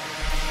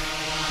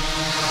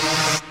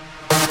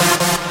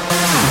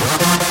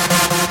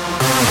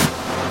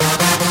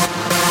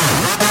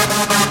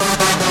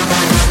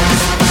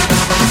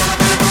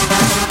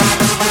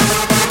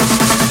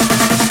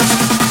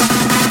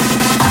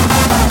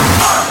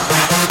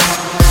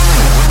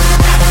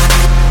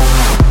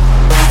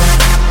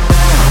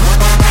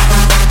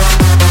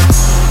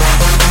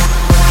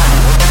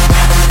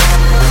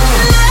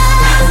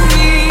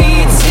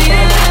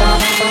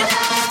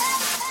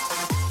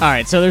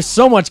 right, so there's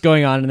so much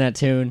going on in that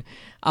tune.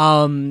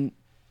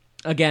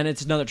 Again,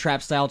 it's another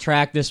trap style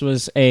track. This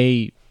was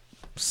a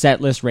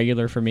set list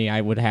regular for me. I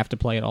would have to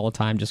play it all the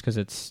time just because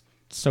it's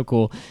so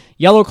cool.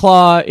 Yellow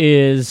Claw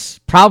is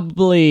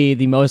probably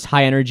the most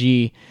high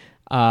energy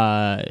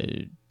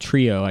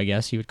trio, I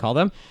guess you would call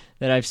them,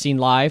 that I've seen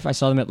live. I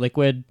saw them at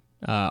Liquid,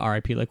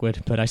 RIP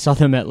Liquid, but I saw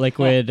them at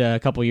Liquid a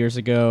couple years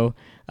ago.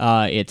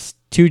 It's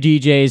two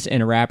DJs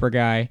and a rapper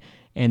guy,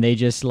 and they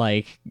just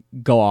like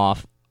go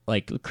off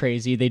like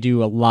crazy. They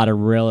do a lot of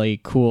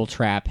really cool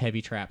trap,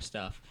 heavy trap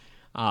stuff.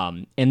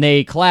 And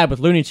they collab with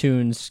Looney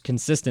Tunes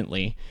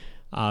consistently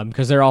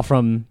because they're all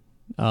from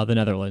the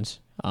Netherlands.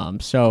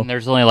 So And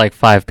there's only like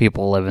 5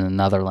 people live in the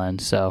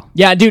Netherlands, so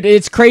yeah, dude,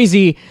 it's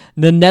crazy.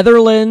 The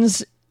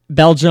Netherlands,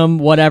 Belgium,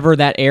 whatever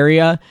that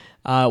area,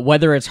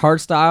 whether it's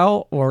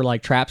hardstyle or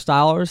like trap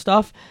style or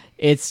stuff,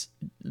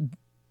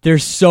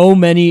 there's so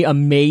many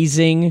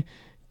amazing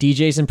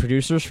DJs and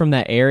producers from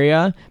that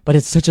area, but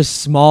it's such a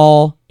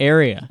small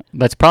area.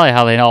 that's probably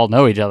how they all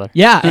know each other.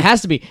 Yeah, it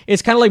has to be.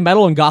 It's kind of like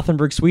metal in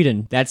Gothenburg,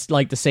 Sweden. That's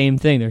like the same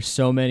thing. There's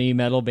so many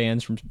metal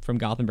bands from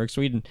Gothenburg,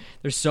 Sweden.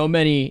 There's so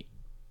many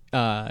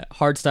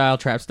hardstyle,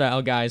 trap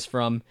style guys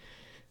from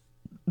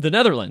the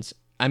Netherlands.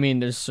 I mean,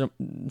 there's so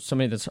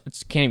many that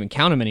can't even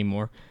count them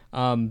anymore.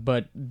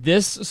 But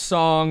this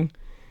song,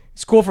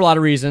 it's cool for a lot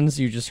of reasons.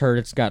 You just heard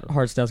it's got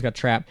hardstyle, it's got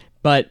trap,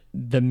 but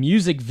the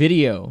music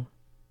video,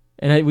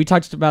 and we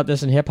talked about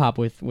this in hip hop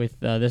with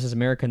This Is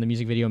America, and the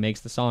music video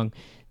makes the song.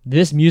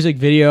 This music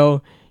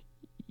video,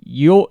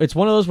 it's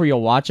one of those where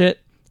you'll watch it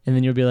and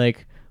then you'll be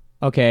like,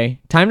 okay,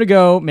 time to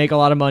go make a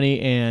lot of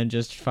money and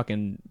just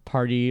fucking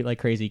party like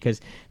crazy, because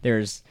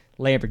there's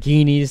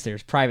Lamborghinis,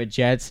 there's private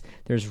jets,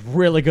 there's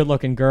really good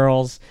looking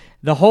girls.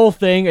 The whole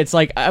thing, it's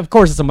like, of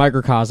course it's a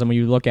microcosm when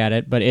you look at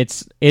it, but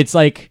it's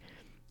like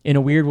in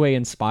a weird way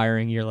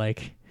inspiring. You're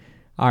like,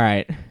 all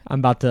right, I'm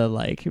about to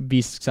like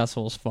be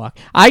successful as fuck.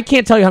 I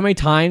can't tell you how many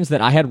times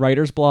that I had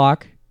writer's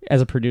block as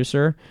a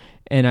producer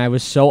and I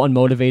was so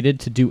unmotivated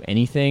to do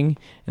anything,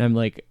 and I'm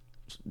like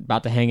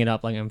about to hang it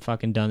up, like I'm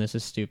fucking done, this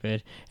is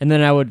stupid. And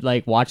then I would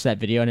like watch that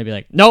video and I'd be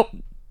like, nope,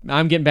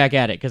 I'm getting back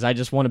at it because I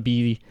just want to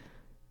be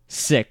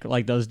sick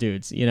like those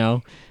dudes, you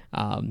know?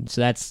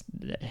 So that's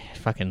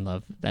fucking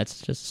love.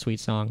 That's just a sweet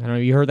song. I don't know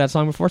if you heard that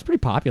song before. It's pretty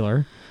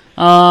popular.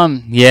 Yeah,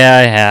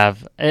 I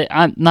have.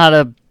 I'm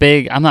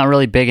not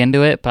really big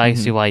into it, but I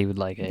see why you would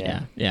like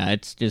it. Yeah.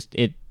 It's just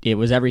it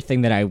was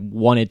everything that I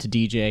wanted to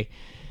DJ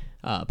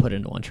put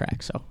into one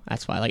track. So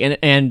that's why I like it.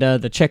 And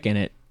the chick in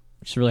it,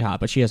 she's really hot,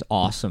 but she has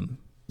awesome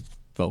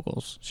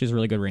vocals. She has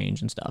really good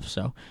range and stuff.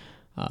 So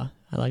I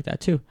like that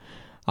too.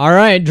 All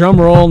right,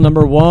 drum roll,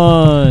 number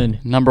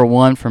 1. Number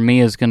 1 for me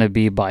is going to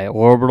be by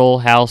Orbital,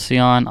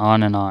 Halcyon,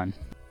 On and On.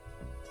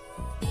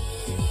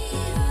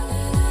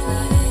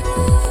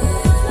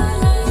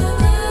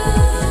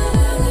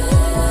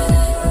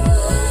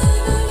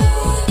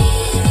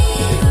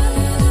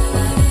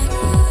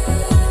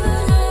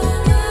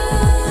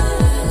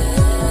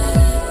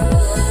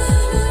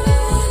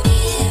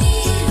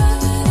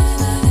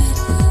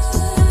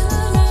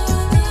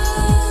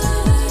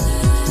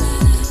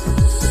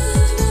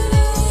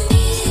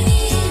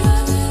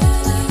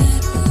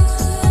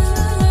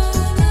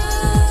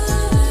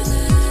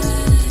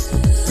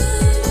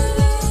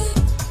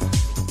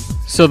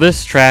 So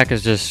this track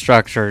is just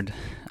structured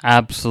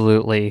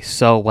absolutely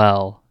so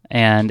well,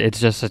 and it's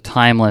just a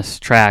timeless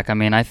track. I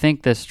mean, I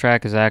think this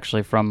track is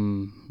actually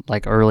from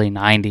like early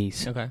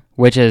 90s, Okay.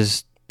 which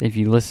is, if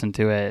you listen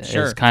to it,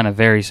 Sure. is kind of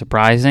very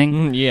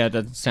surprising. Yeah, it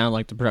doesn't sound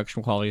like the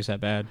production quality is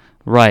that bad.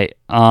 Right.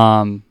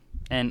 And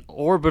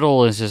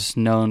Orbital is just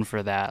known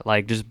for that,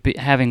 like just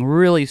having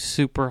really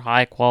super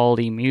high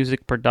quality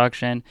music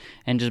production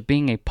and just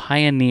being a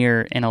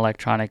pioneer in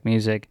electronic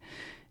music.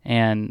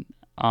 And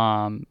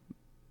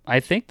I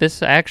think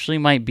this actually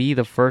might be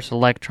the first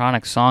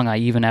electronic song I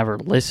even ever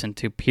listened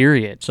to,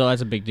 period. So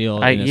that's a big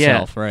deal in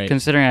itself, right?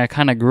 Considering I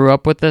kind of grew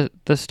up with the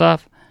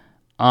stuff.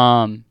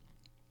 So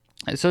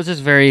it's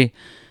just very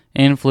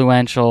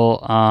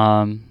influential.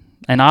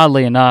 And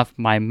oddly enough,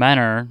 my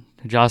mentor,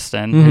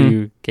 Justin, who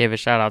you gave a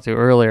shout out to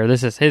earlier,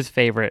 this is his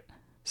favorite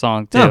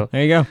song too. Oh,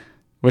 there you go.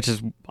 Which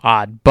is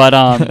odd.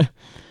 But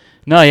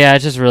no, yeah,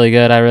 it's just really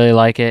good. I really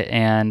like it,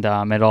 and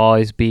it'll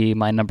always be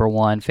my number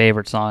 1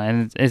 favorite song.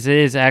 And it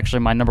is actually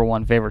my number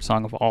 1 favorite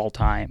song of all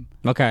time.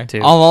 Okay. Too.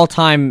 Of all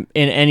time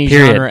in any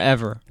Period. genre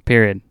ever.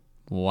 Period.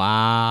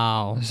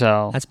 Wow.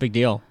 So That's a big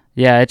deal.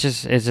 yeah, it's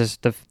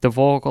just the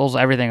vocals,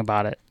 everything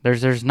about it.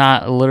 There's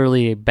not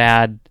literally a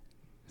bad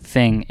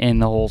thing in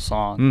the whole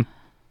song.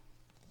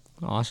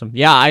 Awesome.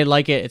 Yeah, I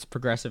like it. It's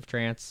progressive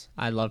trance.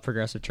 I love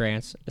progressive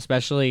trance.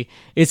 Especially,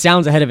 it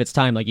sounds ahead of its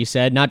time, like you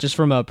said, not just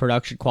from a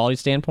production quality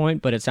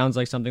standpoint, but it sounds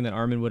like something that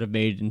Armin would have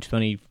made in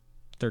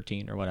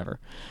 2013 or whatever.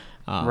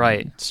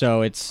 Right.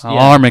 So it's... Oh,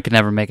 Armin could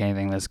never make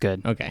anything this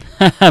good. Okay.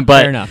 But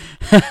Fair enough.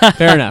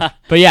 Fair enough.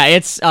 But yeah,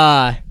 it's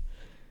awesome.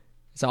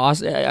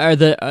 Are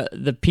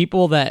the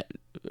people that,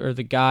 or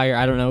the guy, or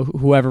I don't know,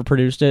 whoever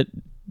produced it,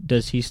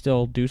 does he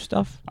still do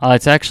stuff?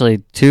 It's actually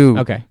two.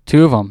 Okay.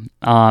 Two of them.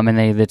 And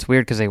it's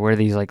weird because they wear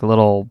these like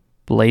little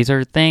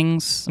laser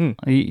things.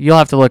 You'll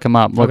have to look them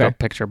up. Look up a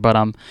picture.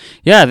 But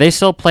yeah, they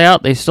still play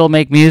out. They still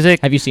make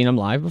music. Have you seen them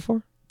live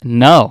before?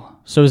 No.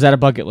 So is that a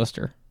bucket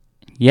lister?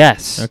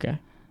 Yes. Okay.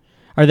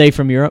 Are they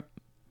from Europe?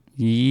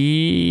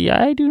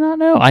 Yeah, I do not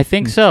know. I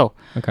think so.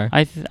 Okay.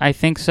 I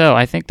think so.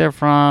 I think they're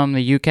from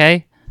the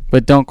UK,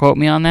 but don't quote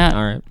me on that.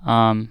 All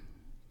right.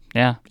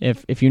 Yeah.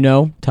 If you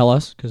know, tell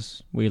us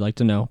because we'd like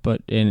to know.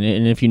 But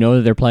and if you know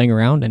that they're playing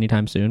around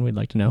anytime soon, we'd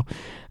like to know.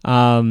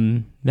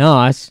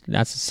 No,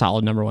 that's a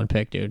solid number one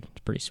pick, dude.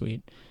 It's pretty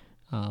sweet.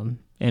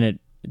 And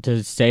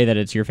to say that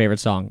it's your favorite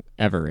song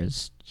ever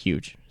is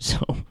huge. So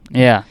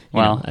yeah,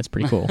 well, that's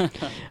pretty cool.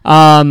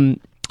 All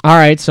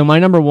right, so my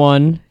number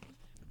one,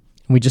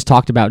 we just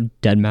talked about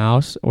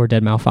Deadmau5 or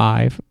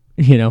Deadmau5.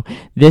 You know,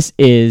 this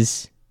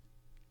is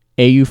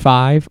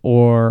AU5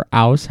 or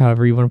Aus,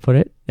 however you want to put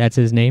it. That's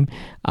his name.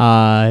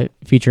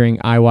 Featuring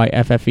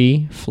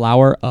IYFFE,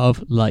 Flower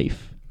of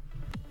Life.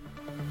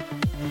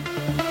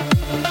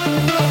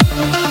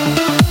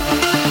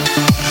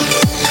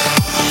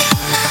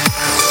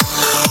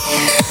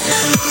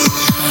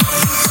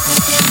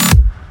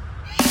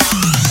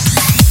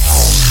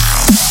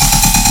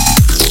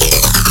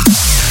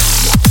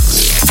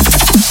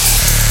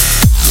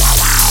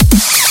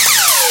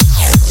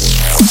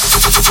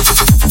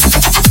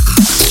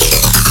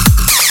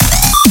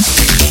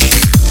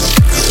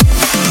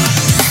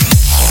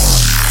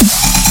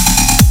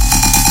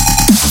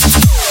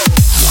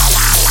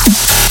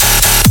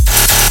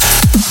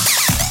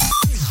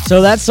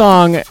 So that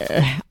song,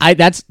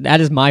 that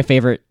is my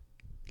favorite.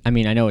 I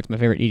mean, I know it's my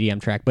favorite EDM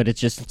track, but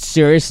it's just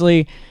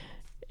seriously,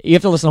 you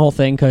have to listen to the whole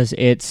thing because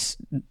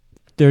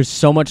there's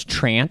so much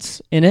trance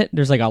in it.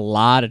 There's like a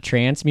lot of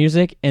trance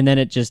music, and then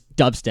it just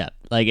dubstep.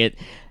 Like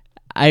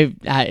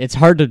it's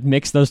hard to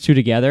mix those two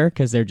together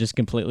because they're just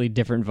completely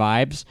different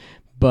vibes.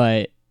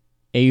 But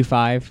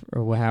AU5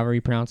 or however you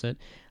pronounce it,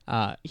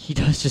 he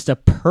does just a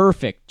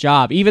perfect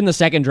job. Even the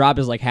second drop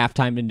is like half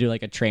timed into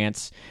like a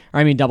trance, or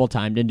I mean double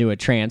timed into a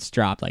trance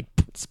drop, like,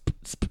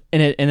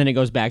 and then it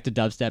goes back to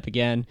dubstep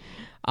again.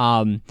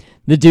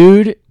 The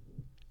dude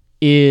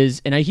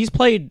is, and he's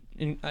played.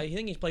 I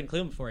think he's played in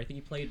Cleveland before. I think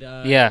he played.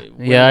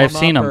 I've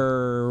seen him.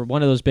 Or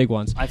one of those big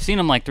ones. I've seen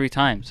him like 3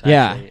 times.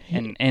 Actually,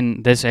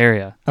 in this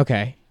area.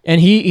 Okay, and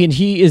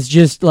he is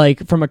just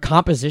like, from a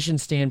composition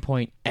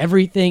standpoint,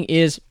 everything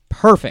is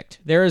perfect.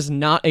 There is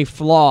not a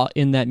flaw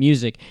in that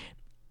music.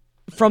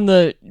 From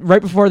the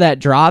right before that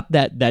drop,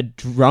 that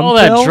drum fill.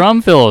 That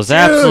drum fill is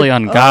absolutely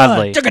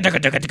ungodly.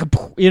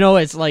 You know,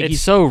 it's like it's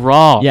so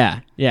raw.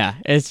 Yeah.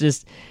 It's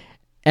just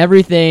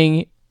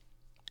everything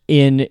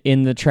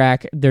in the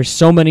track. There's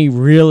so many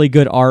really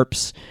good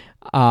arps.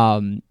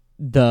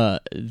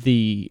 The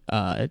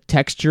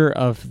texture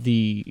of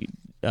the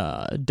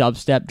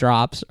dubstep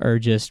drops are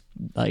just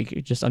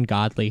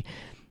ungodly.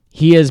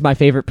 He is my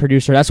favorite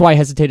producer. That's why I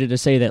hesitated to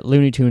say that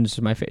Looney Tunes is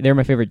they're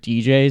my favorite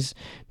DJs,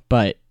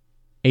 but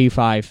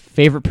AU5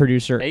 favorite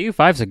producer.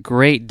 AU5's a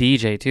great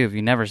DJ too. If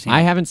you've never seen him,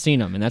 I haven't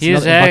seen him, and that's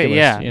another bucket list.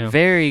 Yeah, you know?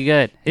 Very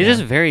good. He's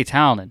just very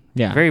talented.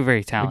 Yeah, very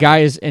very talented. The guy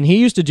is, and he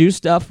used to do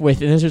stuff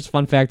with. And this is a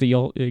fun fact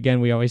that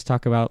we always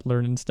talk about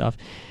learning stuff.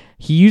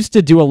 He used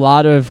to do a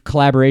lot of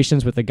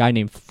collaborations with a guy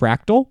named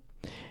Fractal.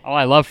 Oh,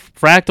 I love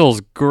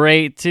Fractal's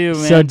great too,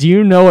 man. So, do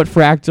you know what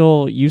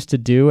Fractal used to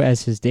do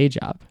as his day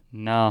job?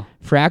 No.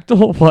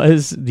 Fractal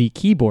was the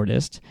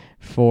keyboardist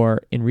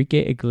for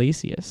Enrique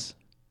Iglesias.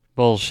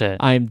 Bullshit.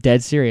 I'm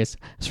dead serious.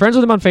 I was friends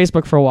with him on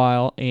Facebook for a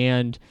while,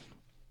 and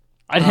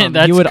that's kind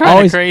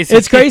of crazy.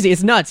 It's crazy.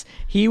 It's nuts.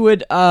 He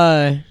would,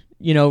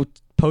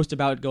 post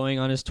about going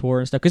on his tour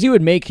and stuff, because he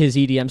would make his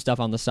EDM stuff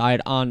on the side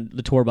on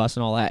the tour bus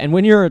and all that. And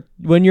when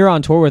you're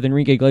on tour with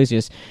Enrique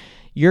Iglesias,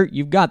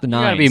 you've got the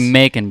nines. You gotta be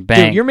making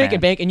bank. Dude, you're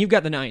making bank, and you've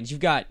got the nines. You've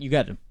got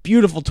a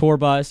beautiful tour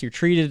bus. You're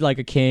treated like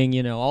a king.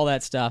 You know, all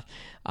that stuff.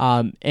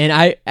 And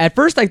at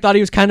first I thought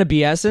he was kind of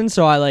BSing,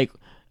 so I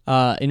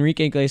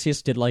Enrique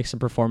Iglesias did like some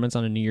performance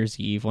on a New Year's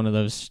Eve, one of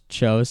those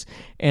shows,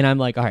 and I'm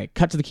like, all right,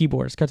 cut to the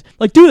keyboards,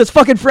 dude, that's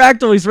fucking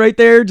Fractal. He's right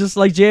there, just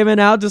like jamming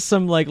out, just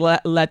some like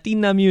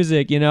Latina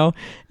music, you know.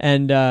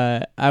 And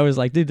I was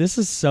like, dude, this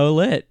is so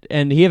lit.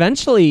 And he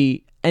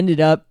eventually ended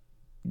up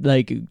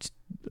like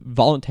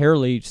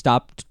voluntarily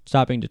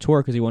stopping to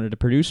tour because he wanted to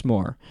produce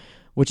more,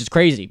 which is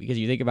crazy because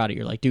you think about it,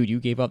 you're like, dude, you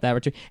gave up that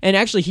opportunity. And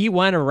actually he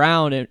went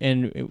around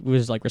and it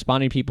was like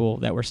responding to people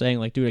that were saying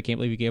like, dude, I can't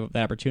believe you gave up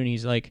that opportunity.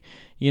 He's like,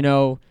 you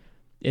know,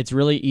 it's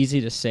really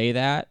easy to say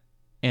that,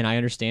 and I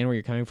understand where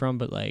you're coming from,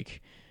 but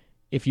like,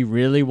 if you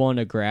really want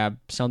to grab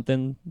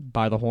something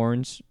by the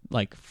horns,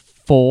 like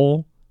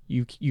full,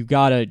 you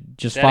gotta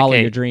just follow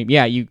your dream.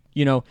 Yeah, you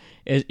know,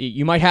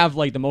 you might have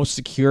like the most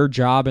secure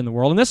job in the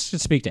world, and this should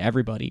speak to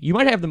everybody. You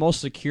might have the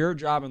most secure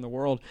job in the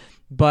world,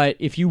 but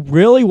if you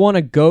really want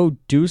to go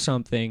do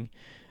something,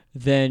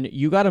 then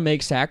you got to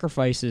make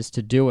sacrifices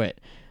to do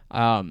it.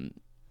 I'm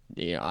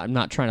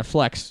not trying to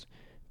flex,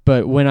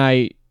 but when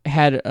I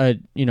had a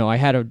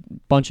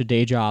bunch of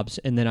day jobs,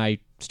 and then I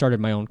started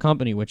my own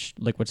company, which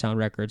Liquid Sound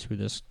Records, who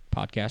this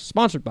podcast is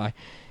sponsored by.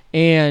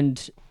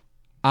 And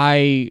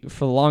I,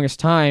 for the longest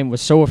time,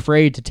 was so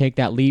afraid to take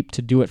that leap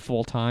to do it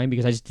full time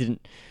because I just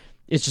didn't.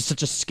 It's just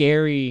such a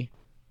scary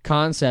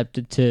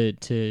concept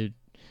to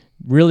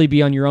really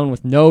be on your own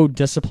with no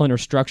discipline or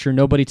structure,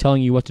 nobody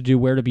telling you what to do,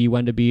 where to be,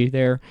 when to be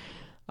there,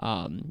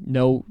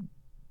 no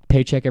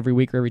paycheck every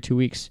week or every 2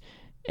 weeks.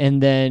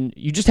 And then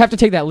you just have to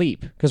take that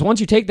leap, because once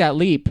you take that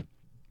leap,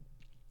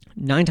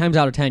 9 times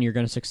out of 10 you're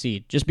going to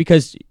succeed. Just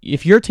because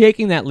if you're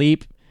taking that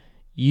leap,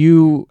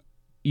 you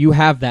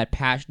have that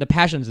passion. The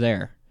passion's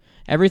there.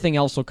 Everything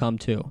else will come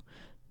too,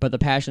 but the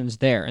passion's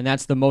there, and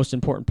that's the most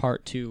important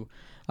part to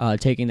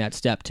taking that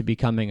step to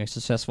becoming a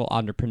successful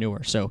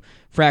entrepreneur. So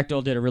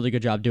Fractal did a really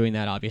good job doing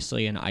that,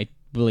 obviously, and I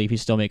believe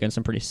he's still making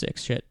some pretty sick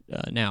shit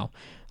now.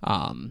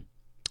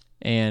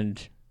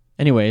 And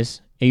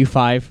anyways,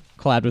 AU5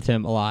 collabed with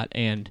him a lot,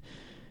 and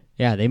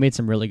yeah, they made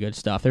some really good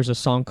stuff. There's a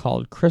song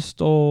called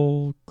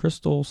Crystal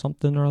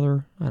something or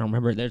other. I don't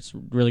remember. There's a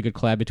really good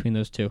collab between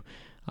those two.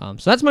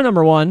 So that's my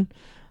number one.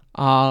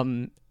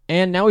 And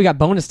now we got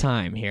bonus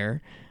time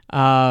here.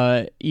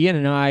 Ian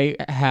and I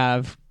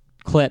have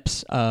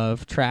clips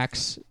of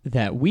tracks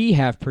that we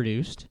have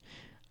produced.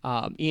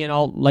 Ian,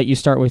 I'll let you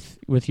start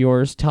with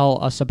yours.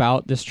 Tell us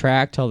about this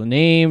track. Tell the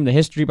name, the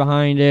history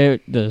behind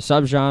it, the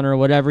subgenre,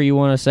 whatever you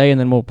want to say, and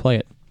then we'll play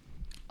it.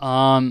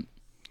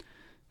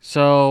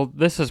 So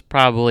this is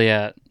probably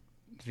at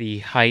the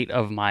height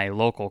of my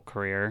local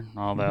career,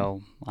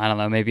 although I don't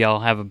know, maybe I'll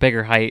have a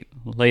bigger height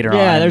later on.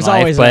 Yeah, there's in life,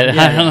 always but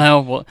I don't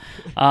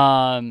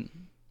know.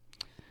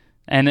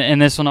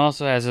 And this one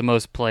also has the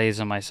most plays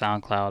on my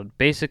SoundCloud.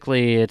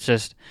 Basically, it's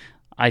just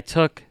I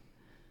took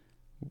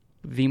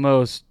the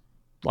most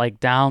like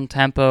down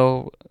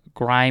tempo,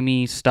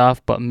 grimy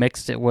stuff, but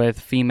mixed it with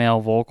female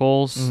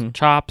vocals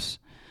chops.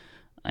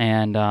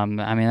 And I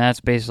mean, that's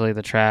basically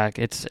the track.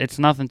 It's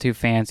nothing too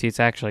fancy. It's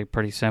actually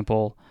pretty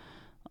simple.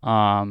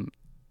 But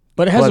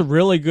it has a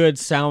really good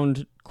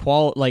sound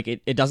quality. Like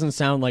it doesn't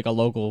sound like a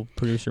local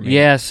producer made.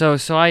 Yeah, so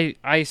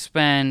I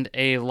spend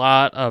a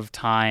lot of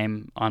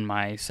time on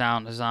my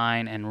sound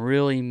design and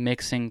really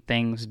mixing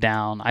things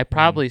down. I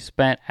probably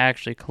spent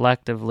actually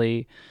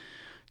collectively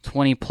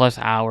 20 plus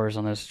hours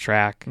on this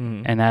track,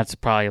 and that's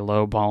probably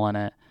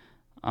lowballing it.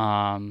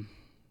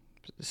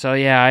 So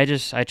yeah,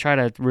 I try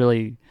to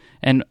really,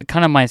 and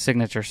kind of my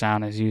signature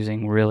sound is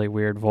using really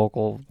weird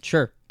vocal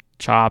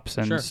chops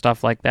and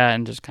stuff like that,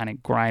 and just kind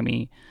of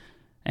grimy,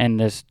 and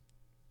just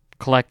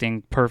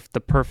collecting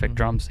the perfect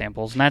drum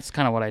samples, and that's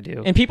kind of what I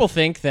do. And people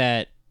think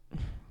that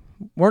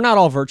we're not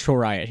all Virtual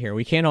Riot here.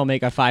 We can't all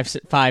make a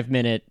 5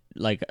 minute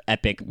like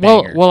epic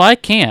banger. Well, I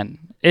can.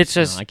 It's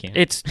just I can't.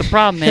 It's the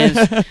problem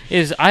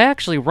is I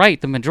actually write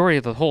the majority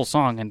of the whole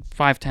song in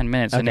 5-10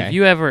 minutes. And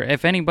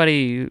if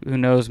anybody who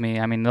knows me,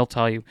 I mean, they'll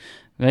tell you,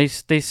 they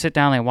sit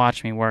down, they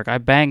watch me work. I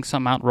bang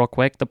something out real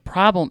quick. The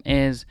problem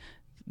is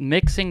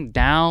mixing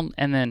down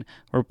and then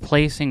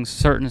replacing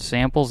certain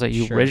samples that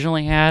you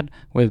originally had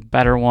with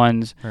better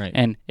ones. Right.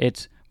 And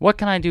it's, what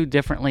can I do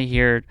differently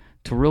here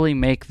to really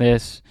make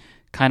this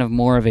kind of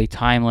more of a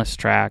timeless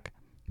track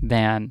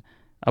than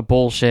a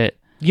bullshit.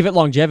 Give it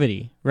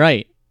longevity.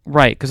 Right.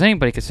 Right, because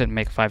anybody could sit and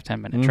make a 5-10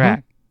 minute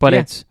track. But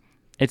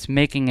it's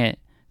making it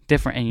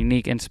different and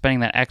unique and spending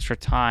that extra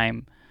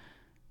time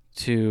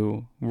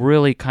to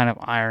really kind of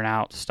iron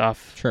out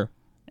stuff. Sure.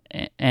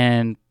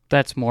 And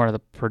that's more of the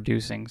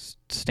producing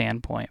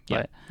standpoint,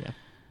 but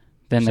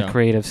than the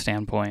creative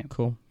standpoint.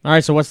 Cool. All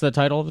right, so what's the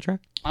title of the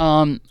track?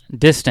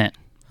 Distant.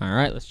 All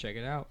right, let's check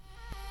it out.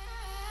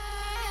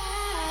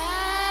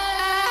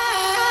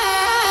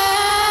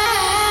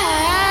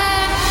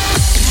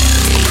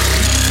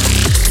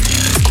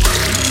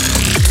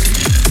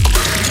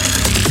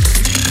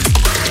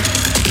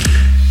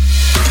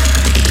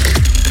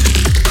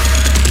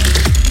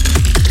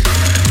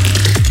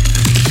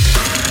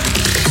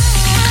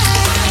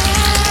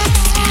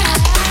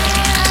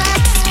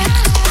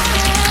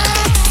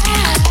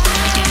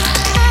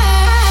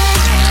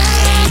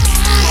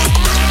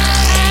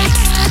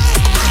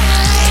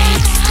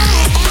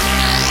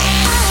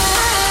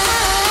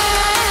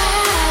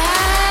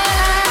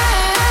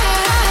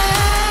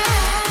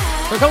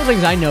 A couple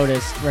things I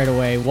noticed right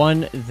away.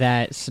 One,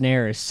 that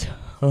snare is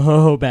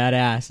so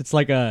badass. It's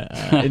like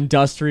a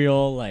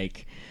industrial,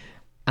 like,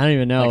 I don't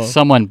even know. Like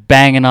someone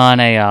banging on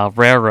a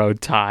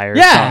railroad tie or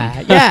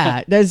something.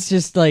 Yeah. That's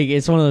just like,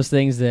 it's one of those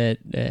things that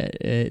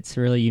it's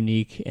really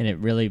unique and it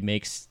really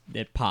makes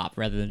it pop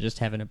rather than just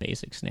having a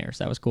basic snare.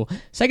 So that was cool.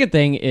 Second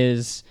thing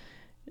is,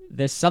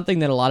 there's something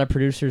that a lot of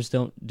producers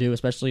don't do,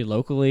 especially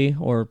locally,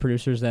 or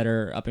producers that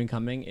are up and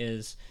coming,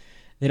 is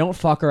they don't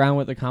fuck around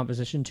with the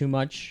composition too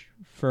much.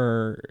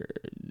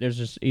 There's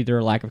just either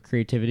a lack of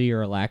creativity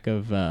or a lack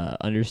of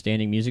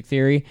understanding music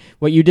theory.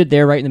 What you did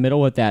there right in the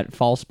middle with that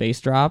false bass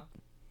drop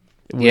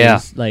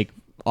was like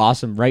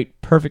awesome, right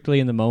perfectly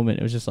in the moment.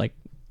 It was just like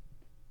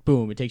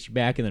boom, it takes you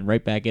back and then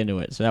right back into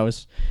it. So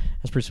that's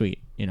pretty sweet.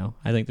 You know,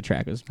 I think the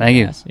track was Thank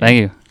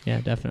you.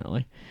 Yeah,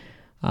 definitely.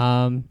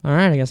 All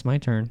right, I guess my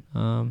turn.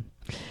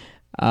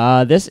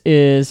 This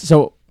is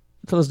so.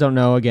 For those who don't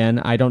know, again,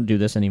 I don't do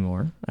this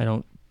anymore. I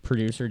don't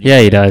produce or do.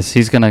 Yeah, he does.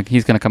 He's gonna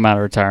come out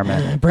of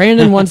retirement.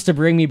 Brandon wants to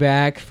bring me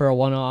back for a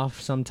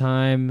one-off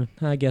sometime.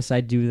 I guess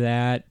I'd do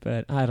that,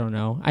 but I don't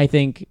know. I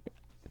think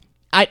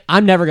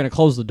I'm never going to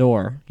close the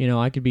door. You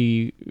know, I could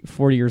be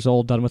 40 years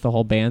old, done with the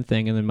whole band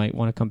thing, and then might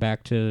want to come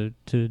back to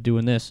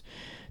doing this.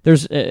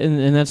 There's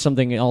and that's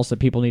something else that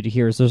people need to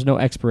hear is there's no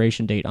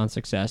expiration date on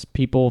success.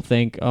 People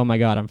think, oh my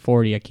God, I'm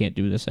 40, I can't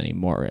do this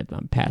anymore.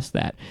 I'm past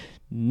that.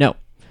 No.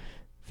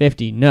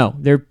 50, no.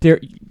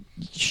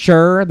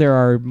 Sure, there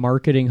are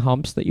marketing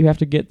humps that you have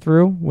to get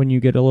through when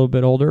you get a little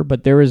bit older,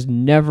 but there is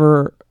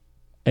never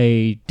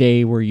a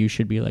day where you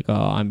should be like, oh,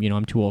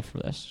 I'm too old for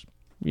this.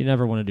 You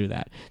never want to do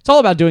that. It's all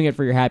about doing it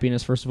for your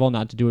happiness, first of all,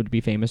 not to do it to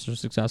be famous or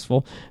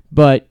successful.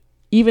 But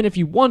even if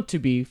you want to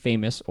be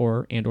famous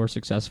or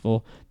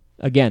successful,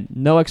 again,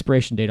 no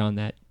expiration date on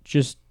that.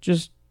 Just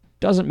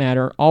doesn't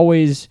matter.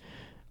 Always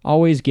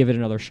give it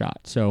another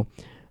shot. So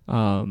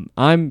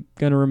I'm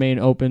going to remain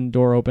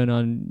door open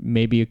on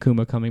maybe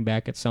Akuma coming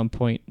back at some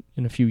point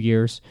in a few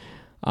years.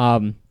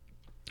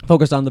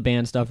 Focused on the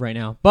band stuff right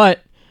now.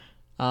 But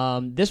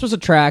this was a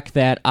track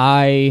that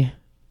I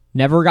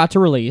never got to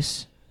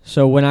release.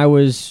 So when I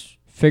was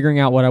figuring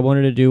out what I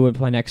wanted to do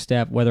with my next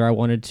step, whether I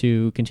wanted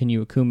to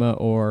continue Akuma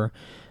or,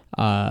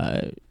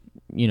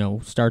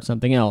 start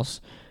something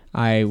else,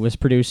 I was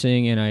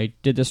producing and I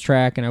did this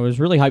track and I was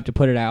really hyped to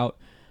put it out.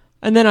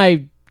 And then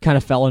I kind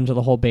of fell into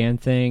the whole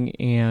band thing,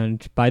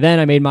 and by then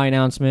I made my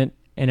announcement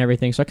and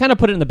everything, so I kind of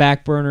put it in the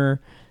back burner,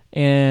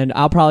 and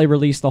I'll probably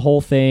release the whole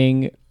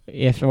thing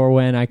if or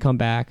when I come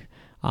back.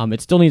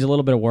 It still needs a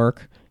little bit of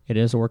work. It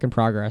is a work in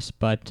progress,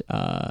 but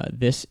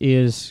this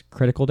is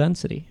Critical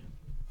Density.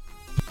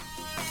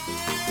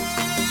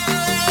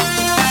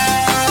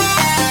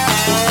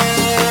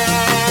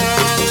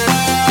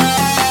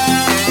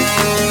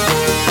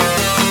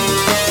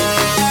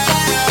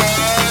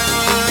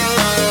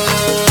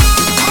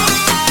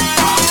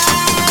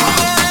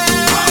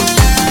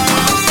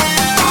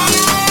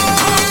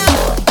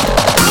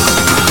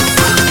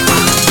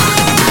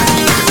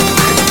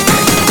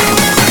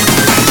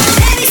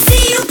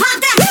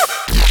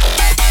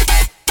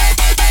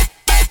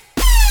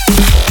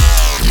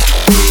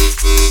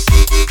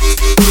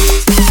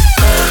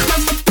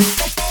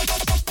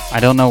 I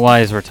don't know why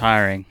he's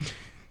retiring,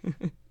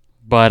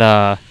 but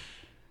I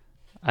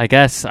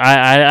guess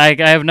I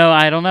have no.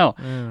 I don't know.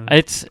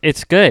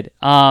 It's good.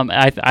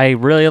 I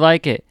really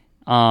like it.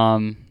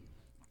 I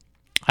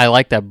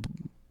like that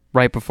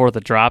right before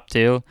the drop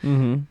too.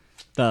 Mm-hmm.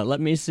 The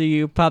let me see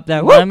you pop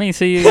that. Let me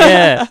see you.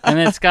 Yeah, and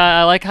it's got.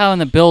 I like how in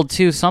the build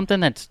too. Something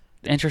that's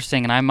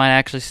interesting, and I might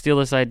actually steal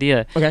this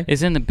idea. Okay.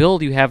 Is in the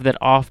build you have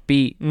that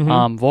offbeat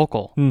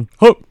vocal.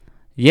 Hope.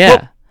 Yeah.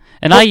 Hope.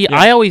 And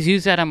I always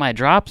use that on my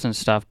drops and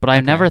stuff, but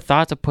I've never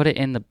thought to put it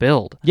in the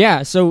build.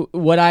 Yeah, so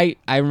what I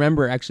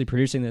remember actually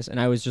producing this, and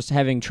I was just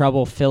having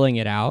trouble filling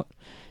it out.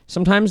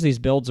 Sometimes these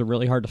builds are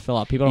really hard to fill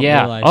out. People don't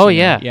realize. Oh,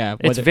 yeah.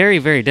 It's very,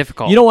 very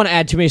difficult. You don't want to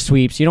add too many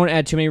sweeps. You don't want to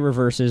add too many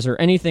reverses or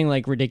anything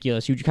like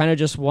ridiculous. You kind of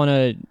just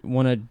want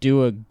to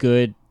do a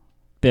good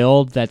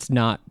build that's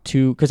not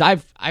too... Because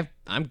I'm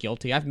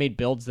guilty. I've made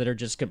builds that are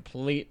just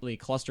completely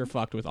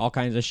clusterfucked with all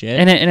kinds of shit.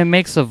 And it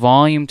makes the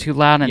volume too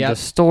loud and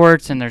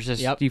distorts, and there's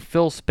just you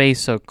fill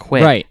space so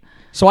quick. Right.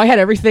 So I had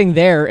everything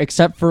there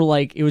except for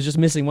it was just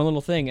missing one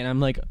little thing, and I'm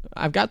like,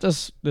 I've got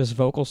this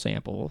vocal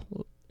sample.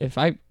 If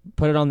I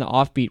put it on the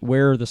offbeat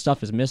where the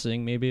stuff is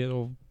missing, maybe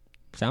it'll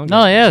sound good.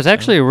 No, yeah, it's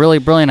actually a really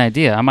brilliant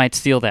idea. I might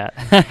steal that.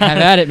 Have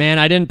at it, man.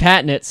 I didn't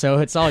patent it, so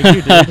it's all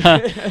you, dude.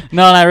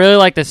 No, and I really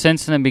like the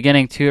synths in the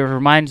beginning, too. It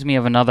reminds me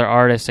of another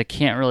artist I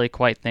can't really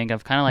quite think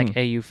of, kind of like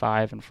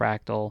AU5 and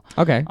Fractal.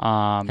 Okay.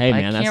 Hey,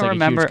 man, that's like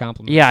a huge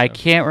compliment. Yeah, so. I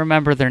can't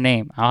remember their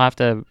name. I'll have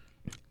to remember.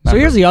 So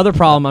here's the other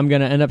problem I'm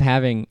going to end up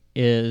having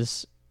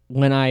is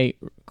when I,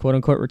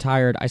 quote-unquote,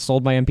 retired, I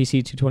sold my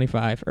MPC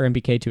 225, or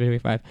MPK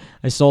 225.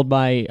 I sold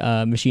my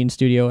Machine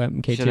Studio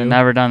MK2. Should have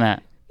never done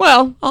that.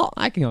 Well,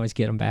 I can always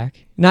get them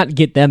back. Not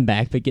get them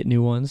back, but get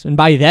new ones. And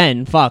by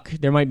then,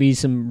 there might be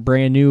some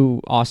brand new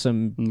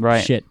awesome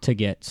shit to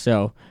get.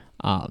 So,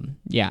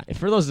 yeah,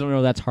 for those who don't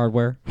know, that's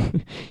hardware.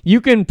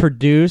 You can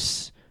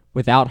produce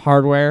without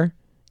hardware.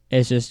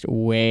 It's just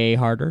way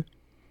harder.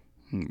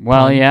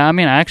 Well, yeah, I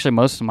mean, actually,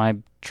 most of my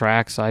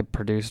tracks I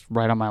produced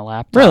right on my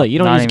laptop. Really? You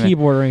don't use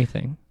keyboard or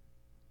anything?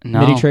 No.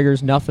 MIDI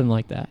triggers, nothing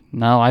like that?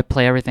 No, I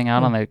play everything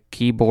out on the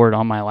keyboard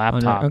on my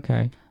laptop.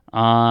 Okay.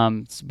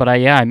 But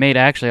I made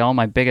actually all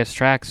my biggest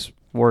tracks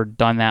were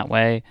done that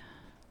way,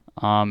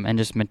 and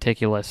just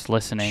meticulous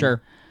listening.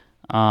 Sure.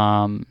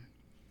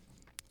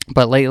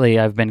 But lately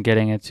I've been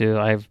getting into,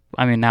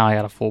 now I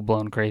got a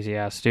full-blown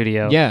crazy-ass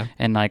studio. Yeah.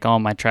 And all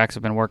my tracks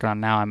I've been working on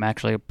now, I'm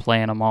actually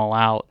playing them all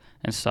out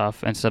and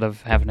stuff instead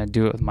of having to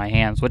do it with my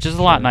hands, which is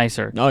a lot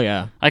nicer. Oh,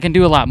 yeah. I can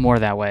do a lot more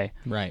that way.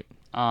 Right.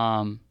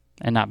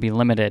 And not be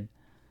limited.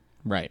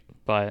 Right.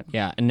 But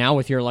yeah, and now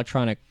with your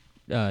electronic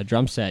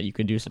drum set, you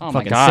can do some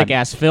fucking God.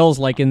 sick-ass fills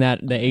like in the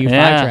AU5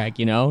 track,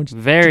 you know?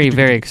 Very,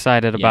 very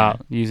excited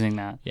about using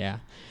that. Yeah.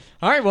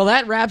 All right, well,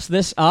 that wraps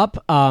this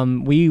up.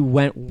 We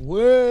went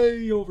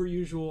way over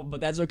usual, but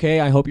that's okay.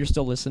 I hope you're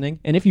still listening.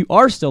 And if you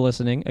are still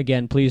listening,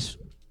 again, please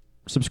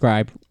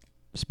subscribe,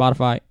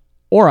 Spotify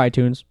or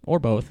iTunes or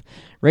both.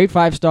 Rate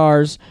 5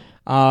 stars.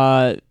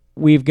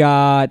 We've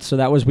got, so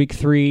that was week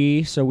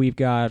 3, so we've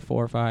got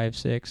 4, 5,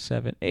 6,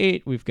 7,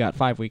 8. We've got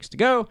 5 weeks to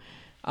go.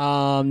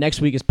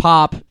 Next week is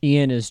Pop.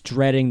 Ian is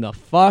dreading the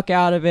fuck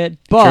out of it,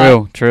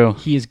 but True.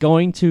 he is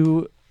going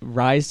to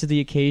rise to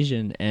the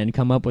occasion and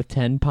come up with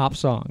 10 pop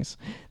songs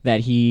that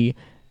he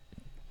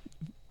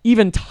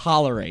even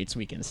tolerates,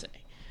 we can say.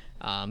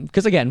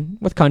 Because again,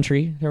 with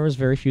country, there was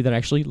very few that I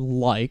actually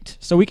liked,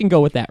 so we can go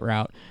with that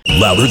route.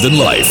 Louder Than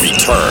Life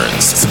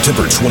returns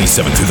September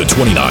 27th through the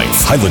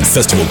 29th. Highland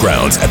Festival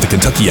grounds at the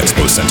Kentucky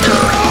Expo Center.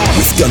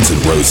 With Guns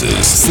N'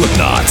 Roses,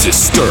 Slipknot,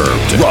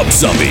 Disturbed, Rob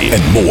Zombie,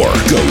 and more.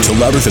 Go to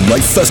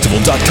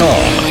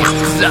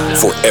louderthanlifefestival.com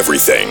for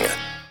everything.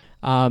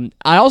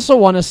 I also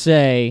want to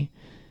say,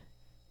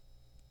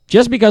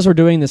 just because we're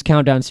doing this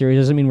countdown series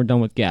doesn't mean we're done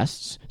with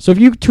guests. So if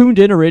you tuned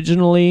in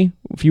originally,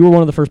 if you were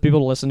one of the first people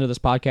to listen to this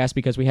podcast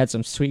because we had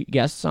some sweet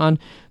guests on,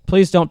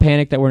 please don't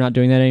panic that we're not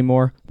doing that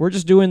anymore. We're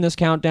just doing this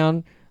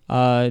countdown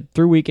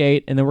through week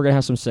 8, and then we're going to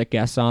have some sick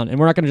guests on. And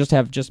we're not going to just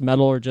have just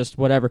metal or just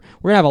whatever.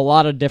 We're going to have a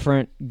lot of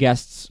different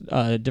guests,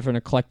 different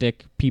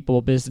eclectic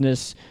people,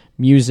 business,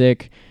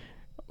 music,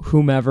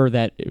 whomever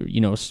that,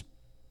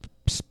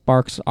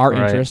 sparks our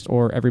interest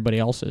or everybody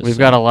else's. We've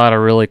got a lot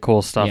of really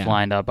cool stuff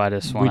lined up. I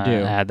just want to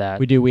add that.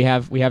 We do. We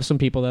have some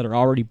people that are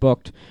already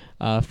booked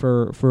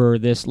for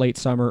this late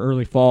summer,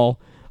 early fall,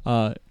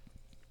 as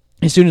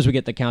soon as we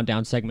get the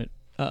countdown segment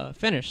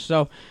finished.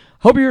 So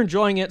hope you're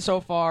enjoying it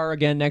so far.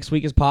 Again, next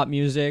week is pop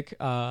music.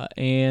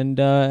 And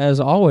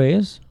as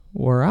always,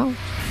 we're out.